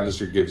captain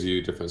street gives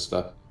you different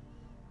stuff.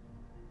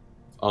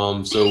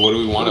 So what do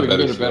we want Ooh, a we can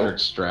better get a better shield?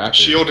 extractor.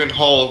 Shield and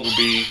hull will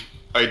be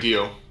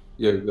ideal.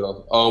 Yeah. Good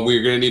old. Oh,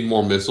 we're gonna need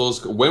more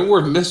missiles. When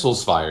were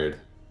missiles fired?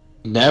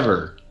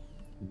 Never.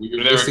 We're We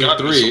never missing got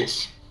 3.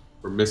 missiles.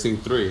 We're missing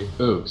 3.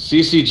 Ooh,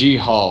 CCG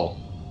hull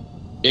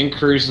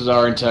increases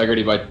our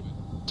integrity by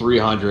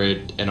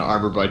 300 and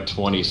armor by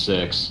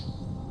 26.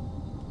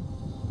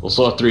 We'll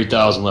still have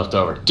 3,000 left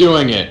over.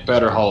 Doing it.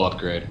 Better hull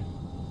upgrade.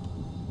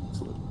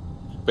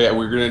 But yeah,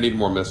 we're gonna need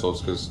more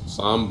missiles because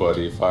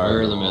somebody fired. Where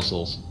are the them all.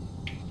 missiles?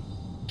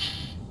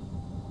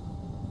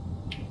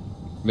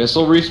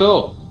 Missile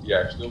refill.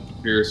 Yeah, still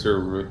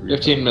Piercer.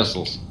 15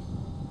 missiles.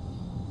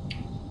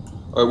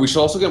 We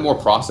should also get more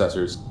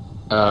processors.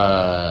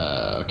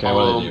 Okay,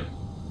 what do they do?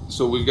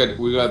 So we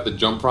got the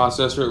jump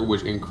processor,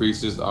 which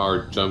increases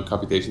our jump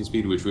computation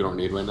speed, which we don't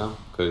need right now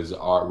because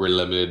we're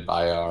limited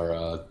by our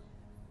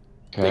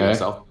thing Okay.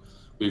 itself.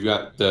 We've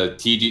got the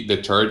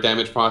turret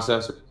damage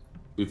processor.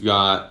 We've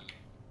got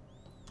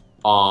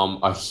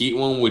a heat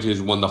one, which is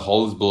when the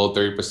hull is below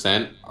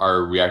 30%,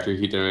 our reactor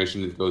heat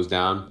generation goes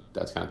down.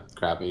 That's kind of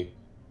crappy.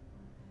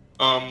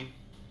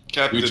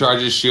 Captain,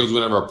 Recharges shields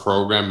whenever a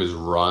program is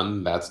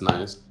run. That's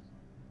nice.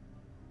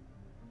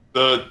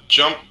 the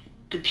jump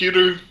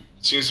computer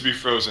seems to be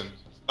frozen.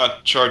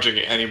 Not charging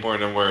it any more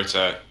than where it's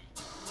at.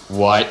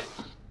 What?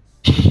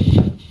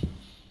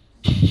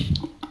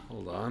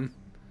 Hold on.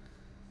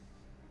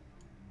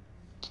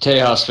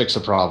 Tejas, fix the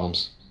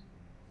problems.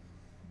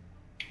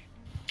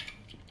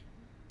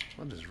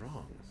 What is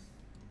wrong?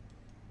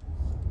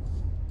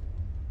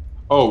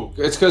 Oh,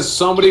 it's because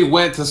somebody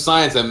went to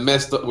science and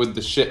messed up with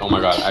the shit. Oh my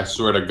god, I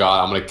swear to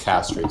god, I'm gonna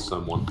castrate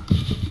someone.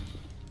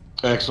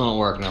 Excellent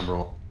work, number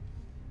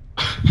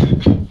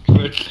 1.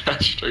 Gonna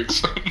castrate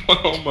someone.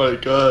 Oh my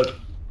god.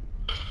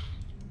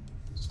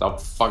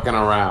 Stop fucking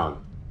around.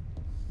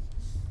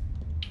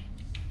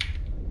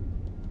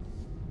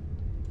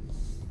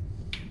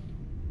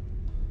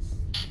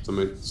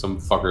 Some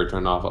fucker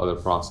turned off other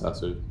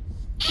processors.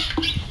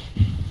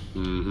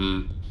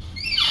 Mm-hmm.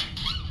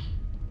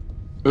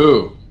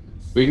 Ooh,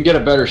 we can get a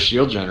better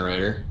shield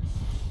generator.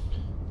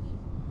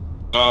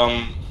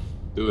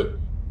 Do it.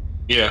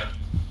 Yeah.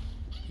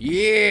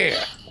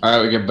 Yeah!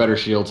 Alright, we get better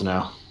shields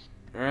now.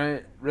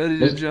 Alright, ready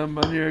to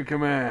jump on your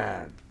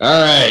command.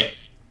 Alright, I'm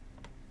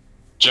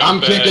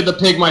Jump kicking at- the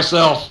pig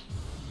myself.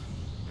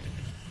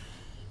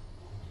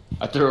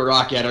 I threw a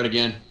rock at it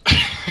again.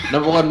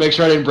 Number 1, make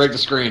sure I didn't break the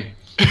screen.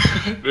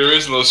 There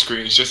is no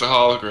screen, it's just a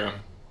hologram.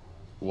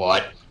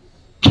 What?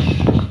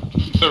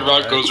 The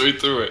rock goes right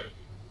through it.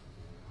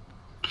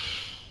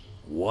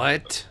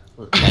 What?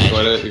 Go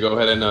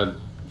ahead and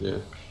yeah.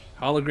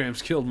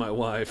 Holograms killed my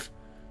wife.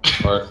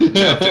 Or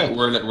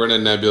we're in a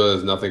nebula.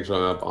 There's nothing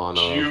showing up on.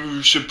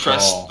 You should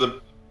press Oh.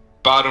 the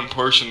bottom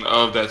portion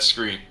of that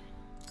screen.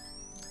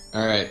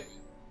 Alright.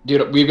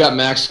 Dude, we've got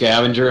max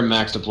scavenger and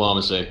max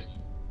diplomacy.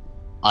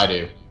 I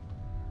do.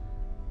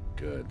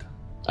 Good.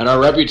 And our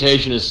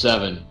reputation is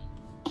 7.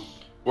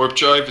 Warp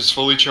drive is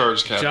fully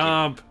charged, Captain.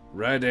 Jump!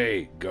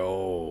 Ready,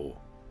 go.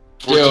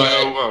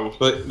 1400.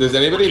 But does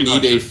anybody need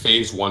a 1400.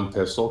 phase 1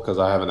 pistol? Because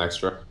I have an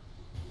extra.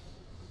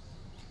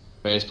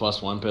 Phase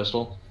 +1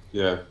 pistol.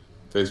 Yeah,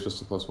 phase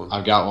pistol +1.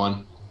 I've got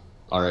one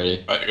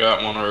already. I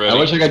got one already. I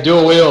wish I could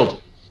dual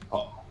wield.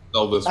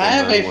 Sell this I one,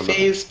 have then a one-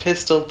 phase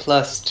pistol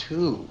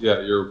 +2. Yeah,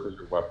 your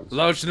weapons.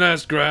 Loach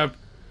nest grab.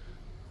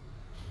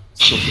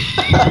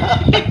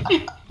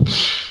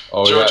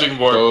 Oh, Charging yeah,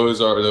 warp.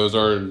 those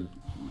are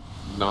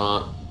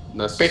not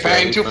necessary.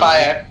 Preparing to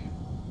fire.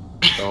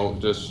 Don't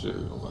just shoot.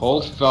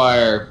 Hold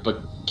fire, but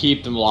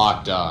keep them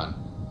locked on.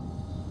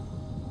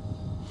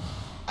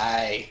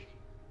 Aye.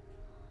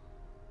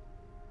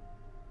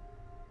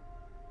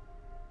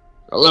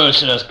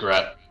 Illusionist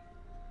grip.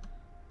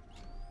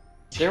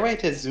 Is there a way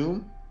to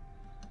zoom?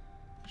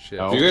 Shit.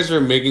 No. You guys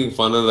are making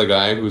fun of the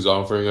guy who's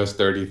offering us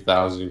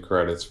 30,000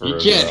 credits for. You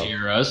it, can't though.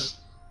 hear us.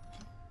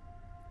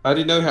 How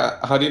do you know?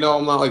 How do you know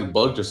I'm not like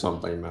bugged or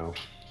something now?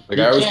 The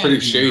You guy was can't pretty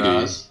hear shady.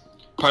 us.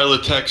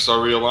 Pilot text are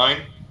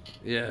realigned.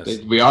 Yes.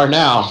 We are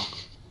now.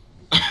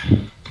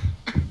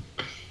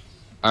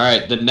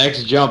 Alright, the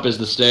next jump is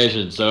the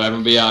station, so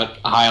everyone be on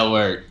high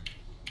alert.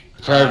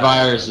 Prepare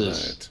viruses.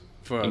 Alright.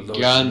 For a And Loach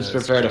guns nest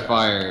prepare to grab.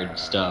 fire and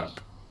stuff.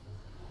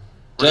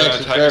 We're gonna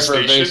Decks attack prepare the for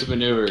station? evasive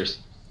maneuvers.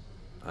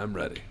 I'm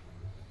ready.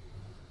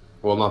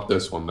 Well, not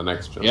this one. The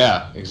next jump.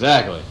 Yeah,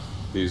 exactly.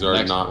 These are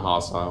Next not one.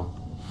 hostile.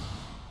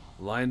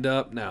 Lined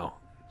up now.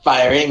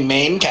 Firing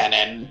main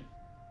cannon.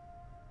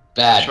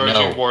 Bad,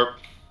 Charging no. warp.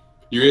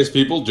 You guys,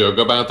 people joke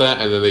about that,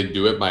 and then they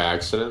do it by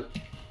accident,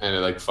 and it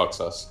like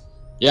fucks us.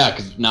 Yeah,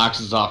 because it knocks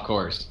us off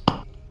course.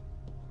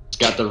 It's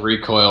got the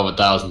recoil of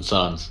 1,000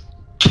 suns.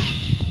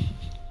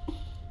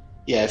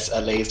 Yes,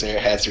 a laser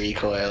has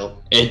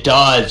recoil. It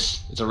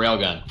does! It's a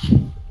railgun.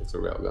 It's a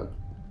railgun.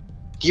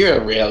 You're a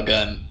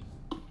railgun.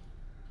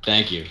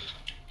 Thank you.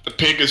 The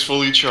pig is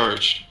fully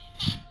charged.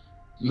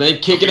 Then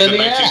kick it in The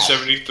the ass!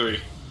 1973.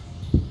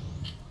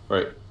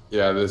 Right.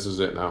 Yeah, this is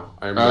it now.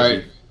 I'm All ready.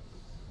 right.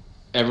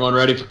 Everyone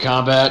ready for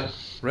combat?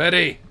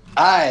 Ready.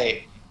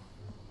 Aye.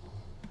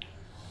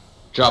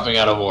 Dropping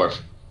out of warp.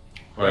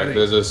 All right. Ready.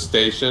 There's a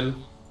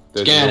station.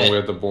 There's Scan no it. way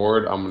at the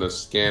board. I'm gonna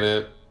scan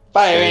it.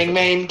 Firing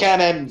main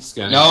cannon.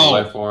 Scanning No. for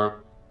life form.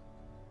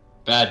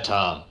 Bad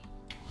Tom.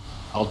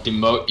 I'll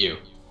demote you.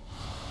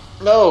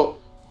 No.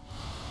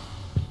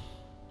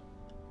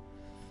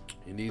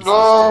 He needs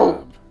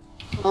No.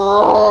 this job.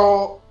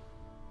 Oh.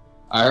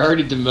 I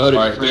already demoted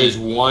Alright, Free. there's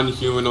one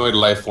humanoid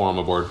life form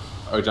aboard,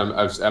 which I'm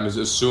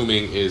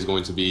assuming is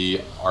going to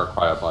be our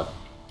cryopod.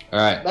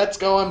 Alright, Let's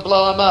go and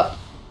blow him up.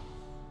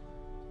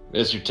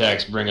 Mr.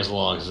 Tex, bring us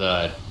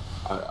alongside.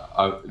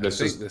 Let's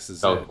think just this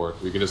is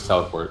teleport. We can just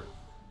teleport.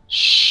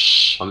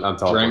 Shh. I'm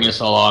teleporting. Bring us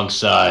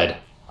alongside.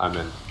 I'm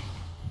in.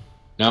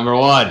 Number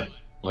 1.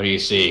 What do you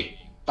see?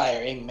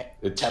 Firing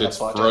It's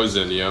teleporter.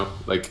 frozen, yo.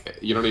 Like,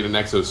 you don't need an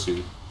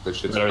exosuit. But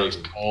shit's Literally, it's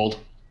frozen. cold.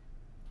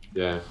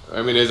 Yeah.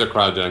 I mean, it is a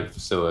cryogenic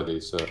facility,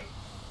 so.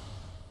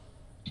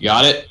 You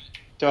got it?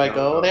 Do I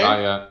go there?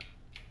 Not yet.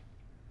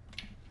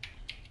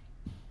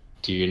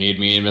 Do you need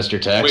me and Mr.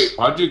 Tex? Wait,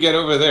 how'd you get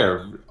over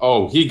there?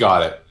 Oh, he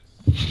got it.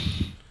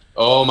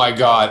 Oh my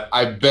god.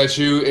 I bet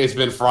you it's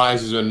been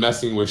Fries who's been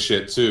messing with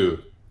shit too.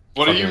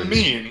 What do you Fucking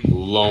mean?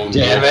 Lone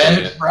Damn wolf it,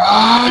 shit.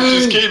 I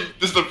Fries! just came.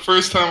 This is the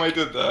first time I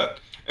did that.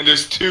 And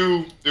there's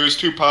two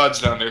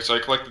pods down there, so I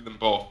collected them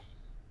both.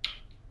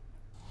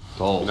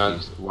 Bold. You're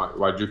not,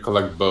 why'd you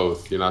collect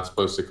both? You're not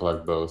supposed to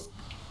collect both.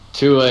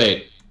 Too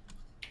late.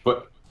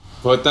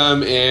 Put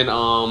them in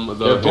the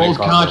They're hidden both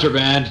cargo.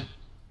 contraband.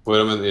 Put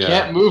them in, yeah.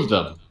 Can't move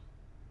them.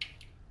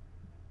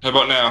 How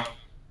about now?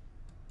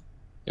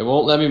 It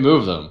won't let me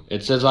move them.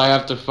 It says I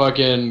have to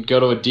fucking go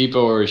to a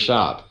depot or a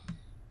shop.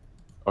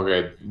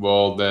 Okay,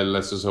 well then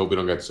let's just hope we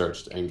don't get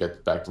searched and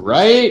get back to this.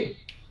 Right?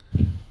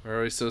 Where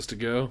are we supposed to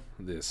go?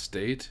 The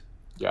estate?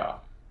 Yeah.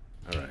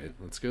 Alright,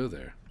 let's go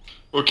there.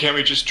 Or can't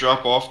we just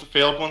drop off the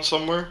failed one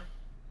somewhere?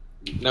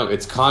 No,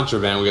 it's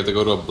contraband. We have to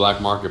go to a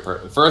black market.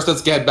 First,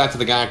 let's get back to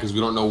the guy because we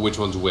don't know which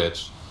one's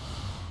which.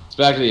 It's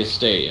back to the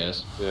estate,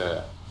 yes.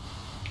 Yeah.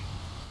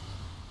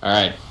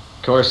 Alright.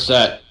 Course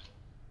set.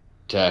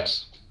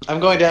 Tex. I'm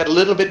going to add a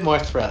little bit more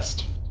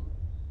thrust.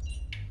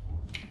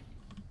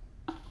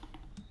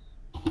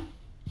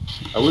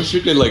 I wish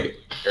you could like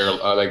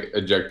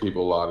eject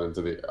people out of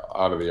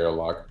the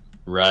airlock.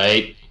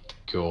 Right?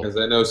 Cool. Because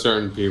I know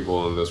certain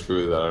people in this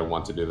crew that I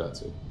want to do that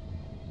to.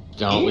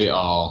 Don't we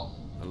all?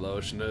 A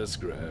lotion is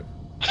grab.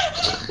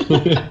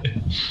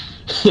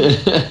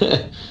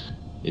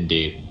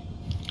 Indeed.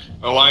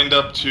 I lined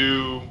up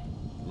to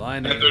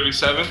Line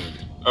 1037?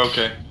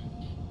 Okay.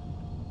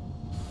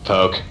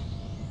 Poke.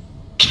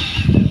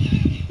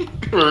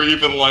 We're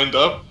even lined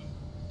up.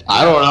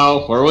 I don't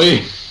know. Were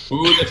we?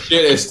 Who the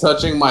shit is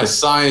touching my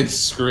science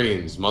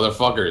screens,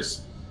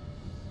 motherfuckers?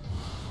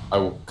 I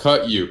will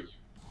cut you.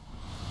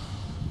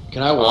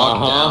 Can I walk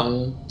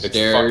It's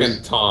downstairs?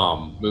 fucking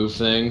Tom. Move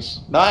things?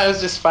 No, I was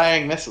just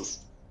firing missiles.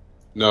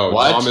 No,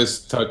 What? Tom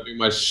is touching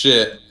my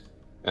shit,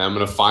 and I'm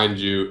gonna find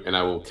you, and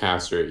I will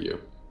castrate you.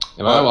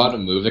 Am I allowed to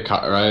move the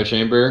cryo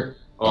chamber?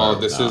 Oh,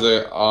 Or this no?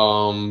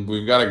 is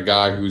we've got a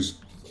guy who's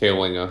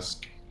killing us.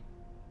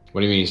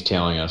 What do you mean he's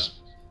tailing us?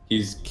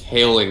 He's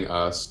killing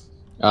us.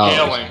 Oh,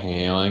 Hailing. he's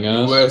hailing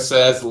us?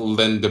 USS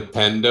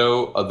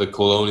Lindependo of the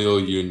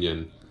Colonial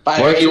Union. What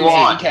do Firing you main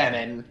want?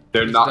 cannon.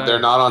 They're He's not dying. they're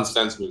not on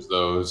sensors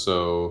though,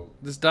 so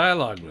This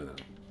dialogue with him.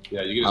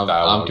 yeah, you can just I'm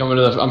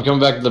dialogue. I'm coming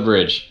back to the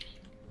bridge.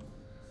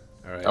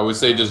 Alright. I would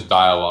say just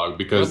dialogue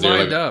because We're they're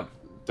lined like up.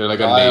 they're like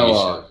a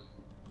Dialogue. navy ship.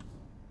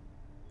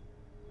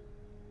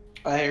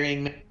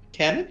 Firing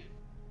cannon.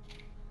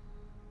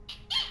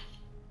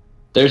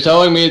 They're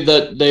telling me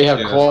that they have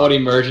Yeah, that's quality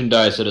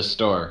merchandise at a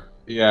store.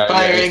 Yeah,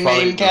 Firing it's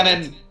probably main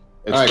cannon.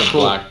 It's Alright, the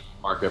cool. black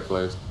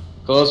marketplace.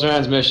 Close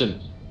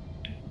transmission.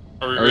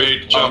 Are we Are- ready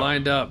to We're jump?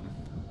 lined up.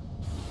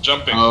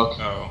 Jumping. Oh.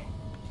 No.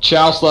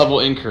 Chouse level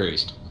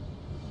increased.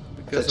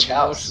 Because The of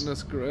chouse.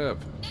 motionless grip.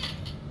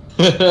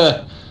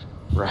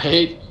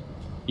 Right?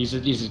 He's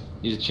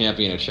a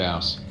champion of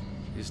chouse.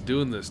 He's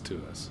doing this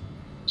to us.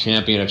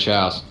 Champion of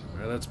chouse.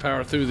 Alright, let's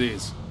power through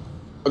these.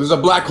 Oh, there's a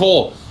black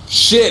hole.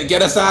 Shit,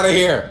 get us out of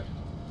here.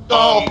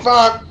 Oh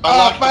fuck! Oh,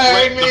 Unlock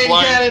firing main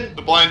cannon.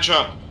 the blind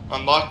jump.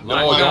 Unlock the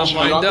Lined blind up, jump.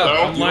 lined up. No?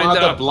 I'm You don't lined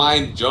have up. to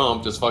blind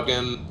jump. Just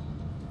fucking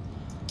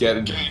get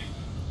it. Okay.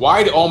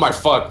 Why? Oh my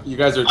fuck! You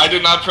guys are. I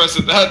did not press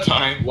it that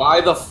time.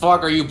 Why the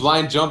fuck are you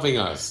blind jumping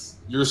us?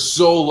 You're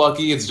so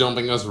lucky it's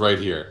jumping us right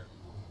here,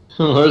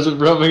 Where's it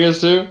rubbing us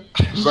to?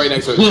 right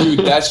next to it. Dude,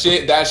 that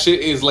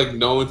shit is like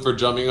known for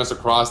jumping us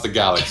across the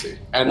galaxy,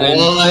 and then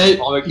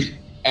What?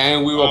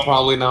 and we will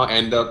probably now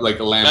end up like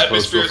a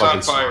lamppost to a Atmosphere's on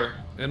fucking fire.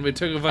 And we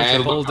took a bunch And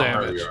of hull look how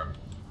hard damage. we are.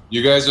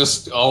 You guys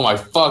just. Oh my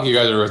fuck! You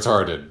guys are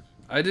retarded.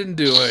 I didn't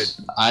do it.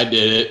 I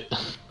did it.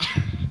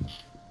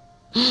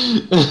 We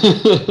have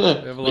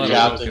a lot The of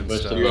captain broken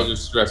pushed stuff. You guys are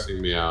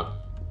stressing me out.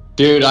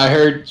 Dude, I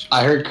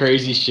heard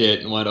crazy shit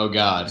and went, oh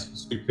god.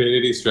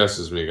 Stupidity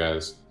stresses me,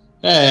 guys.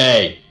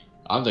 Hey,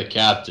 I'm the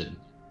captain.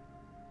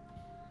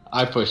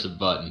 I pushed the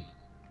button.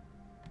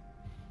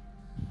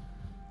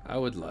 I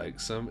would like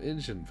some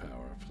engine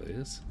power,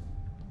 please.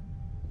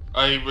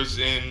 I was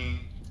in.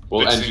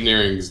 Well, fixing-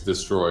 engineering is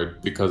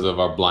destroyed because of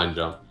our blind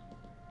jump.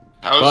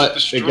 How is it But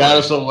destroyed? it got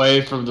us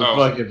away from the Oh.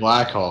 fucking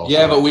black hole.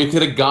 Yeah, but we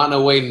could have gotten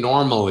away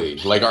normally.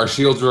 Like, our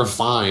shields were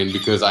fine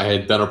because I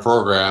had done a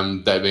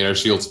program that made our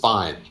shields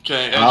fine.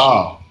 Okay,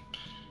 Oh.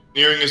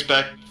 engineering is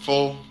back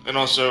full, and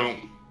also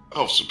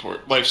health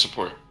support, life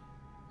support.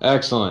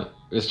 Excellent.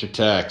 Mr.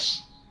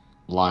 Tex.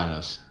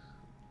 Linus.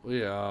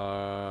 We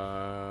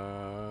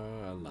are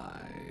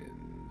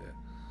aligned.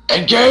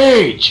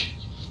 Engage!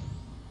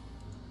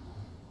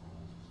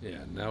 Yeah,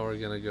 now we're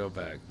gonna go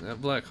back.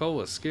 That black hole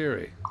was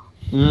scary.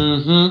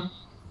 Mm-hmm.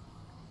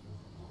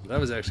 I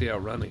was actually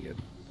outrunning it.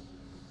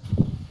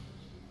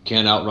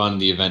 Can't outrun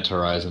the event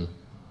horizon.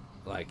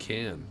 Well, I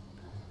can.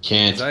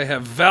 Can't. 'Cause I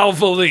have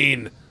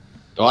Valvoline!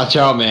 Watch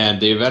out, man.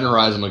 The event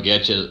horizon will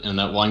get you, and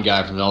that one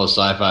guy from all the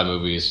sci-fi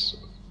movies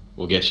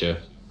will get you.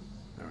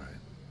 Alright.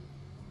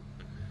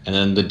 And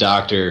then the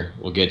doctor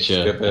will get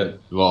you. Skip it.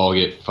 We'll all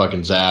get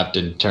fucking zapped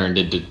and turned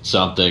into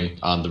something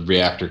on the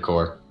reactor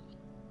core.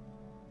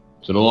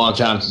 It's been a long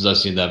time since I've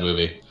seen that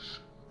movie.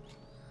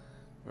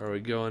 Where are we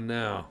going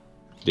now?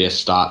 The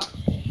Estat.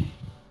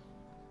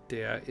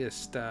 Der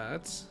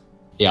Estats.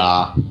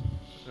 Yeah.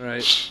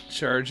 Alright,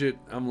 charge it.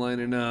 I'm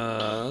lining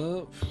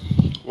up.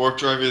 Warp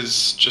drive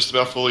is just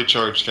about fully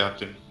charged,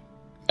 Captain.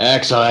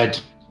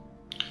 Excellent.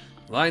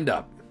 Lined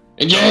up.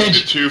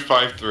 Engage!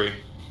 253.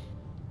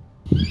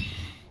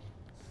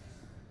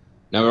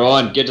 Number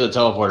one, get to the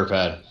teleporter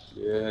pad.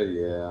 Yeah.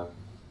 You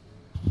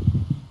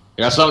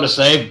got something to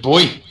say,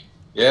 boy?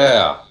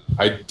 Yeah,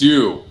 I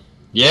do.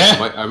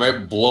 Yeah? I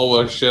might blow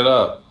a shit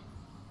up.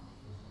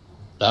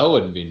 That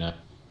wouldn't be nice.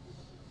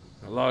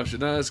 I lost you,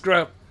 nice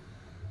scrap.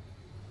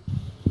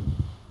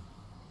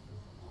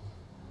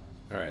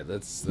 Alright,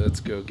 let's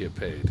go get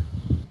paid.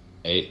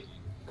 8.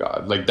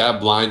 God, like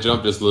that blind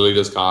jump just literally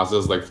just cost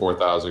us like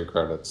 4,000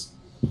 credits.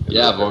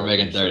 Yeah, but we're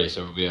making 30,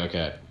 so we'll be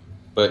okay.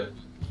 But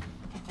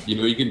you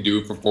know what you can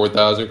do for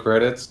 4,000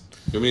 credits?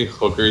 You know how many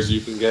hookers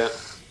you can get?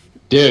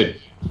 Dude,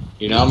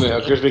 you know how many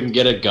hookers we can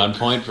get at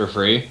gunpoint for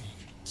free?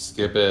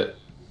 Skip it.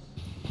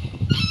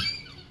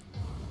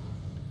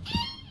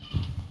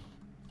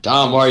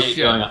 Tom, why are you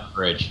going on the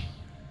bridge?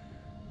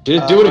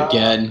 Dude, do it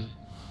again.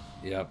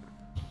 Yep.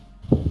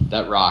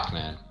 That rock,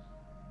 man.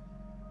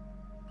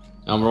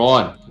 Number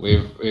one,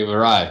 we've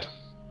arrived.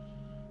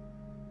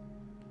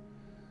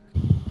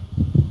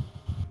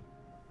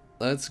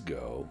 Let's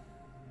go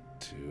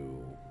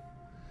to...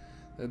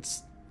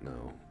 Let's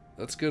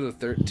go to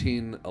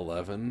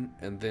 1311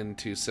 and then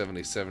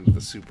 277 to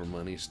the Super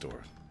Money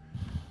Store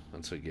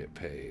once we get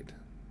paid.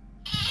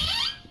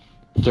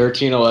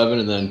 1311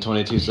 and then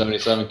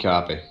 2277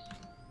 copy.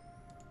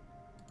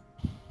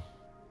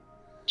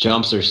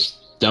 Jumps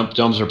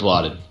are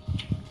plotted.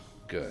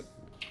 Good.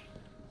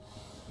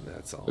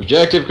 That's all.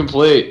 Objective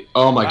complete.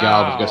 Oh my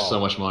god, we've got Wow. so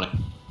much money.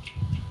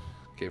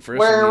 Okay, first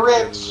We're we need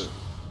to rich.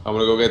 I'm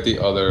gonna go get the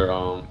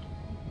other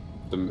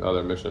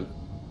mission.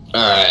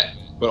 Alright.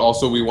 But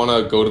also, we want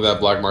to go to that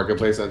black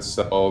marketplace and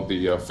sell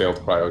the failed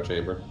cryo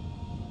chamber.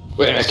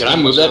 Wait a minute, can I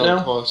move that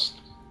now? Cost.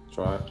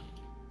 Try it.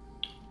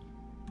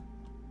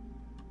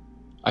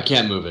 I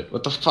can't move it.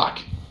 What the fuck?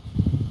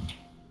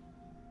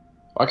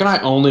 Why can I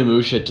only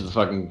move shit to the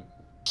fucking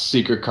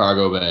secret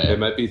cargo bay? It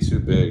might be too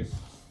big.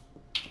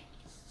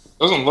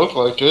 Doesn't look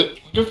like it.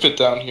 It could fit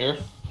down here.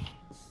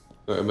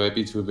 No, it might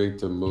be too big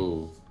to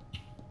move.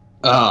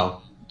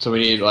 Oh, so we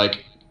need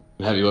like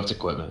heavy lift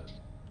equipment.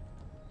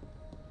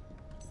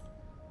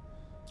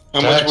 How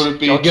much Tex, would it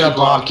be go get to a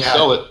Bobcat.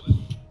 sell it?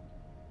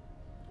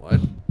 What?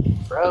 We'll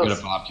get Gross.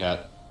 a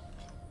Bobcat.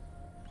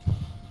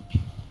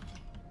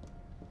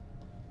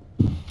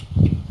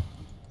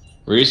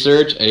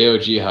 Research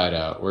AOG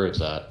hideout. Where is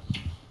that?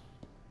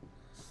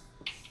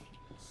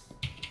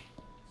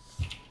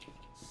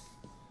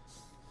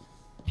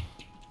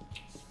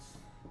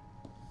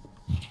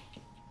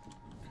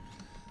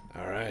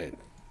 Alright.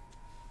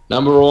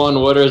 Number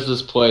one, what is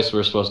this place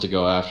we're supposed to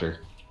go after?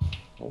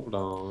 Hold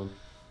on.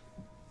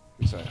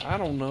 He's like, I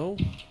don't know.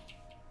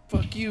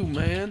 Fuck you,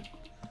 man.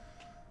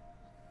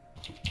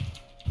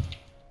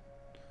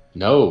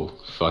 No,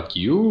 fuck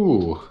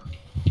you.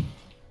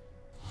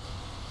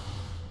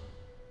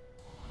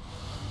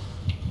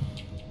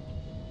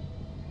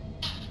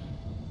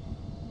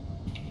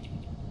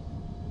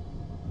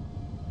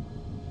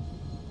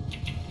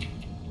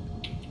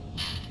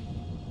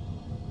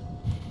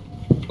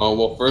 Oh,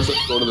 well, first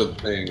let's go to the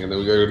thing, and then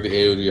we gotta go to the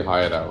AOG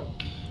hideout.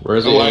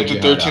 Where's the Aligned to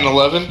AOG hideout?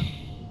 1311?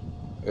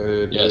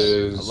 It Yes.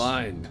 is...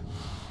 Aligned.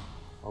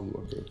 I'm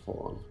looking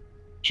for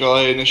Shall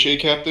I initiate,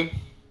 Captain?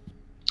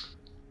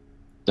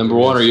 Number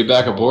one, are you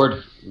back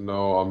aboard?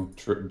 No, I'm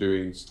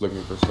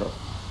looking for stuff.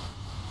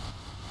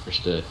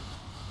 Understood.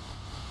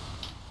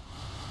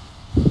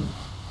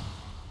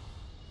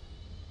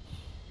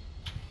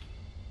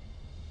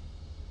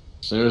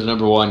 As soon as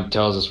number one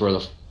tells us where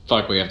the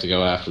fuck we have to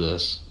go after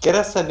this. Get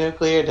us a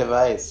nuclear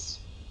device.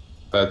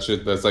 That's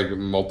like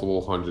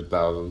multiple hundred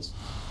thousands.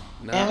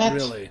 Not Damn it.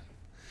 really.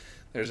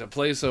 There's a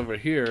place over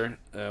here,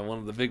 one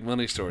of the big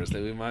money stores,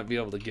 that we might be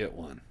able to get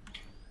one.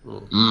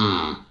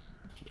 Mmm.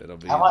 It'll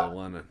be How the much?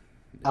 one.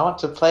 I want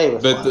to play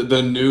with But one. the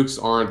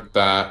nukes aren't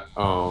that.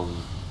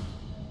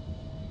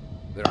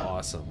 They're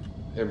awesome.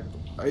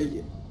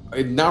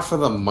 Not for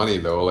the money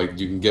though. Like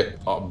you can get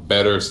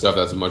better stuff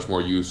that's much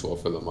more useful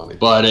for the money.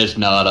 But it's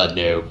not a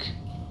nuke.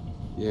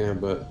 Yeah,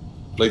 but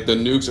like the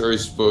nukes are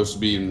supposed to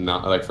be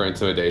not like for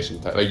intimidation.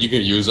 Like you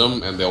can use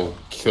them and they'll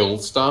kill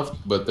stuff,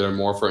 but they're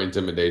more for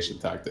intimidation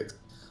tactics.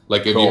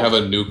 Like if you Cool. have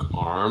a nuke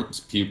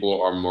armed,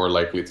 people are more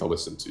likely to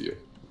listen to you.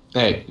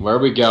 Hey, where are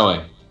we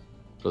going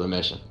for the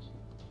mission?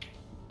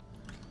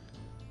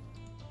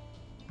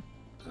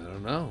 I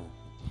don't know.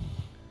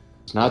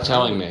 It's not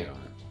telling me.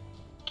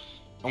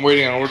 I'm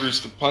waiting on orders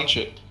to punch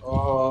it.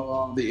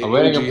 The I'm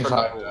waiting AOG for-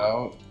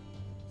 hideout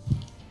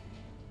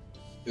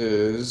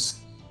is.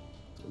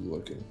 I'm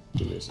looking.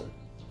 Give me a second.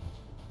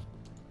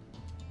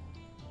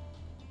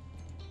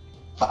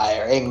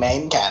 Firing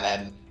main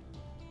cannon.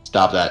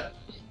 Stop that.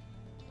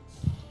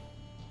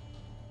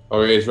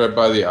 Okay, it's right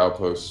by the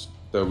outpost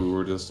that we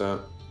were just at.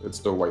 It's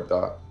the white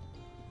dot.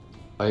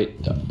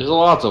 White dot. There's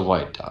lots of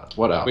white dots.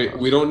 What else? Wait,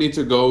 we don't need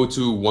to go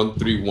to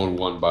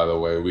 1311, by the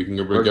way. We can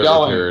get We're repaired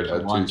going at to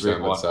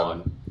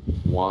 277.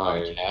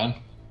 Why? Can?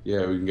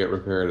 Yeah, we can get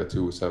repaired at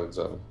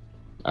 277.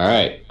 All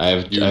right,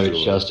 I've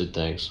Usually. adjusted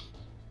things.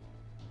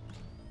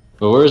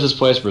 But where is this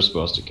place we're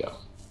supposed to go?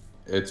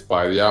 It's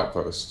by the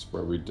outpost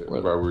where we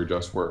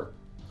just were.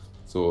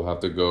 So we'll have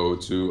to go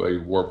to a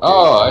warp.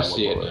 Oh, gate I and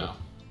see warp it away. now.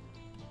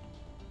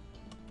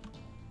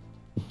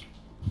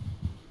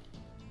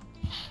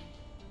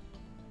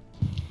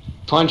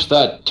 Punch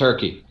that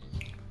turkey.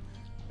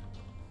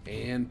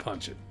 And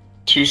punch it.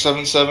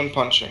 277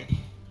 punching.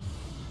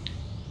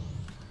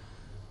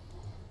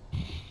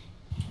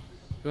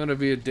 You want to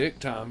be a dick,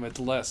 Tom? At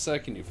the last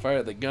second, you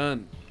fire the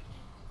gun.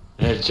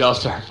 And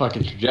adjust our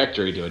fucking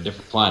trajectory to a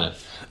different planet.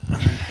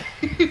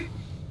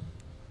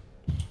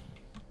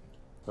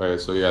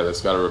 Alright, so yeah,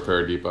 that's got a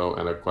repair depot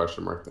and a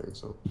question mark thing.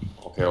 So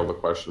I'll hail the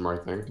question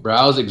mark thing.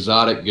 Browse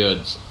exotic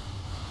goods.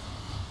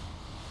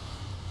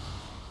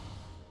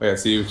 Yeah,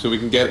 see, so we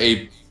can get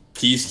a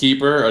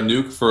peacekeeper, a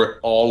nuke for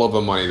all of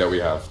the money that we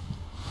have.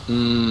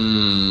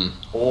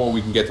 Or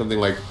we can get something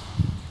like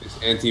this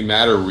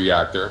antimatter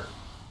reactor,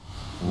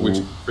 which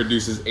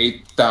produces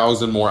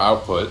 8,000 more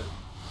output.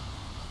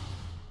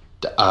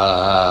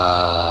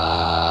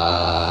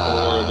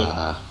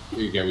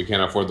 Again, we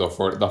can't afford the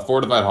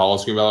fortified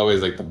holoscreen, by the way,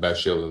 is like the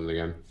best shield in the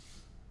game.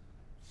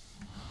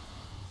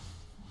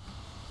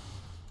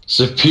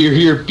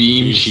 Superior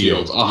beam Beam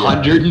shield. shield, yeah.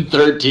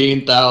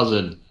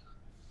 113,000.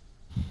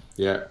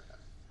 Yeah.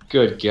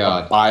 Good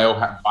God.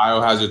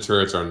 Biohazard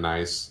turrets are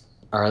nice.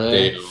 Are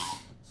they?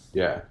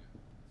 Yeah.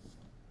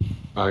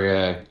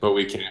 Okay. But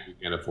we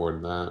can't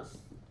afford that.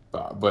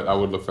 But I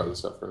would look for other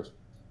stuff first.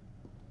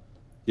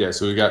 Yeah,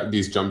 so we got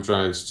these jump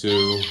drives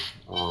too.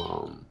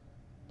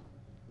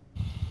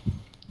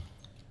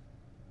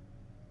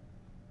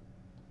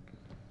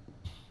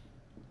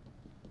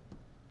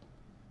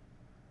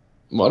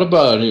 What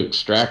about a new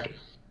extractor?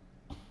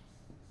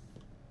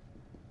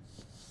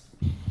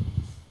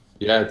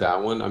 Yeah,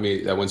 that one. I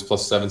mean, that one's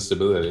 +7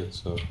 stability.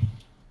 So,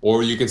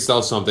 or you can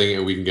sell something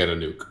and we can get a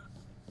nuke.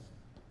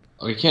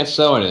 We can't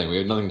sell anything. We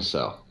have nothing to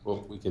sell.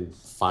 Well, we can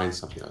find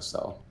something to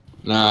sell.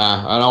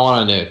 Nah, I don't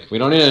want a nuke. We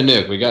don't need a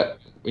nuke.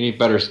 We need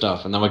better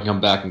stuff, and then we can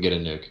come back and get a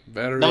nuke.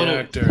 Battery No.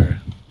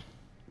 reactor.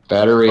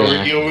 Battery Are we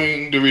reactor.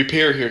 going to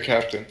repair here,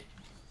 Captain?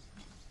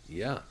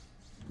 Yeah.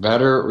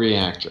 Battery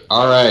reactor.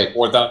 All right.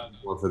 4,000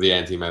 more for the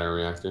antimatter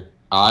reactor.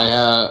 I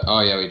have. Oh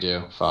yeah, we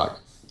do. Fuck.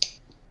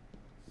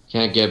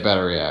 Can't get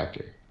battery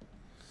reactor.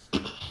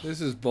 This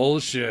is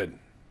bullshit.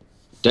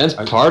 Dense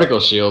particle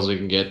shields we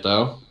can get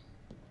though.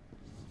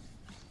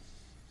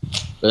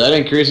 But that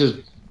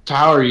increases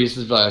power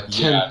usage by like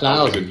Yeah,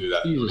 no, we can 10,000. do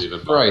that. Jesus Even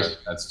Christ.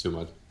 That's too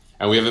much.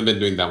 And we haven't been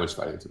doing that much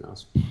fighting, to be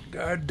honest.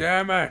 God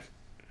damn it.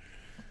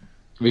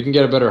 We can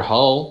get a better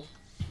hull.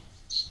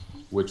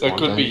 Which That one?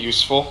 could be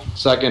useful.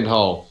 Second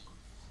hull.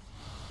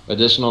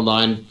 Additional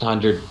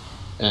 900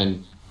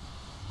 and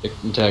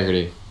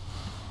integrity.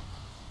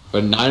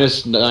 But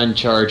 -9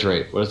 charge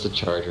rate. What is the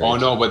charge rate? Oh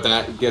no, but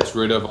that gets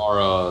rid of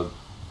our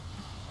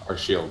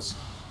shields.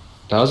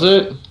 Does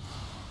it?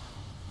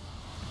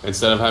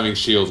 Instead of having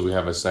shields, we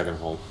have a second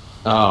hull.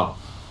 Oh.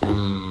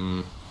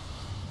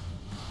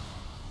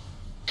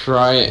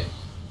 Try it.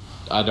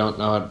 I don't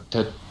know.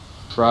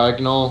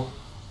 Tetragonal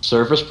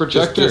surface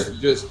projector.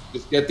 Just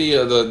get the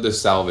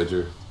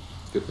salvager.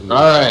 Get the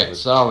Alright,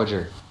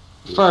 salvager.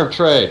 Firm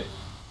trade.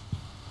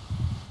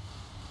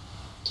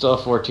 Still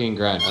 14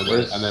 grand. And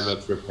then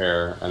let's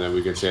repair, and then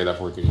we can save that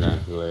 14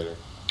 grand for later.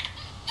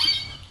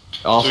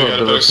 Also, So we got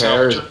a the better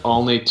repair is salvager?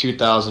 only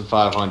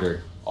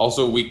 2,500.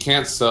 Also, we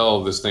can't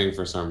sell this thing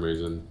for some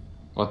reason.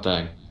 What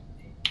thing?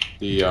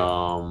 The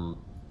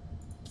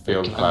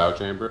failed Okay. cryo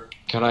chamber.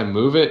 Can I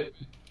move it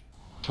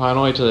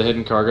finally to the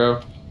hidden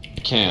cargo?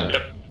 Can.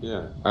 Yep.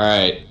 Yeah.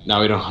 Alright,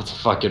 now we don't have to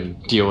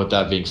fucking deal with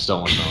that being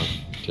stolen.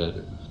 Shit.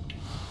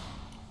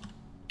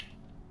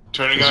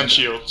 Turning on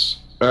shields.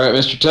 Alright,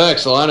 Mr.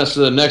 Tex, align us to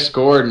the next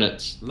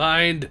coordinates.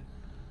 Lined.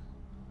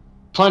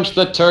 Punch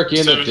the turkey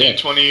in the dick.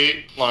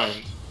 1728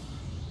 lined.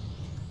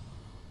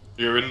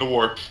 You're in the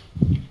warp.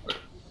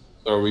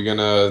 So are we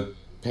gonna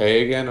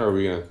pay again, or are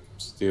we gonna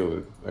steal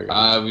it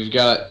again? We've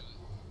got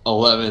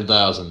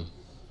 11,000.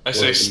 I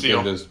say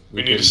steal.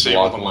 We need to save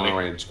all the money.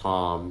 Long-range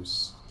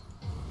comms.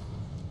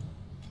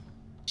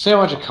 Say how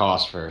much it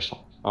costs first.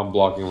 I'm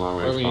blocking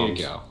long-range Where comms. we need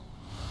to go?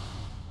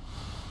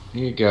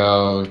 We need to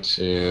go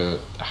to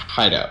the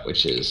hideout,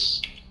 which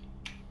is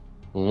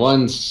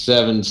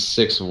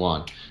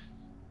 1761.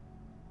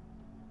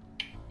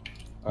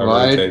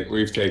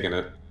 We've taken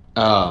it.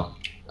 Oh.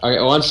 Okay,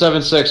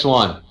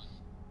 1761.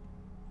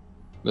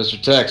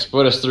 Mr. Tex,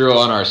 put us through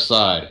on our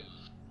side.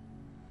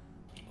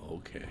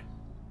 Okay.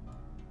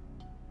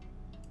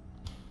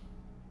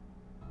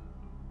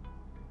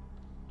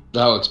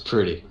 That looks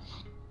pretty.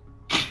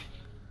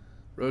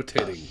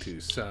 Rotating to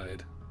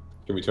side.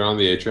 Can we turn on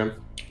the atrium?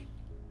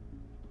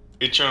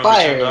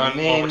 Fire,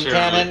 main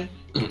cannon.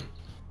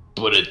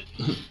 Put it.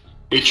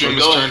 Atrium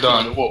is turned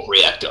on. Warp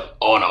reactor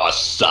on our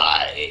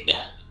side.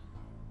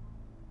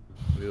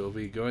 We will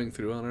be going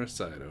through on our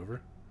side, over.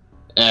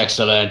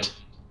 Excellent.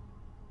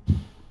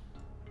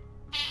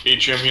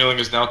 Atrium healing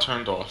is now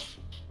turned off.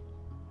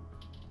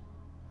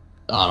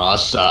 On our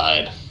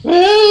side.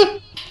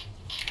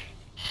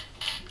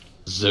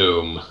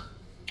 Zoom.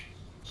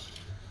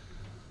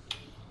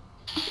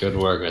 Good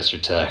work, Mr.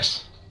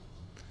 Tex.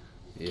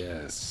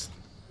 Yes.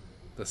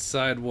 The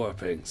side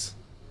warpings.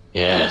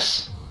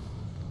 Yes.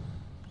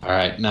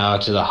 Alright, now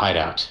to the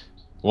hideout.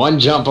 One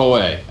jump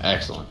away.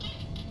 Excellent.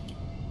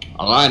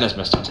 Align us,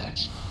 Mr.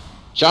 Tex.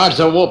 Charge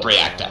the warp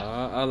reactor.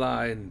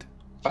 Aligned.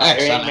 Firing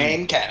Excellent.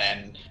 main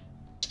cannon.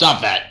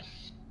 Stop that.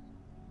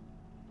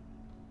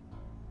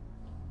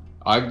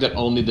 I think that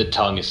only the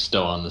tongue is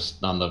still on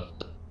the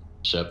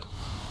ship.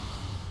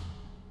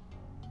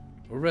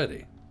 We're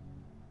ready.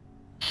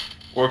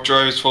 Warp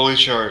drive is fully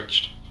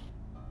charged.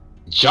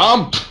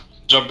 Jump!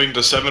 Jumping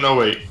to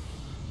 708.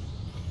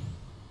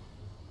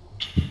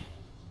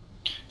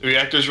 The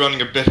reactor's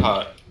running a bit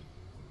hot.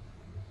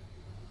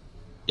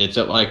 It's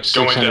at like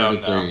Going 600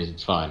 down now. degrees.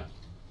 It's fine.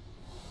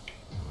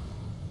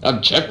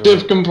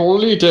 Objective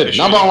completed.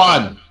 Mission Number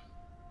one.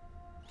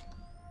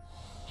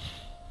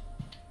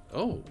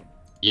 Oh.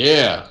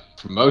 Yeah,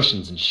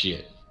 promotions and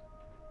shit.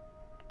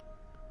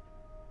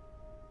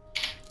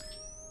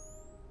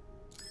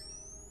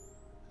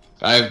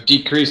 I've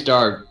decreased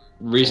our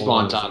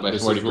respawn time by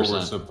This is where we're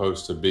 40%.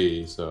 supposed to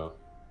be, so.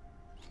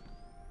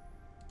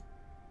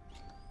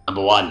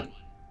 Number one.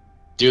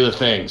 Do the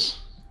things.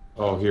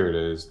 Oh, here it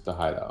is, the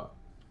hideout.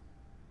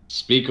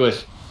 Speak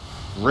with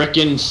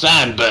Rickin'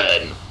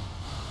 Sandburn.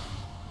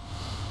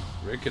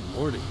 Rick and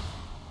Morty.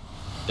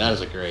 That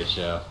is a great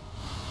show.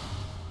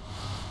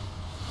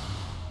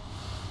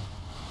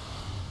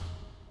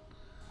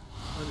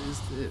 What is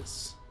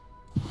this?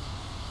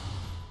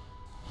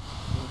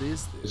 What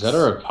is this? Is that a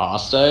repair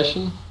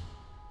station?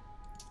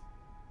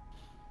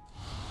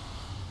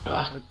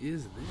 Ah, What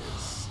is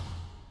this?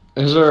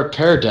 there's a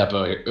repair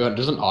depot here.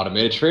 There's an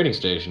automated trading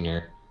station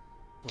here.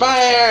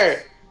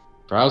 Fire!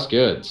 Browse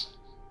goods.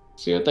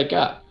 See what they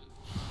got.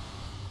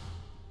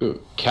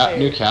 Ooh,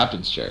 new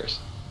captain's chairs.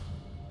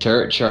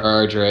 Turret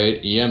charge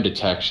rate, EM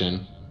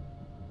detection.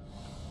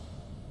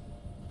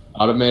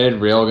 Automated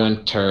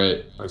railgun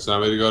turret. Alright, so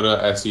now we go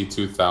to SE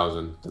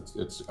 2000.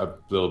 It's a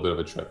little bit of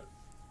a trip.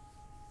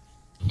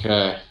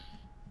 Okay.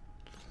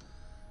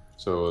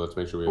 So let's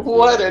make sure we have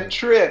What a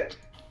trip!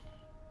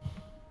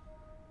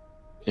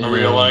 Are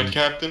we aligned,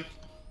 Captain?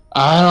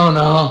 I don't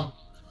know.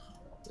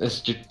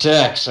 Mr.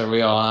 Tex, are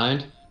we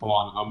aligned?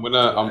 Hold on, I'm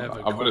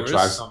gonna try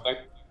course. something.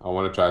 I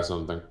want to try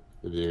something.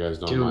 If you guys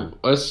don't Dude, mind.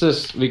 what's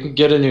this? We can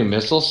get a new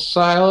missile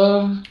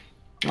silo?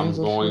 I'm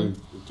going.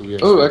 Do we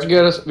have Oh,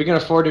 we can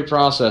afford new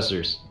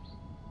processors.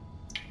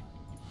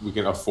 We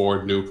can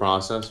afford new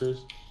processors.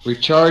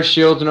 Recharge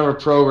shields and over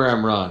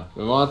program run.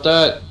 We want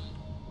that?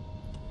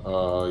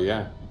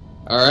 Yeah.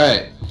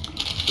 Alright.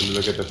 Let me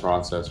look at the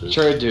processors.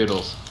 Trade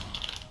doodles.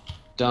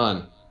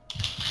 Done.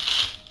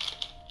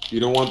 You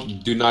don't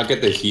want. Do not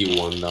get the heat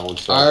one. That one I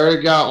sucks.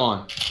 already got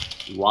one.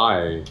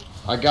 Why?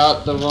 I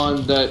got the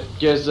one that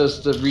gives us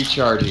the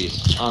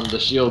recharges on the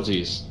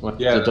shieldies. What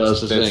Yeah, that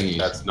does the that's, thingies.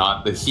 that's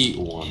not the heat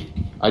one.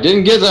 I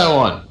didn't get that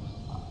one.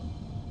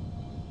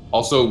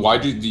 Also, why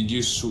did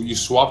you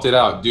swapped it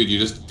out, dude? You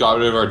just got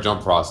rid of our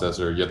jump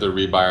processor. You have to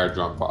rebuy our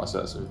jump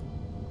processor.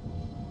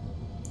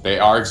 The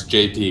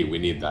RxJP, we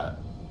need that.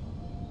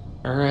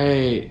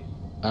 Alright.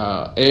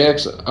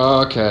 AX.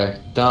 Oh, okay.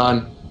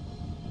 Done.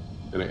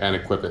 And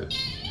equip it.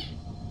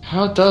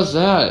 How it does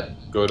that?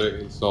 Go to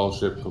install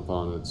ship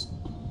components.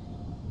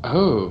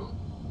 Oh.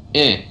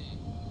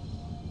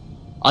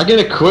 I can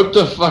equip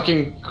the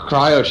fucking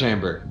cryo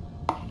chamber.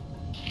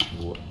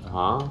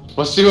 Huh?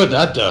 Let's see what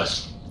that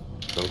does.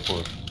 Go for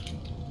it.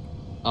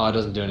 Oh, it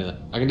doesn't do anything.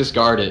 I can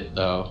discard it,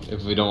 though,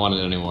 if we don't want it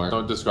anymore.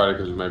 Don't discard it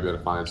because we might be able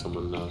to find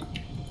someone.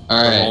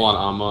 Alright. Hold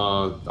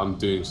on, I'm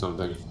doing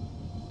something.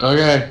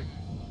 Okay.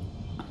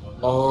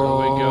 Oh, Where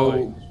are we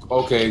going?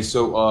 Okay,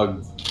 so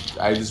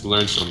I just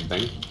learned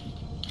something.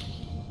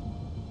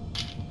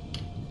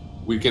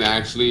 we can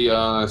actually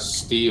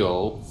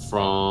steal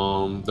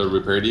from the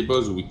repair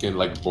depots. We can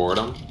like board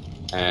them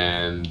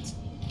and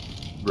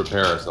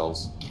repair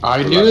ourselves.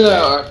 I For knew less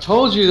that. pay. I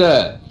told you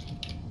that.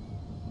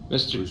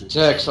 Mr.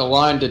 Tex,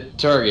 aligned to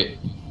target.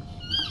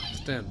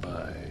 Stand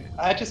by.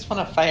 I just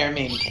want to fire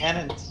main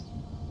cannons.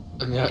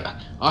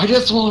 I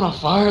just want to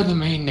fire the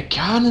main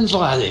cannons,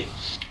 laddie.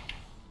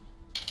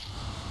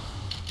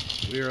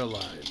 We're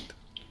aligned.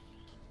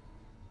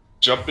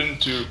 Jump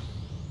into.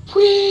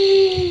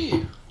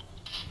 Whee!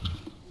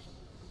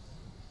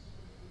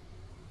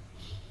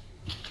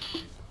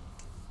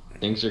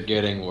 Things are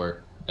getting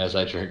worse as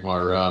I drink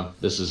more rum.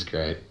 This is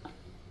great.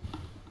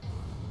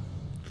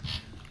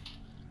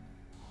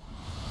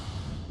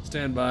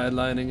 Stand by,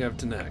 lining up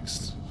to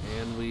next.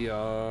 And we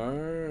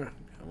are...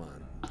 Come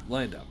on.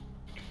 Lined up.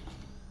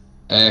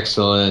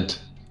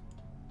 Excellent.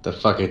 The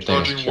fucking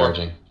thing is Charging warp.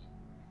 charging.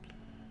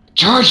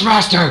 Charge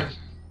master!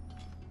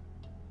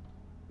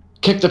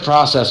 Kick the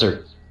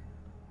processor.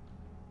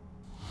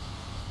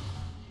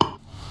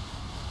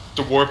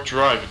 The warp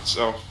drive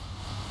itself.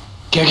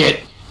 Kick it.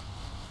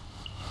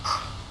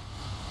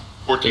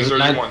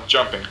 1431,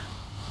 jumping.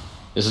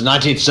 This is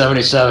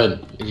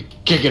 1977. If you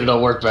kick it,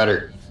 it'll work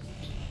better.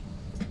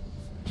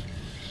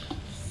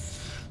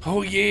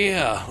 Oh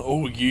yeah!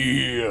 Oh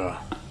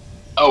yeah!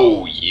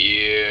 Oh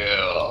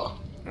yeah.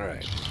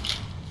 Alright.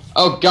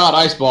 Oh god,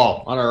 ice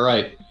ball on our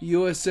right.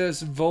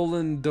 USS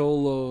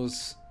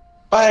Volandolos.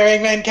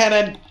 Firing main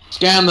cannon.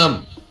 Scan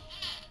them.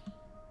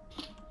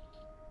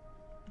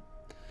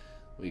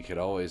 We could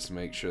always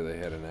make sure they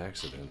had an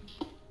accident.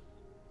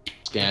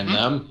 Scan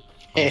them.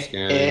 I'm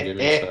scanning. Give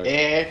me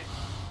a sec.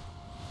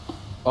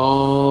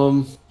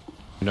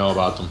 You know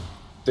about them.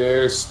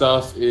 Their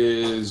stuff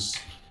is.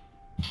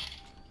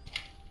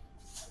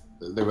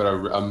 They've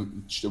got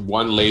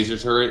one laser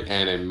turret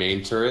and a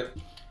main turret.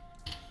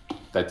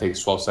 That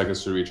takes 12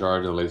 seconds to recharge,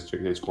 and the laser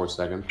turret takes 4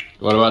 seconds.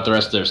 What about the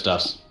rest of their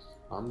stuffs?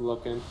 I'm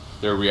looking.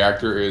 Their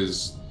reactor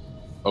is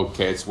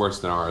okay. It's worse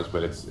than ours,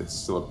 but it's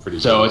still a pretty.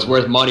 So good it's one.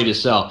 worth money to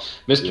sell.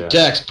 Mr. Yeah.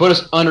 Tex, put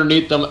us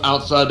underneath them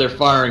outside their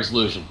firing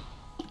solution.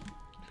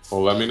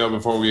 Well, let me know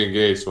before we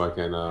engage, so I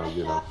can,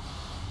 you know.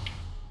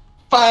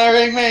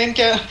 Firing main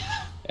cannon.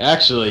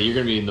 Actually, you're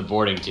going to be in the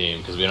boarding team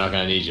because we're not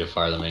going to need you to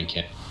fire the main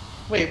cannon.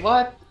 Wait,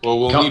 what? Well,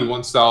 we'll Come- need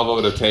one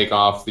salvo to take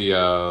off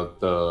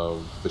the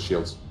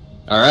shields.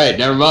 All right,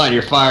 never mind.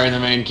 You're firing the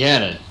main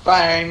cannon.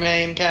 Firing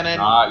main cannon.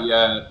 Not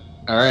yet.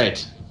 All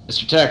right,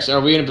 Mr. Tex,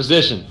 are we in a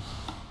position?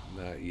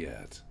 Not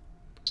yet.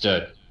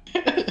 Stood.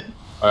 All right,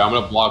 I'm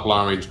gonna block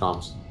long range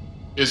comms.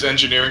 Is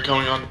engineering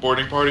coming on the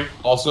boarding party?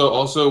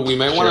 Also, we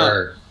might want to.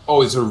 Sure.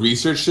 Oh, it's a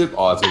research ship.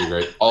 Oh, that's gonna be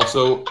great.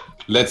 Also,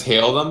 let's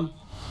hail them,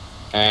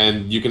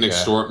 and you can Okay.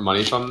 extort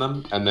money from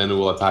them, and then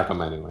we'll attack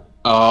them anyway.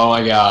 Oh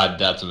my god,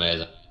 that's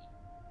amazing.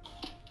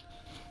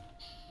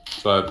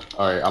 So,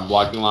 all right, I'm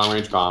blocking long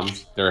range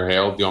comms. They're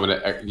hailed. Do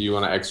you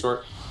want to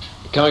extort?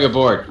 Coming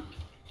aboard.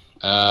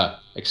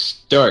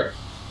 Extort.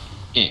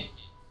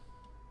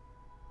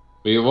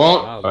 We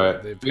won't. Wow,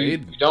 Alright. they We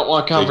paid. don't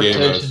want They gave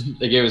confrontation.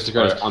 They gave us the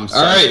All credits. right, I'm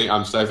All right.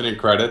 I'm siphoning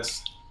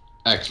credits.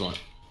 Excellent.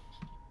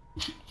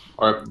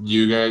 All right,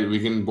 you guys, we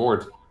can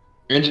board.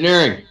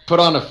 Engineering, put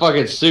on a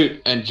fucking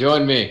suit and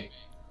join me.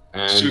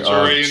 And Suits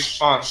are ready and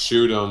fun.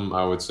 shoot them,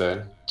 I would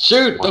say.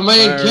 Shoot the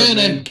main Fire cannon.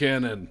 main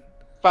cannon.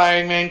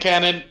 Firing main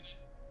cannon.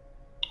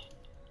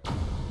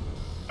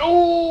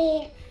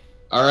 Oh!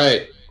 All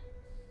right.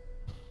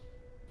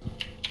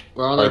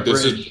 We're on the Alright,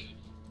 this bridge. is.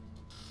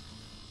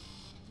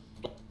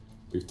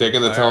 We've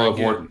taken the Fire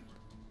teleport. again.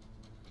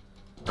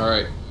 All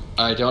right.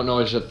 I don't know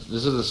what ship.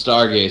 This is the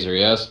Stargazer,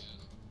 yes?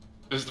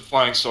 This is the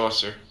flying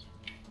saucer.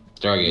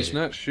 He's Stargazer.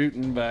 not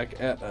shooting back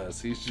at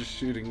us. He's just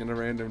shooting in a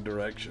random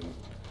direction.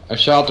 I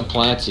shot the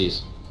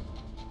Plantsies.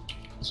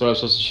 That's what I'm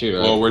supposed to shoot,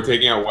 right? Well, we're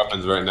taking out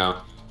weapons right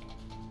now.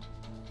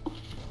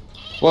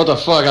 What the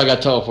fuck? I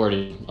got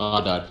teleported. Oh,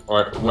 I died.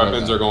 Alright,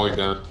 weapons are going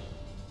down.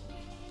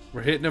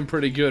 We're hitting him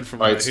pretty good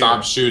from Alright, right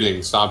stop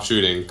here.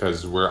 shooting,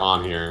 because we're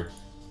on here.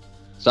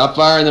 Stop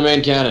firing the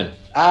main cannon.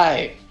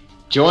 Aye.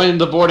 Join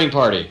the boarding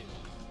party.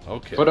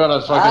 Okay. Put on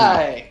a fucking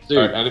Aye. suit.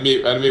 Alright,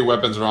 enemy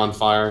weapons are on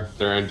fire.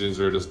 Their engines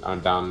are just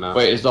down now.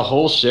 Wait, is the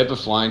whole ship a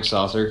flying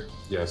saucer?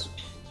 Yes.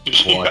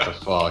 What the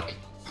fuck?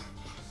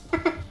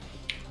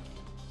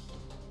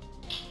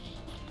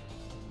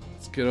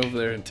 Let's get over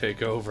there and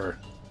take over.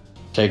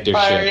 Take their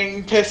ship.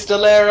 Firing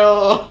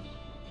pistolero.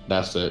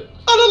 That's it.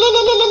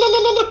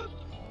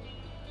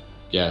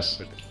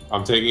 Yes.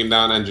 I'm taking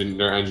down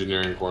their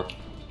engineering core.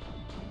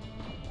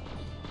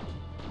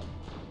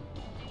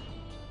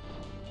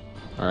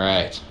 All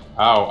right.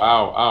 Ow,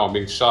 ow, ow, I'm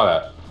being shot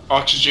at.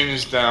 Oxygen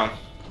is down.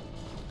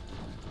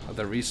 Oh,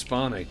 they're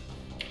respawning.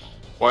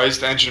 Why is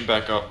the engine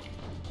back up?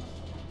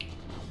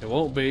 It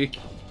won't be.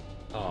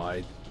 Oh,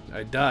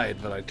 I died,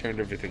 but I turned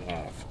everything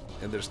off.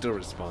 And they're still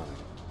respawning.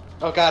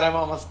 Oh god, I'm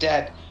almost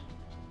dead.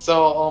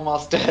 So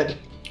almost dead.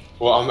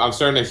 Well, I'm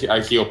starting to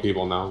I heal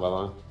people now, by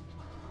the way.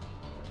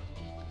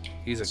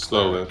 He's a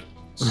Slowly. cleric.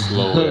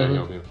 Slowly I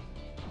heal people.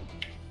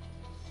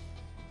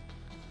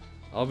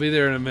 I'll be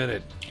there in a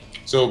minute.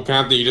 So,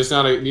 Captain, you just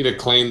need to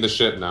claim the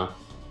ship now.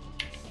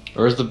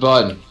 Where's the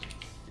button?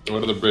 Go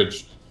to the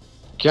bridge.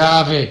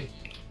 Copy.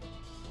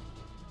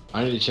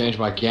 I need to change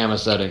my gamma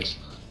settings.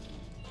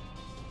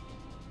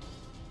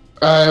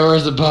 Alright,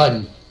 where's the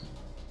button?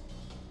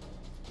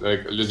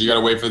 Like, you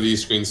gotta wait for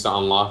these screens to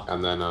unlock,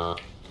 and then,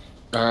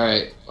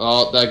 Alright,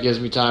 well, that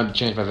gives me time to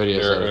change my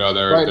video settings.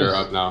 they're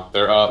up now.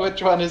 They're up.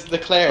 Which one is the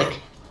cleric?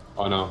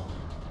 Oh, no.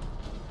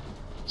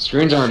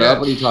 Screens aren't up,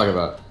 what are you talking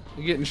about?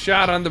 You're getting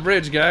shot on the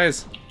bridge,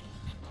 guys.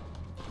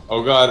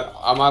 Oh, God,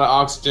 I'm out of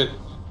oxygen.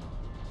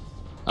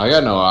 I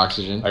got no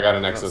oxygen. I got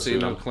an I don't see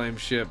exosuit no on. claim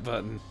ship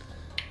button.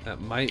 That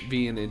might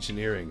be in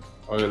engineering.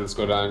 Oh, yeah, let's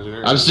go down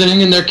engineering. I'm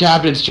sitting in their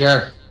captain's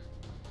chair.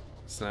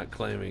 It's not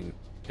claiming.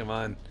 Come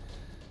on.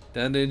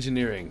 Down to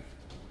engineering.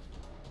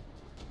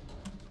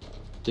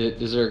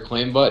 Is there a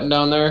claim button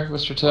down there,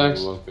 Mr.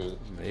 Tex? Looking.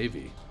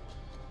 Maybe.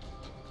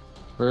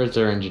 Where is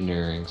their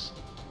engineerings?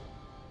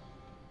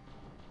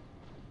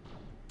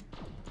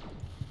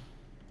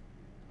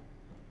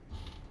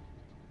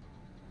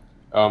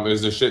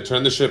 Is the ship?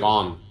 Turn the ship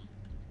on.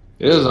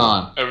 It is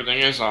on. Everything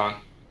is on.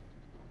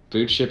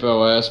 Boot ship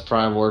OS,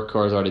 prime work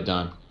core is already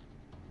done.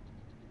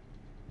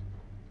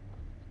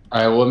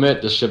 I will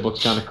admit, this ship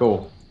looks kind of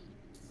cool.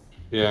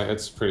 Yeah,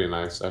 it's pretty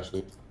nice,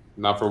 actually.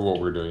 Not for what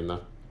we're doing,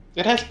 though.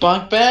 It has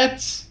bunk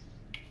beds?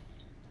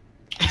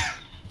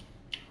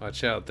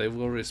 Watch out, they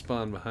will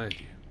respawn behind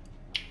you.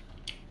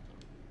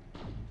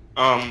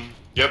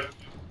 Yep.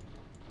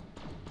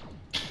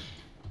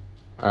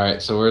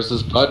 Alright, so where's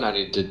this button I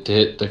need to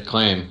hit the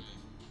claim?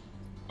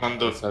 On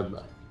the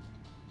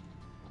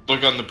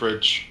look on the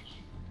bridge.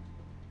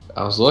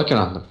 I was looking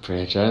on the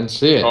bridge, I didn't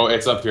see it. Oh,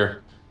 it's up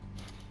here.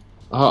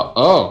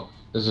 Oh,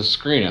 there's a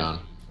screen on.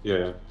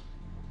 Yeah.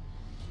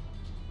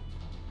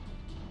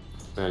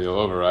 Manual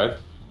override.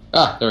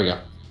 Ah, there we go.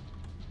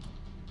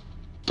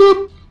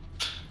 Boop!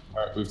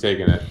 Alright, we've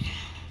taken it.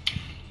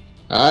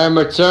 I'm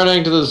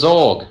returning to the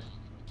Zolg.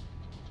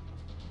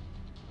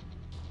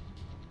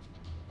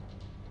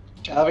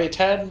 Shall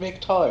return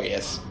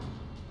victorious.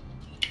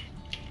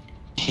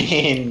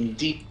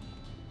 Indeed.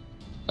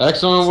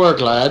 Excellent work,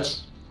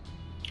 lads.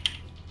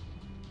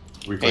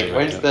 We Hey, claim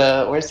where's it.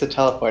 the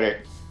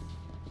teleporter?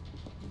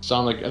 It's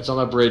on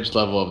the bridge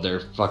level of their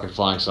fucking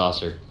flying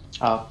saucer.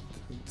 Oh,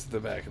 It's the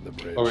back of the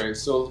bridge. Okay,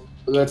 so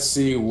let's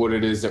see what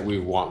it is that we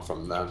want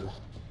from them.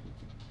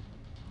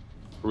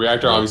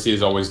 Reactor obviously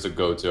is always the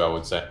go-to, I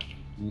would say.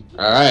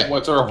 Alright.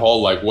 What's our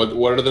hull like? What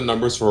are the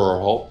numbers for our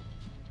hull?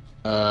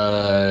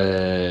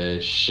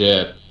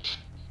 Ship.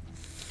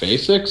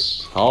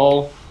 Basics?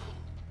 Hull.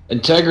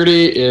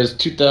 Integrity is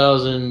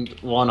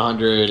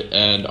 2,100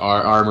 and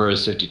our armor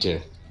is 52.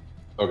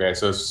 Okay,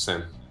 so it's the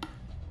same.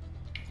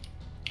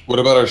 What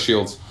about our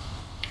shields?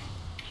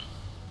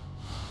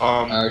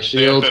 Our They have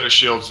shield. better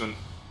shields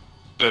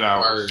than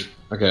ours.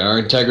 Okay, our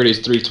integrity is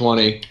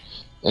 320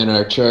 and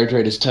our charge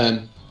rate is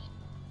 10.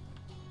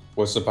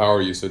 What's the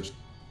power usage?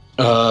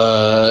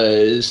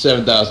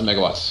 7,000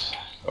 megawatts.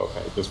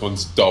 Okay, this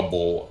one's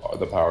double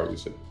the power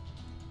usage.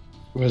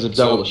 Was it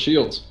double So- the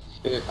shields?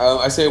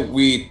 I say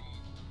we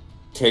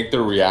take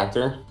the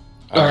reactor.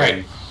 And Alright.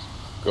 then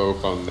go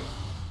from there.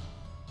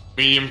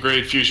 Medium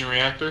grade fusion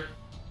reactor.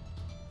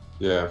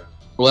 Yeah.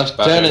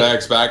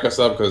 Lieutenant, Back us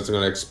up because it's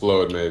gonna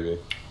explode maybe.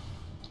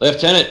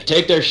 Lieutenant,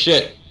 take their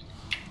shit.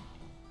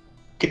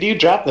 could you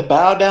drop the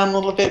bow down a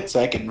little bit so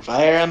I can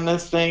fire on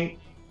this thing?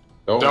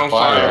 Don't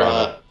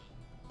fire.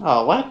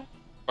 Oh, what?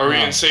 Are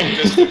we in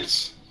safe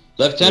distance?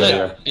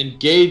 Lieutenant,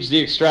 engage the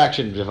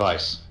extraction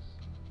device.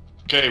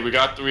 Okay, we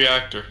got the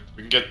reactor.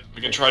 We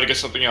can try to get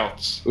something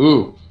else.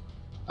 Ooh.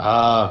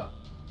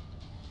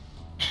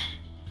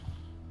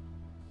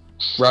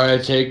 Try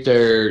to take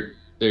their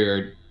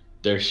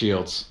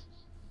shields.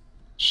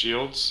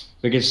 Shields.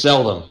 We can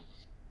sell them.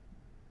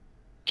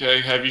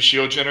 Okay, heavy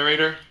shield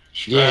generator.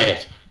 Yeah.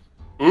 Strapped.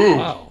 Ooh.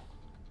 Wow.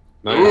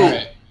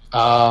 Nice.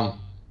 Alright.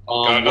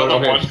 Got another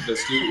okay, one.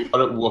 let's do,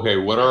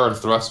 what are our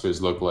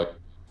thrusters look like?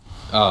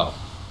 Oh.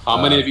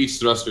 How many of each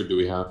thruster do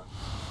we have?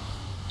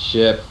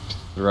 Ship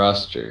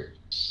thrusters.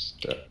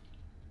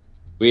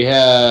 We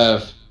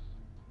have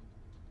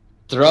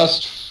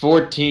thrust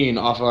 14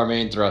 off our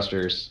main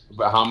thrusters.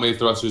 But how many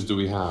thrusters do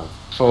we have?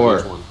 4.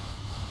 Each one.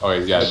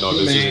 Okay, yeah, no,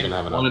 this isn't gonna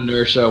have One enough.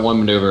 inertia, 1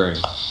 maneuvering.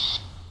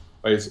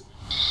 Wait,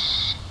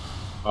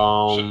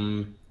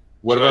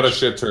 what about a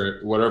ship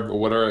turret? What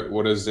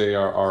is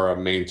our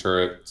main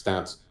turret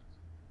stats?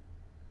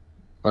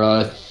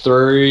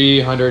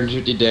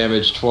 350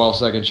 damage,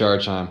 12-second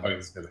charge time. Okay,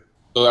 that's good.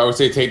 So I would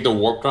say take the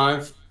warp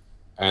drive,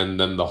 and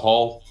then the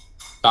hull.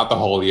 Not the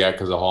hull yet,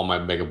 because the hull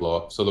might make a blow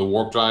up. So the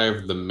warp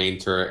drive, the main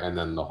turret, and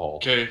then the hull.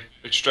 Okay,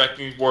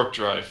 extracting warp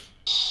drive.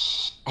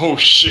 Oh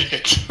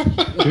shit.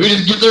 Did we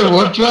just get their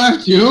warp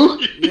drive too?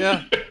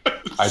 Yeah.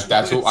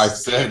 That's what I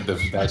said.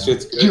 That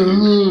shit's good.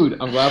 Dude,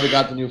 I'm glad we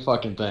got the new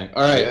fucking thing.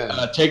 Alright,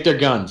 Yeah. Take their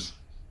guns.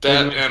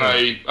 That and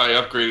I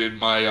upgraded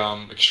my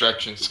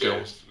extraction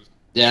skills.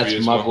 Yeah, Me that's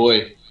as my well.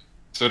 boy.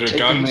 So their Take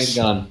guns.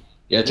 the main gun.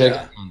 Yeah, take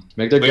Yeah.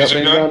 make their Laser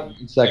main gun? gun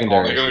and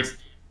secondary. They're gonna-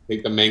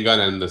 Take the main gun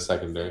and the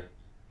secondary.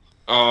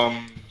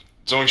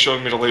 It's only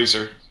showing me the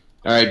laser.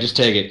 Alright, just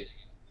take it.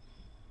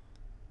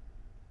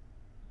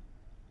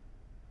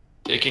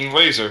 Taking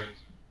laser.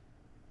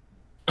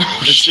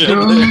 Oh shit.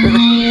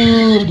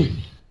 Dude!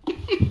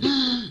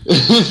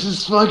 This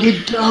is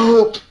fucking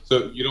dope!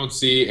 So you don't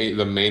see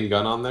the main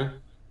gun on there?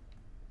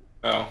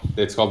 Oh.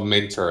 It's called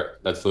main turret.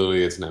 That's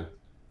literally its name.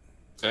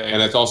 Okay.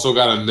 And it's also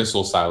got a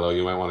missile silo.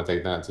 You might want to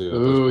take that too.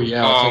 Ooh,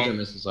 yeah, I'll take the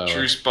missile silo.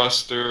 Truce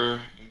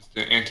Buster,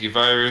 Instant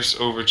Antivirus,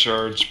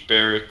 Overcharge,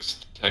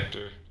 Barracks,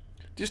 Detector.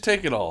 Just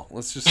take it all.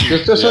 Let's just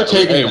Just start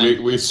taking Hey,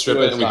 them. we strip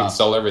it and we can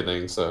sell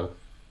everything. So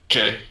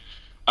Okay.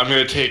 I'm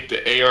gonna take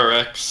the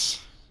ARX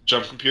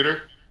jump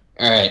computer.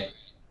 Alright.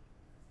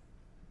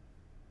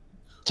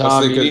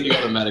 Tom, you need to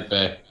go to medic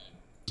bay.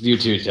 You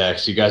too,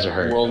 Tex. You guys are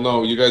hurt. well,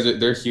 no, you guys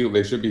they're healed.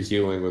 They should be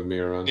healing with me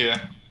around. Yeah.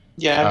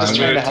 Yeah, I'm just I'm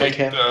trying to gonna hug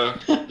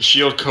take him. the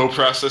Shield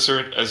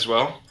coprocessor as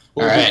well.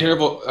 Well, All be right.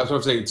 careful. That's what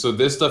I'm saying. So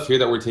this stuff here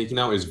that we're taking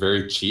out is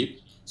very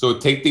cheap. So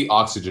take the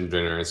oxygen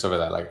drainer and stuff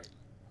like that, like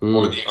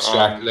or the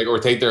extractor, or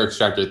take their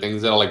extractor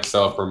things that'll like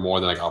sell for more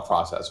than like a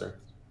processor.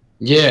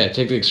 Yeah,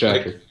 take the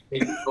extractor.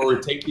 Or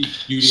take the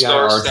QDI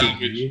Star RCG.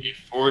 Salvage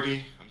E40.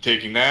 I'm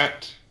taking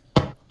that.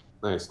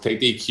 Nice. Take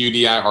the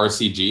QDI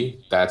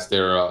RCG. That's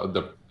their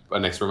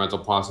an experimental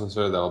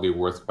processor that'll be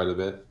worth quite a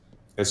bit.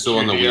 It's still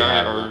in the we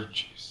have.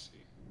 RGC.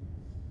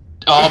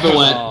 Off it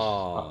went.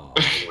 Oh.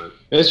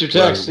 Mr.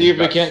 Tex, see if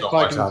we Got can't so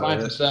fucking much out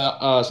find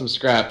of some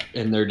scrap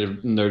in their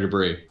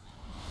debris.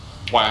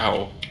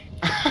 Wow.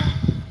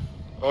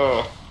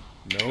 Oh,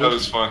 that No,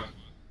 was fun.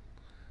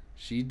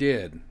 she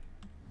did.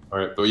 All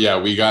right, but yeah,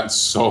 we got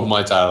so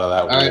much out of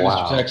that. All right,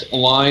 wow. Mr. Tex,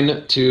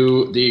 align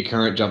to the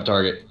current jump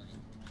target.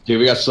 Dude,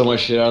 we got so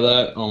much shit out of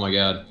that. Oh my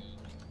god.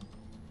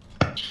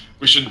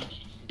 We should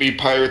be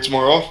pirates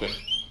more often.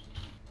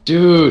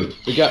 Dude,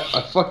 we got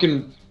a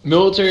fucking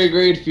military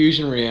grade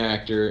fusion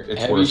reactor,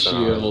 It's heavy worse than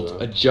ours, shield, though.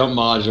 a jump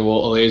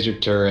module, a laser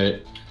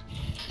turret,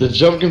 the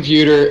jump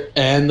computer,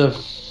 and the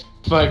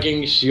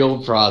fucking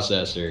shield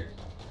processor.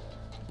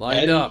 Lined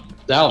And up.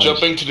 salvage.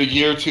 Jumping to the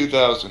year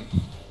 2000.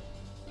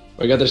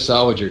 We got their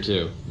salvager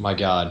too. My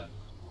god.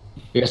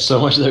 We got so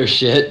much of their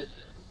shit.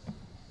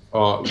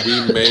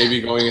 We may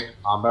be going into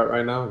combat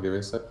right now. Give me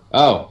a sec.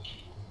 Oh.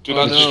 Do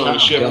not no. destroy the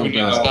ship. We need to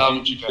Don't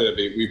salvage you. Should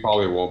be. We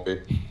probably won't be.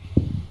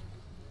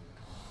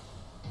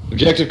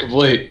 Objective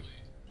complete.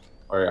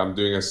 All right, I'm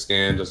doing a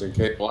scan just in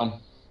case. One.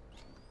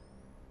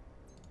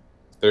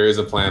 There is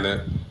a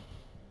planet.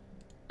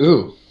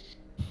 Ooh.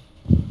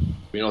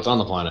 We know what's on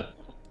the planet.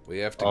 We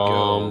have to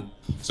go.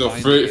 So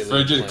find the alien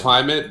frigid planet.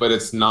 climate, but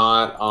it's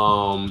not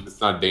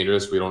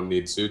dangerous. We don't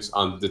need suits.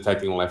 I'm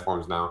detecting life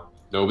forms now.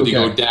 Nobody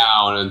Okay. go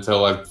down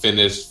until I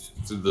finish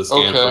the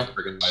scan Okay.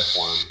 for freaking life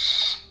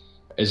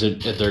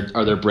forms.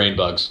 Are there brain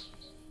bugs?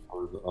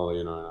 I'll let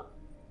you know right now.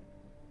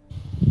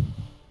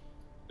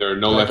 There are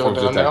no Can I life go forms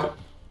down detected. now?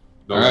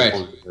 No All life right.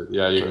 forms detected.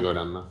 Yeah, you can go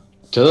down now.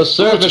 To the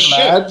surface, ship.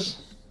 lads.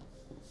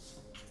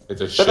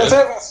 It's a To ship. the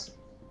surface.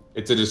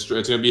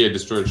 It's gonna be a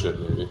destroyed ship,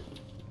 maybe.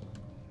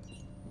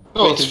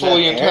 No, Wait, it's is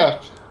fully that air?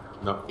 intact.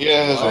 No.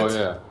 Yeah, Oh it's,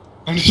 yeah.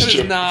 I'm It just is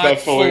joking. not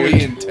It's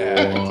fully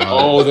intact.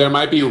 Oh, there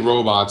might be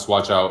robots.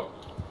 Watch out.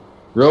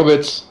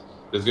 Robots.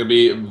 They're gonna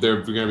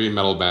be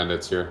metal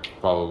bandits here,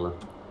 probably.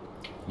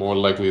 More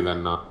likely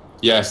than not.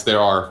 Yes, there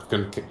are.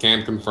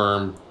 Can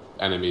confirm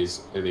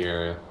enemies in the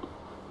area.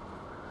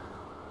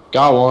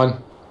 Got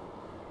one.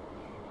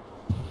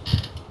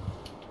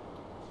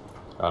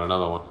 Got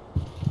another one.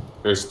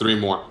 There's 3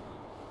 more.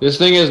 This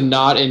thing is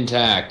not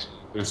intact.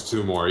 There's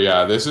 2 more.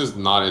 Yeah, this is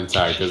not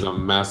intact. There's a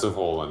massive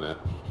hole in it.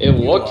 It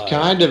You looked lied.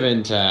 kind of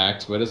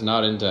intact, but it's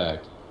not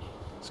intact.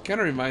 This kind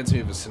of reminds me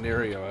of a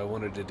scenario I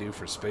wanted to do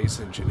for space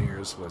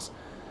engineers was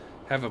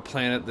have a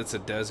planet that's a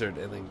desert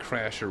and then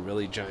crash a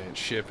really giant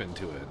ship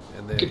into it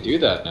and You could then do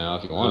that now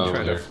if you want Oh,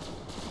 try to. to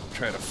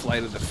try to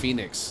flight of the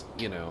Phoenix,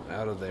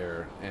 out of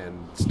there and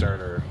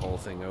start our whole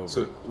thing over.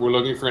 So we're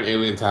looking for an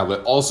alien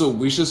tablet. Also,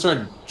 we should start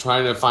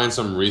trying to find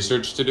some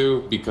research to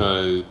do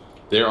because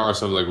there are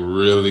some like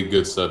really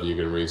good stuff you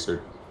can research.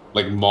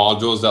 Like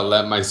modules that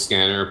let my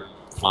scanner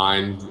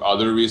find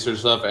other research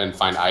stuff and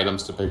find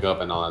items to pick up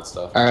and all that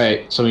stuff. All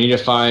right, so we need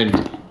to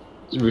find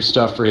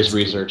stuff for his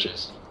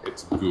researches.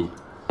 It's goop.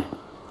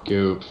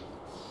 Goop.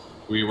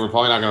 We're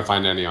probably not gonna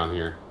find any on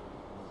here.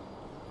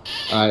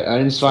 I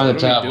didn't find What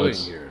the are we doing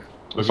tablets. here?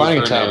 We're finding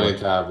a Looking for an alien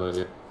tablet.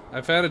 tablet.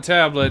 I found a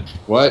tablet.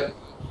 What?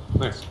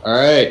 Yeah. Nice. All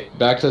right,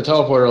 back to the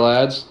teleporter,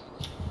 lads.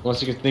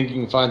 Unless you can think you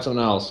can find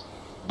something else.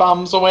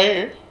 Bombs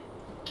away.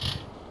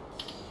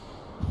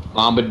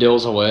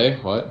 Bombadil's away.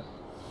 What?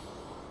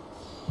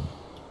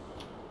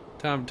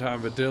 Tom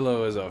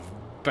Bombadillo is a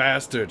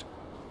bastard.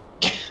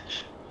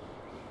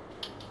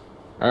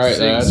 All right,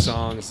 Sings lads.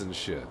 songs and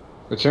shit.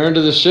 Return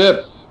to the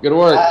ship. Good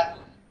work.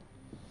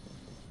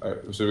 All right,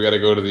 so we got to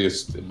go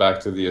to back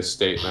to the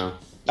estate now.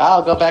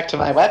 I'll go back to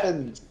my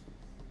weapons.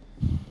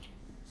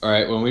 All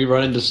right, when we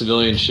run into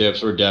civilian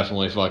ships, we're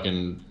definitely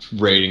fucking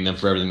raiding them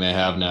for everything they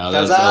have now.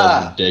 That's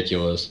Huzzah!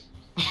 ridiculous.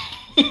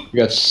 We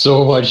got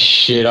so much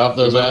shit off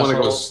We those might want to go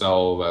assholes.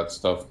 sell that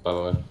stuff, by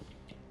the way.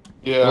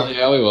 Yeah. Well,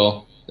 yeah, we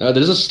will.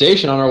 There's a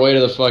station on our way to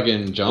the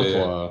fucking jump.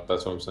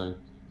 That's what I'm saying.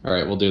 All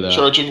right, we'll do that.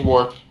 Charging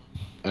warp.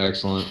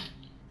 Excellent.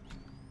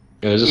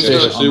 Yeah, there's a Yeah, station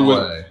Especially on the with,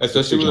 way.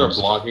 especially with Two our jumps.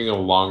 blocking of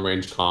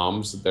long-range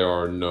comms, there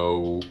are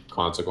no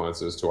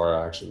consequences to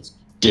our actions.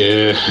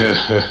 Dude.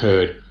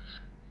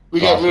 We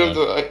got Awesome. rid of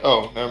the.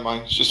 Oh, never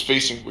mind. It's just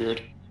facing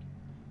weird.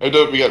 I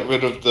thought we got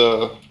rid of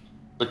the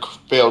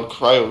failed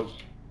cryo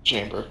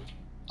chamber.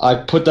 I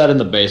put that in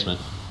the basement.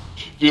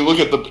 If you look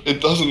at the,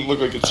 it doesn't look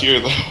like it's here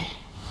though.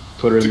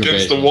 Put it It's in the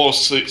against the basement. wall,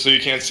 so you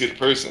can't see the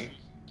person.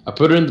 I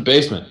put it in the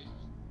basement.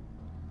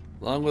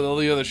 Along with all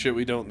the other shit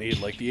we don't need,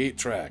 like the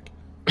 8-track.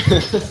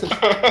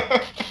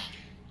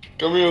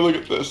 Come here, look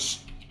at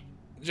this.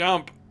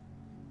 Jump!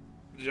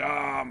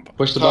 Jump!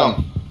 Push the Tom.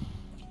 button.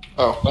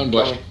 Oh, Button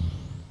push. coming.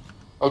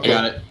 I Okay.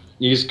 got it.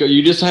 You just go.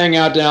 You just hang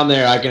out down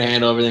there. I can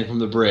handle everything from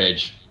the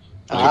bridge.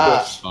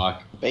 Ah,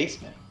 Fuck.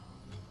 basement.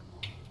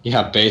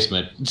 Yeah,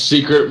 basement.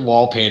 Secret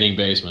wall painting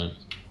basement.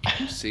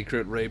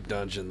 Secret rape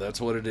dungeon, that's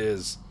what it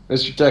is.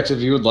 Mr. Tex, if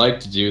you would like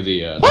to do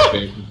the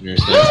basement in your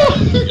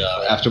station,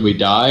 after we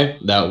die,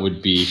 that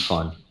would be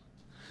fun.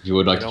 If you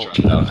would like to try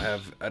it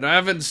out. I don't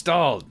have it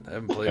installed. I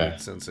haven't played Okay.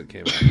 it since it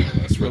came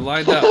out. We're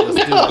lined up. Let's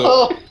do it.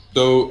 No!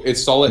 So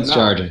install it It's now.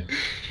 charging.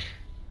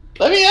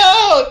 Let me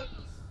out!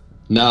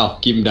 No,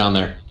 keep him down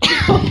there.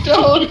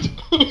 Don't!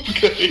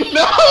 Okay.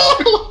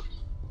 No!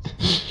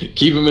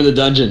 Keep him in the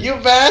dungeon. You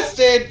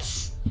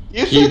bastards!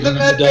 You Keep said the him in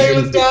med the bay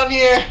dungeon. was down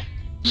here!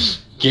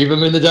 Keep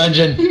him in the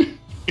dungeon.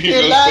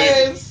 You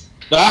liars!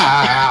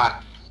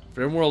 Ah! If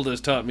RimWorld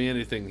has taught me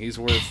anything, he's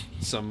worth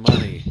some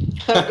money.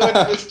 I'm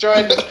going to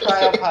destroy this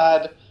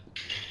cryopod.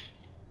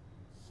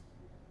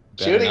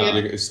 Shooting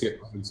Better it. Skip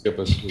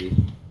us. Please.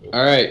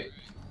 All right.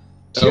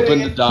 Shooting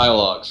Open it. the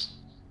dialogues.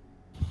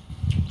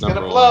 It's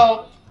gonna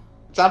blow.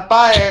 It's on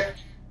fire.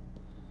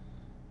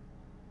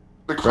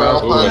 The Ooh,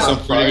 crowd Wow. there's on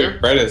some pretty fire. good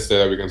credits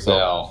there that we can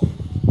sell. Sell.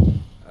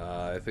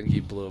 I think he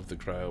blew up the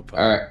cryopod.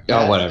 All right. Yeah,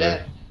 Oh, it's whatever.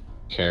 dead.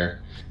 Care.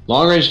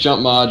 Long range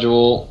jump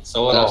module.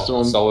 Sell it That's all. the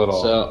one. Sell it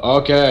all. So,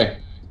 okay.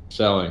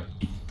 Selling.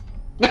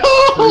 No!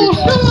 Come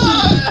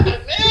on!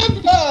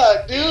 Man,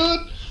 fuck, dude!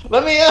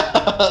 Let me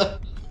out!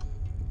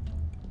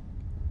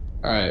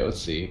 All right. Let's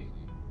see.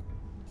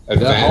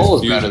 Advanced hull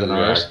is fusion better than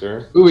ours.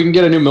 reactor. Ooh, we can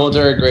get a new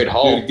military grade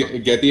hull.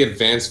 Dude, get the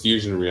advanced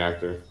fusion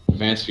reactor.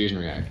 Advanced fusion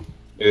reactor.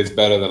 It is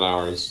better than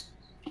ours.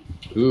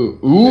 Ooh.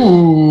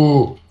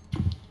 Ooh.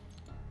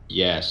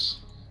 Yes.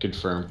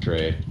 Confirmed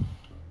trade.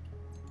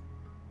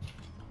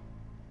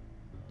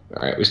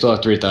 All right. We still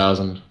have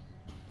 3,000.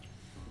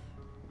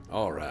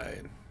 All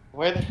right.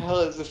 Where the hell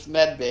is this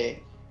med bay?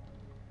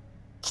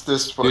 It's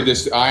this Dude,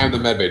 part. I am the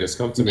medbay. Just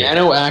come to me.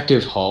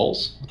 Nanoactive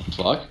hulls. What the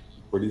fuck?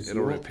 Where do you see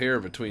It'll that? repair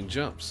between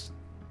jumps.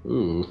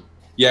 Ooh.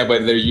 Yeah,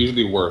 but they're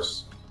usually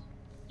worse.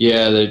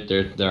 Yeah,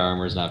 their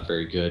armor's not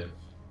very good.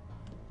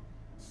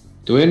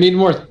 Do we need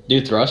more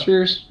new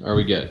thrusters? Or are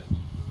we good?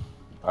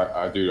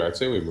 Dude, I'd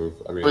say we move.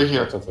 I mean, Right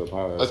here. that's up to the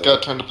pilot, Let's so.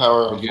 go turn the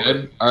power We're on.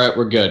 good? Alright,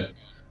 we're good.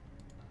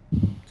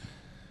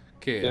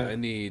 Okay, Yeah. I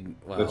need.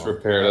 Well, Let's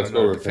repair, I let's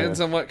don't know, go it Depends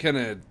repair. on what kind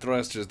of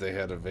thrusters they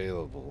had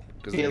available.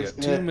 Because they Feels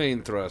got two good.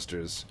 main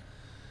thrusters.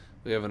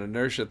 We have an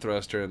inertia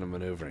thruster and a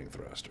maneuvering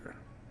thruster.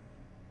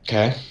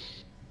 Okay.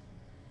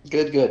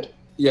 Good, good.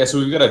 Yeah, so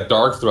we've got a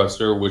dark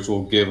thruster, which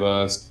will give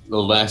us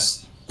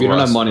less. We don't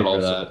have thrust, money but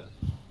for also- that.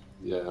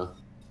 Yeah,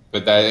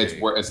 but that Okay.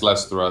 it's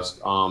less thrust.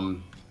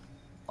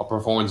 A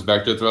performance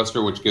vector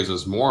thruster, which gives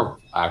us more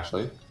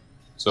actually.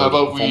 So How the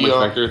about we, performance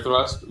vector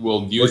thrust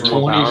will We're use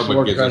more power, 24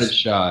 but gives credits us.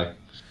 shy.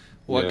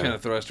 What Yeah. kind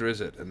of thruster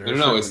is it?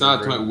 No, it's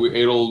not.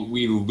 maneuvering?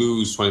 We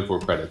lose 24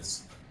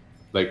 credits,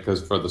 like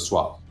because for the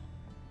swap.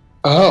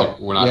 Oh,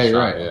 We're not yeah, you're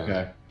shy, right. yeah.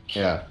 Okay.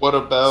 Yeah. What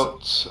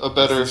about a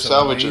better Is this a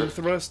salvager? main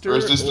thruster, Or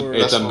is this the or-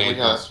 best It's a one we main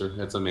have? thruster.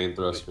 It's a main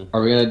thruster.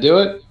 Are we gonna do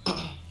it?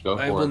 Go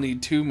I for will it.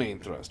 need two main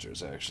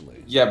thrusters,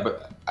 actually. Yeah,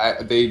 but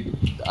they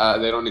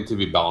don't need to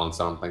be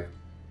balanced. I don't think.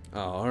 Oh,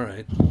 all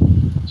right.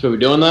 So are we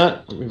doing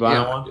that? We buying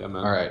Yeah. one? Yeah,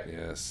 man. Alright.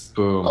 Yes.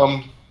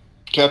 Boom.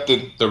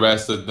 Captain, The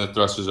rest of the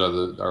thrusters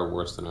are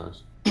worse than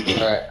ours.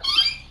 Alright.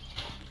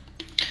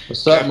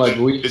 What's up, my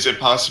boy? is it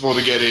possible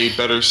to get a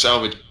better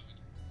salvage?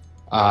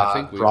 I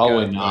think we've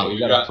probably got- not. no, We we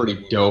got got- a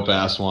pretty dope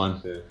ass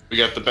one. We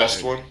got the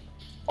best one.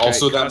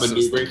 Also, It that costs us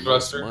maneuvering the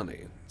most thruster. Money,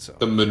 so.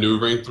 The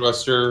maneuvering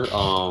thruster, we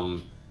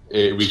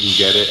can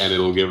get it, and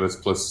it'll give us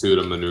 +2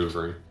 to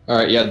maneuvering.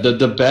 Alright, yeah,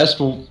 the best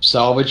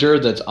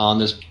salvager that's on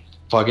this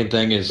fucking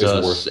thing is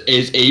Is worse.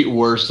 8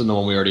 worse than the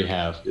one we already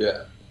have.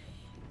 Yeah.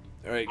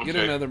 All right, get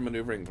Okay. another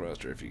maneuvering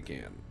thruster if you can.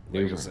 Like I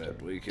Maneuvering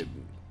said, we can.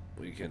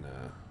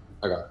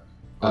 I got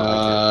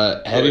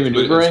it. Heavy it's-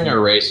 maneuvering it's- or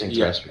racing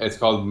Yeah, thruster? it's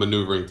called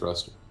maneuvering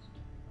thruster.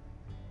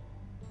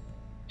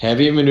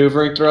 Heavy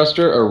maneuvering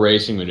thruster or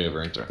racing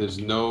maneuvering thruster? There's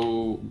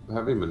no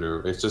heavy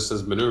maneuver. It just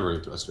says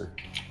maneuvering thruster.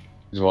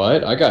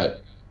 What? I got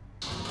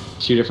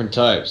 2 different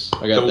types.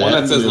 I got The one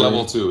heavy that says maneuvering-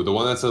 level 2. The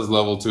one that says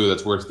level 2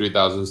 that's worth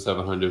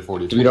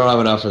 3,740. We don't have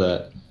enough for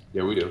that.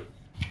 Yeah, we do.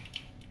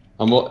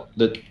 I'm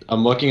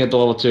looking at the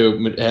level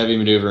 2 heavy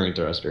maneuvering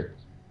thruster.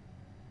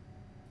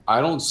 I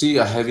don't see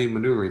a heavy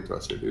maneuvering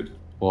thruster, dude.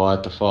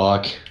 What the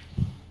fuck?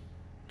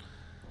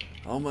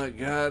 Oh my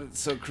god, it's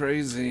so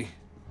crazy.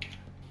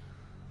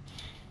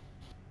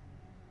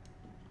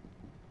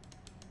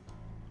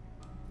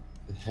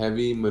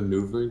 Heavy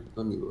maneuvering.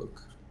 Let me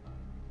look.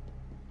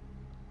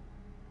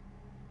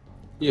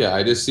 Yeah,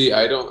 I just see.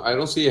 I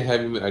don't see a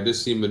heavy. I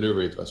just see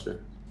maneuvering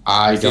thruster.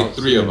 I see don't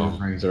three see of them.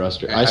 maneuvering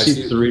thruster. I I see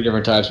see- 3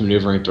 different types of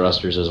maneuvering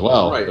thrusters as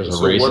well. Right. There's a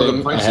So what are the racing,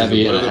 a prices?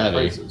 heavy, What and are a the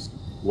heavy. prices?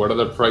 What are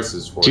the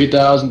prices for?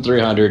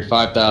 2,300,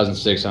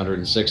 5,600,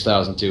 and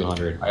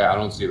 6,200. I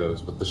don't see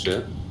those. What the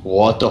shit?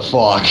 What the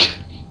fuck?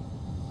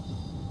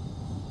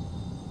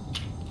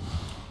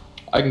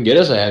 I can get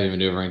us a heavy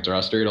maneuvering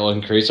thruster. It'll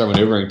increase our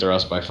maneuvering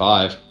thrust by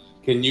 5.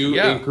 Can you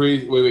Yeah.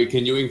 increase? Wait.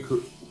 Can you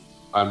increase?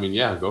 I mean,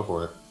 yeah, go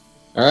for it.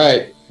 All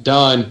right,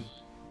 done.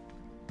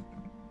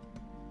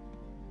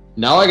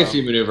 Now I can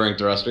see maneuvering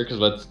thruster because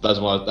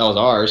that was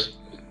ours.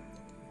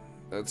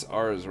 That's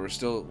ours. We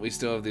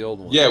still have the old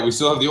one. Yeah, we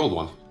still have the old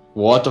one.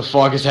 What the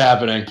fuck is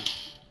happening?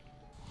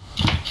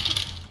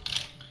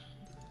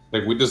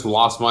 Like we just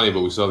lost money,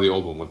 but we still have the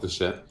old one. What the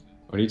shit?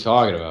 What are you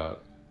talking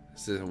about?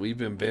 We've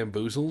been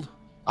bamboozled.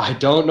 I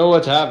don't know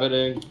what's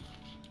happening. All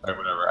right,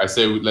 whatever. I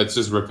say let's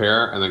just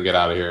repair and then get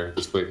out of here.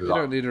 This place is We off.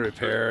 don't need to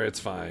repair. It's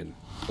fine.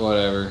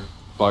 Whatever.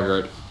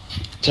 Bugger it.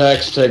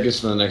 Text, take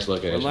us to the next We're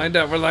location. lined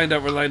up. We're lined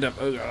up. We're lined up.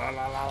 Oh, la,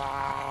 la, la,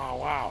 la,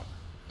 wow.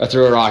 I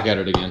threw a rock at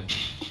it again.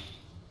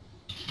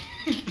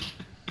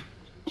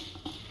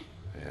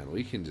 Man,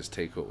 we can just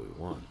take what we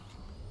want.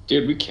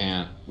 Dude, we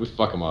can't. We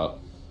fuck them up.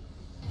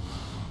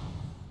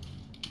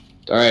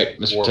 Alright,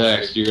 Mr. Warp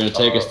Text, state. you're gonna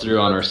take us through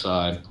on our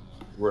side.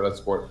 We're at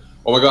sport.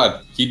 Oh my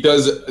god, he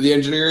does the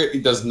engineer. He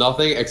does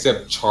nothing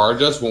except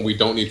charge us when we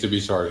don't need to be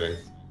charging.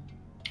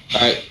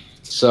 Alright,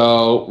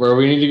 so where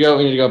we need to go?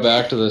 We need to go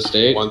back to the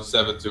state.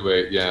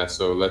 1728. Yeah.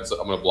 So let's.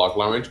 I'm gonna block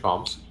long range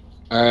comms.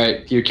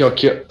 Alright, you kill.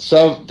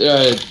 So,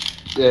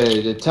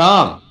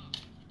 Tom.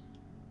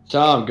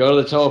 Tom, go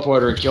to the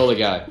teleporter and kill the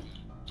guy.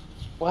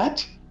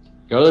 What?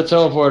 Go to the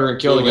teleporter and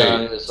kill Too the guy on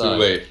late. the other Too side.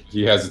 late. He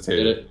Did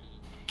hesitated. it?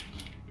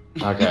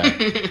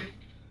 Okay.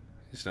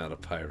 He's not a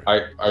pirate.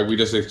 We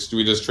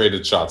just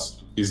traded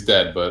shots. He's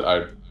dead, but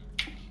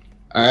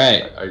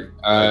Alright.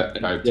 I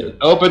died too.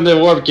 Open the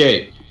warp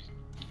gate.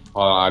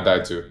 I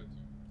died too.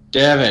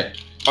 Damn it.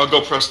 I'll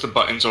go press the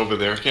buttons over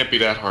there. Can't be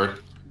that hard.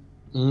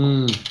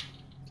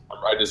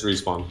 I just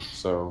respawned,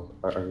 so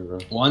I can go.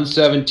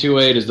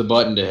 1728 is the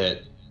button to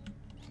hit.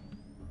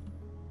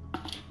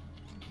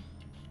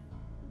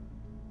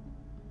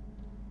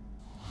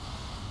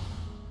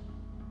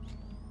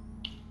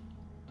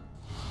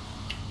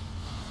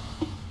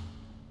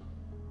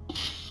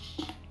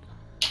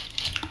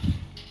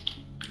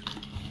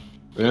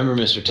 Remember,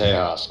 Mr.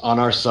 Tejas, on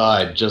our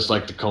side, just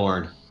like the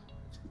corn. It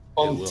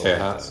will be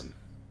Tejas. done.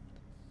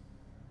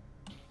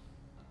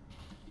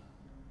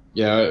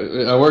 Yeah,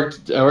 I work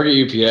at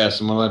UPS,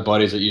 and one of my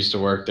buddies that used to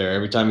work there,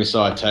 every time he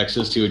saw a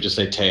Texas, he would just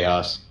say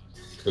Tejas.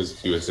 Because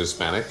he was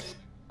Hispanic.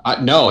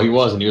 No, he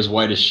wasn't. He was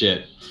white as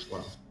shit.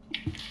 Wow.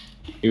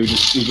 He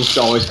just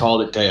always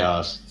called it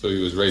Tejas. So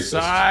he was racist.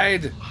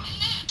 Side.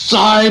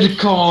 Side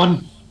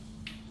corn.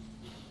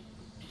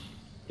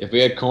 If we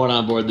had corn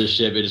on board this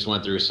ship, it just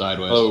went through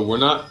sideways. Oh, we're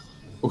not.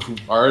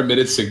 Our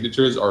admitted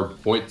signatures are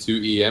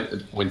 0.2 EM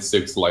and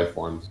 0.6 life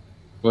forms.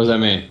 What does that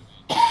mean?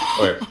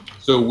 Okay,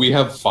 so we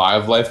have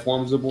 5 life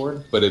forms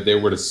aboard, but if they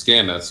were to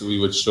scan us, we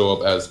would show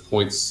up as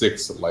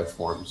 0.6 life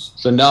forms.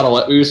 So not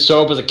a we would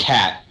show up as a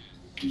cat.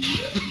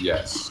 Yeah,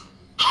 yes.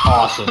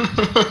 Awesome.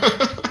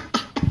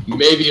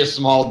 Maybe a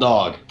small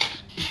dog.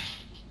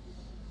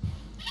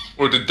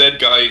 Or the dead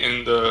guy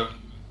in the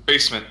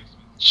basement.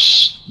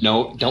 Shh.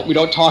 No, we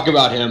don't talk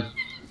about him.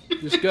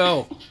 Just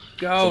go.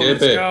 Go. Skip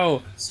Let's it.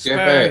 go. Skip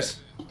Spares.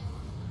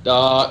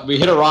 We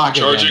hit a rock.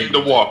 Charging again.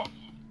 the warp.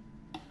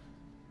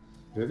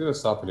 They're gonna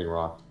stop hitting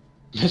rock.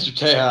 Mr.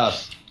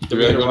 Tejas. We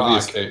gotta go to the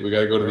estate. We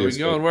gotta go to Where the are we estate.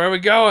 going? Where are we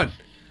going?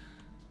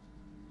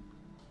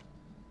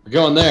 We're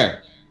going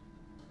there.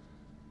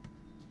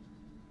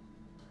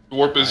 The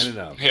warp is Line it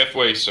up.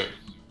 halfway, sir.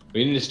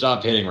 We need to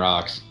stop hitting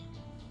rocks.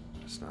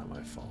 It's not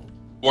my fault.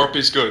 Warp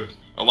is good.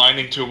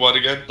 Aligning to what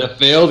again? The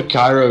failed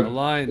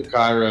Aligned.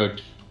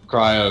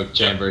 cryo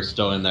chamber is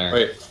still in there.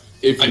 Wait,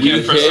 if I we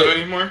can't press it hit,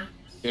 anymore?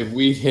 if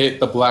we hit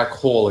the black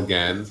hole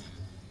again,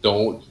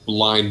 don't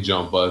blind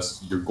jump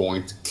us. You're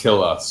going to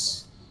kill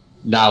us.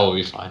 Now we'll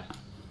be fine.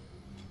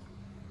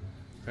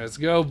 Let's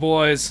go,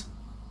 boys.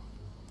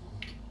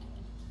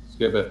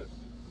 Skip it.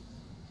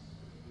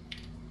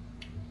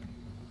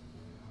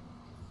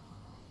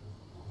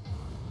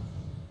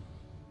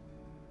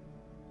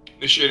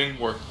 Initiating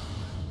warp.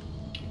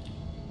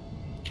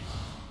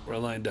 We're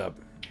lined up.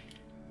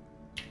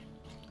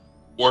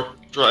 Warp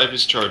drive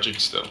is charging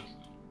still.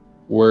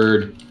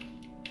 Word.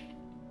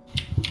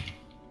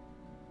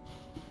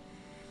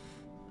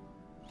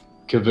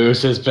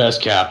 Caboose is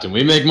best captain.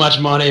 We make much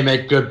money,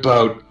 make good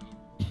boat.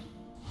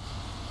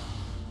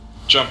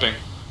 Jumping.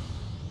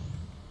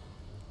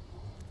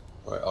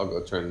 Alright, I'll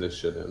go turn this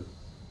shit in.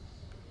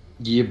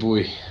 Yeah,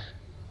 boy.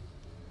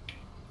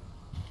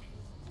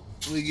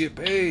 We get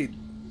paid.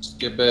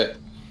 Skip it.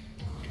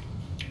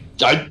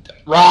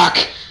 Rock!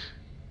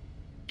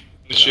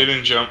 Initiate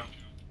and jump.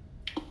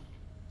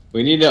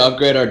 We need to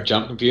upgrade our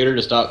jump computer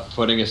to stop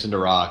putting us into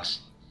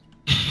rocks.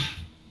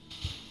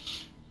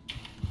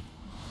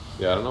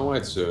 Yeah, I don't know why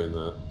it's doing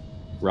that.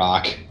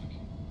 Rock.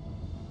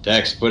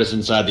 Tex, put us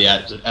inside the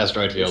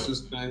asteroid field. What's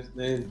this guy's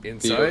name?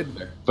 Inside?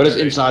 Put us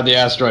inside the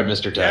asteroid,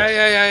 Mr. Tex.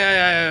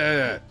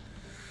 Yeah.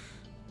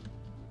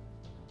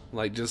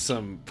 Like just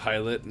some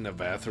pilot in a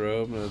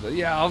bathrobe.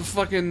 Yeah, I'll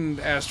fucking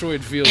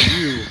asteroid field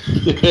you.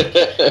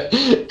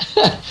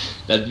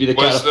 That'd be the kind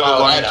What's of the pilot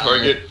line I'd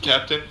target, hire.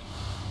 Captain?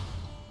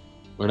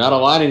 We're not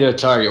aligning to a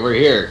target. We're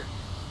here.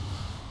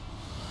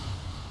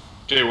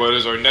 Okay, what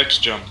is our next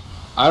jump?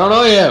 I don't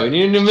know yet. We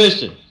need a new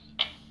mission.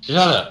 Shut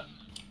up.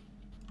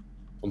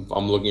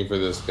 I'm looking for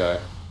this guy.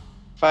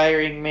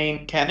 Firing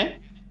main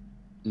cannon?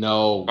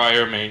 No.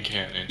 Fire main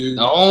cannon. Dude,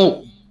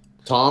 No.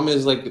 Tom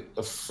is like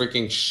a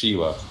freaking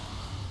Sheila.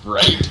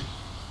 Right.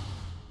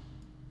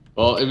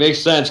 Well, it makes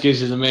sense because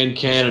he's the main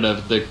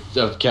candidate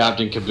of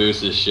Captain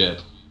Caboose's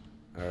ship.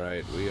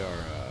 Alright, we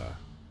are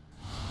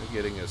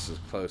getting us as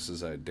close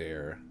as I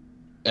dare.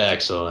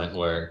 Excellent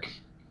work.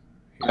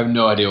 I have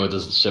no idea what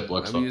this ship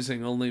looks I'm like.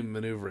 using only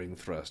maneuvering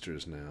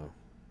thrusters now.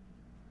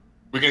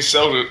 We can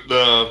sell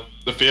the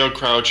failed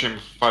cryo chamber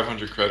for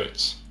 500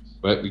 credits.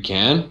 What, we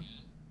can?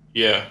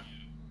 Yeah.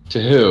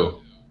 To who?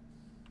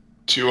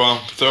 To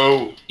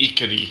throw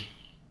Ikari.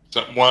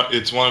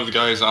 It's one of the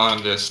guys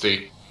on the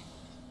estate.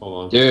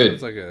 Hold on. Dude,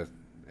 It's like a,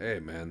 hey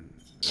man.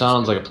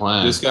 sounds like a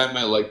plan. This guy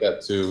might like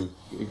that too.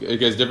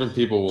 Because different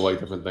people will like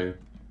different things.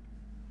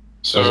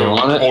 So Does he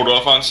want it? hold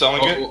off on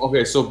selling it. Oh,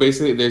 okay, so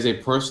basically there's a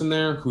person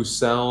there who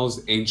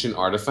sells ancient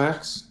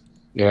artifacts.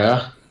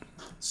 Yeah?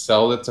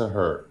 Sell it to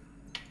her.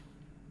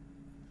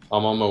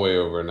 I'm on my way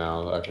over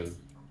now. I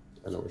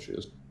know where she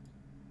is.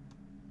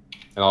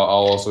 And I'll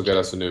also get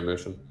us a new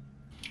mission.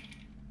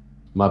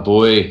 My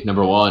boy,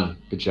 number one.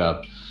 Good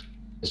job.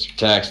 Mr.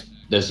 Tex,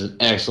 this is an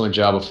excellent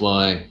job of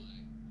flying.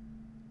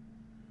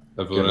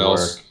 Everyone Good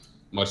else, work.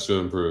 much to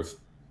improve.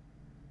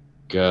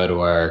 Good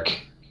work.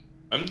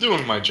 I'm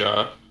doing my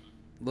job.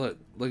 Look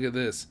at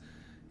this.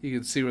 You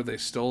can see where they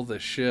stole the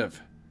ship.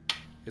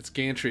 Its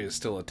gantry is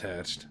still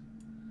attached.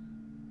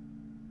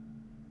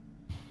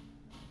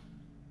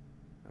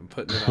 I'm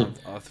putting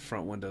it off the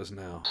front windows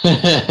now.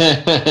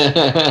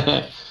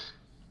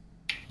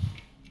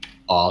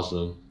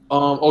 Awesome.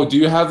 Oh, do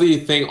you have the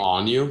thing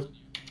on you?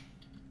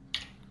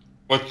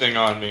 What thing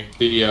on me?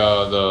 The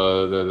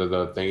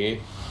thingy?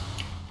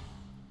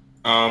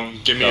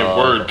 Give me a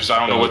word, because I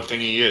don't know the what thing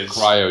he is.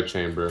 Cryo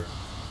chamber.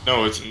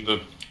 No, it's in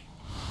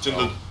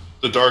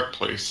the dark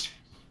place.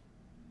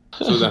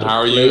 So then how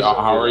are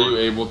you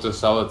able to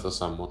sell it to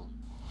someone?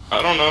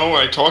 I don't know.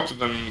 I talked to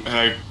them and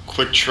I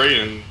clicked trade,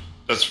 and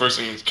that's the first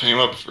thing that came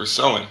up for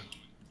selling.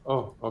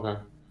 Oh, okay.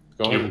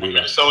 Go You ahead and want do me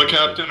to that. sell it,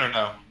 Captain, or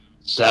no?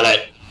 Sell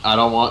it. I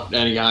don't want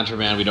any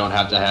contraband we don't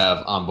have to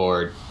have on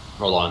board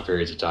for long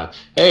periods of time.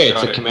 Hey, it's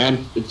Got a it.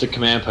 command. It's a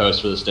command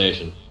post for the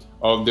station.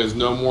 Oh, there's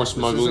no more This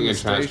smuggling and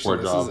isn't a transport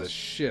station, jobs. This is a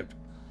ship.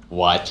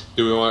 What?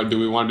 Do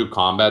we want to do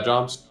combat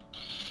jobs?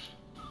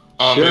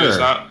 Sure. It's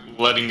not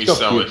letting me Go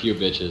sell pew it. pew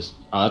bitches.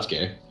 Oh, that's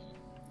gay.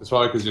 It's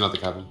probably because you're not the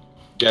captain.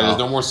 Yeah, there's Oh.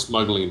 no more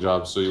smuggling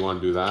jobs, so you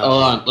want to do that?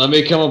 Hold on. Let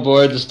me come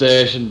aboard the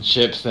station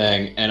ship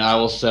thing, and I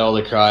will sell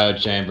the cryo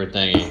chamber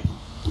thingy.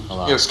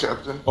 Hold on. Yes,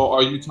 Captain. Oh,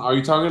 are you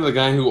talking to the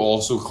guy who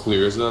also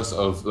clears us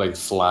of like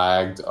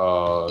flagged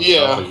Yeah.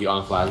 stuff, like he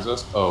unflags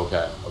us? Oh,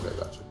 okay,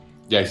 gotcha.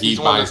 Yeah, he He's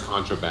the one buys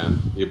contraband.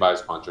 He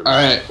buys contraband.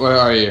 All right, where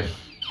are you?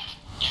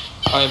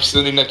 I am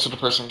sitting next to the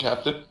person,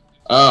 Captain.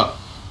 Oh,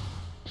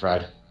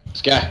 Fred.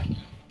 This guy.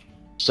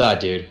 Side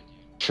dude.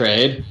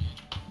 Trade.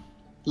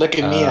 Look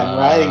at me, I'm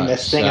riding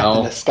this thing up in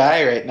sell. the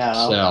sky right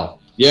now. Sell.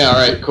 Yeah, all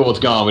right, cool. It's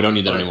gone. We don't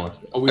need that anymore.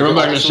 Oh, we Everyone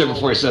could back in the ship also-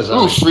 before he says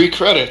Ooh, that. free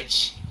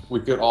credits. We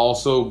could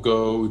also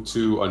go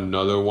to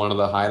another one of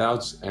the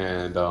hideouts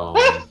and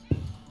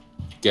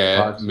get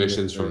Parts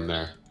missions of it, from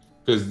there.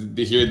 Because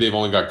here they've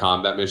only got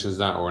combat missions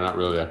now, or we're not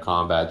really a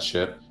combat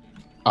ship.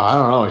 Oh, I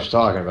don't know what you're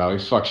talking about. We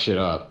fucked shit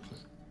up.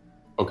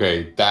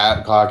 Okay,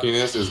 that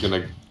cockiness is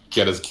gonna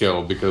get us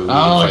killed because I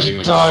don't know what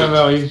you're talking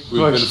about. You we've fucked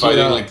been shit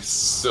fighting up. like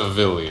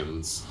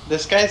civilians.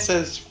 This guy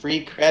says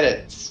free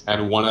credits.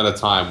 And one at a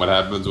time. What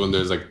happens when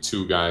there's like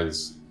two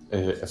guys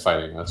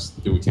fighting us?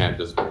 We can't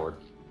just board.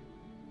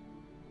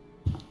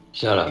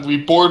 Shut up. We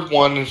board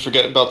one and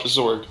forget about the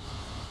Zorg.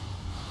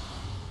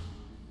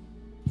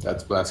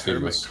 That's Hermit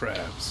blasphemous.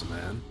 crabs,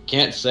 man.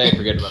 Can't say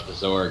forget about the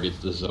Zorg. It's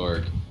the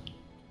Zorg.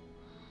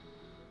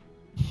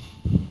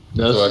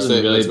 Those So I are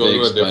say really let's go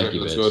big to a different. spiky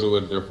Let's bits. go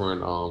to a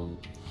different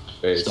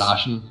base.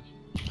 Station.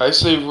 I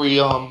say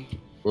we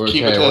We're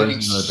keep okay. attacking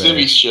Where's another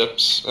civvy base?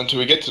 ships until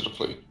we get to the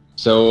fleet.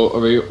 So, are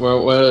we?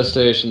 What are the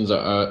stations?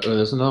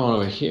 There's another one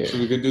over here. So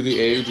we could do the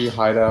AUG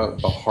hideout,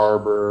 the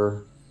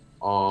harbor,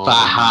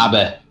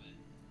 Fahabe.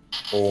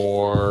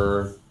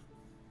 or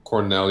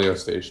Cornelio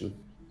Station.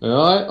 You know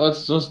what?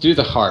 Let's do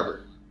the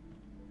harbor.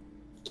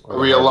 Are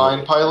we a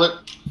line pilot?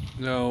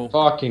 No.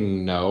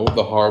 Fucking no.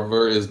 The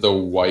harbor is the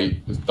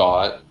white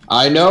dot.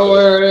 I know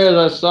where it is.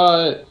 I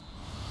saw it.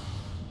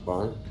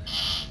 Fine.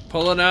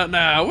 Pulling out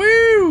now.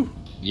 Woo!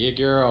 Yeah,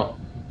 girl.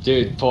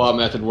 Dude, pull-out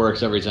method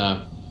works every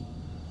time.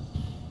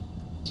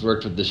 It's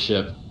worked with the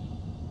ship.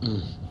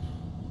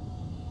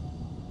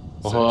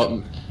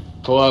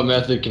 Pull-out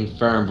method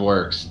confirmed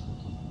works.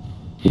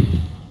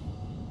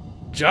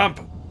 Jump!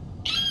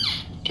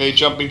 Okay,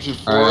 jumping to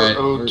Alright,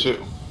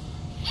 402.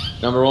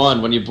 Number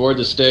 1, when you board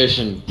the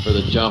station for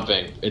the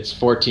jumping, it's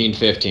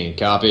 14:15.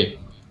 Copy?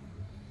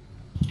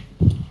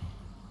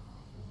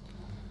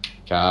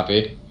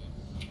 Copy?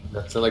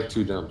 That's like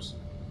 2 jumps.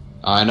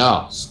 I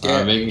know. Skip.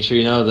 I'm making sure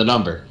you know the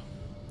number.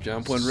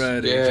 Jump when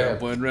ready, Yeah.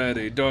 jump when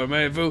ready.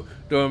 Dormez-vous,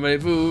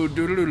 dormez-vous,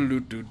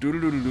 doodle-doodle-doo,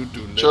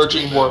 doodle-doodle-doo. Let's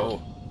Charging go warp.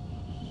 now.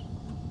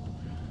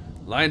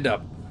 Lined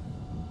up.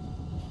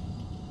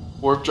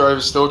 Warp drive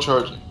is still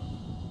charging.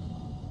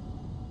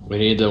 We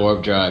need the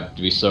warp drive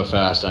to be so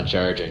fast on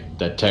charging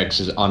that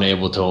Tex is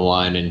unable to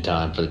align in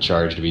time for the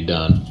charge to be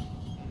done.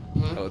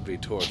 That would be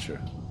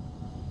torture.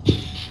 I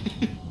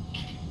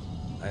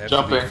have to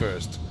Jumping. be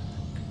first.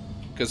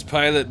 Because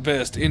pilot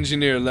best,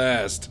 engineer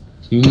last.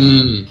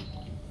 Hmm.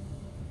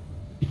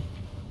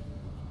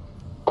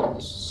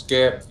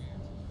 Skip.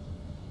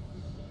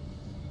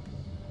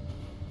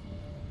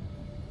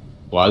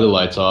 Why are the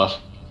lights off?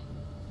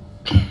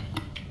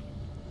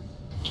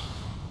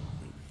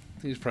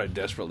 He's probably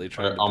desperately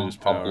trying to I'm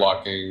boost power.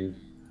 blocking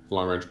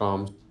long range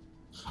comms.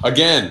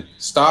 Again,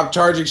 stop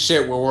charging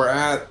shit when we're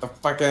at the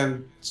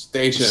fucking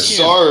station.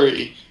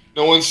 Sorry.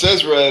 No one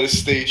says we're at a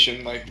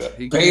station like that.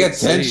 He Pay can't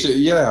see. attention.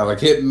 Yeah, like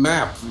hit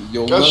map.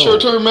 You'll Got know.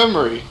 short-term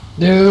memory.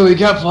 Dude, we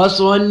got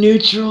 +1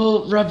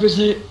 neutral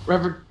reputation.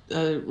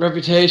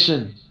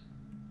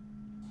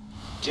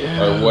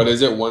 Dude. What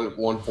is it?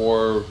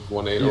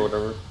 1418 or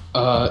whatever.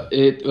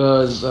 It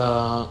was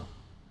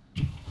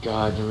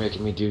God, you're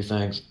making me do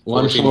things.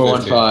 14,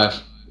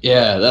 1415.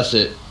 Yeah, that's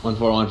it.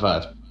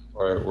 1415.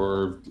 All right,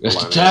 we're. Mr.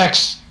 lining up.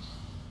 Tex,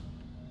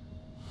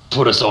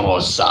 put us on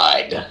our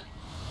side,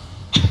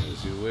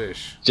 As you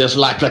wish. just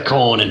like the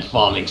corn in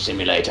Farming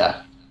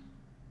Simulator.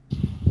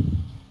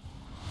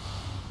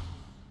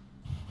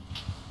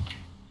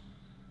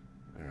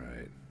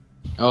 Alright.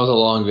 That was a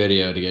long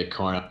video to get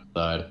corn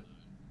outside.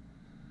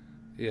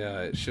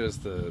 Yeah, it shows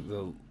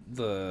the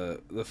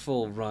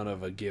full run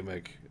of a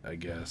gimmick, I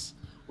guess.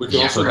 We can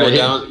Yeah, also right. go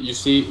down. You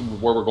see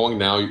where we're going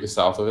now?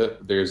 South of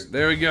it, there's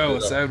There we go,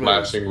 a sideways.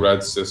 flashing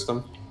red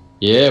system.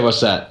 Yeah,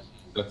 what's that?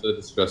 That's a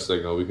distress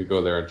signal. We could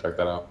go there and check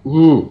that out.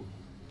 Ooh.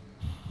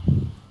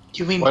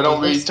 You mean Why don't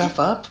blow we- stuff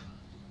up?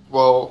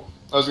 Well,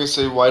 I was gonna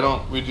say, why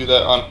don't we do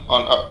that on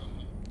What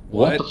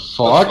What? the the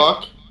fuck?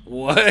 fuck?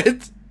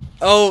 What?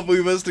 Oh,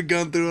 we must have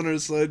gone through on our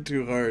side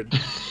too hard.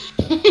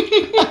 And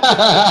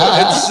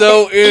It's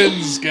so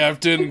ends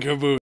Captain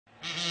Caboose.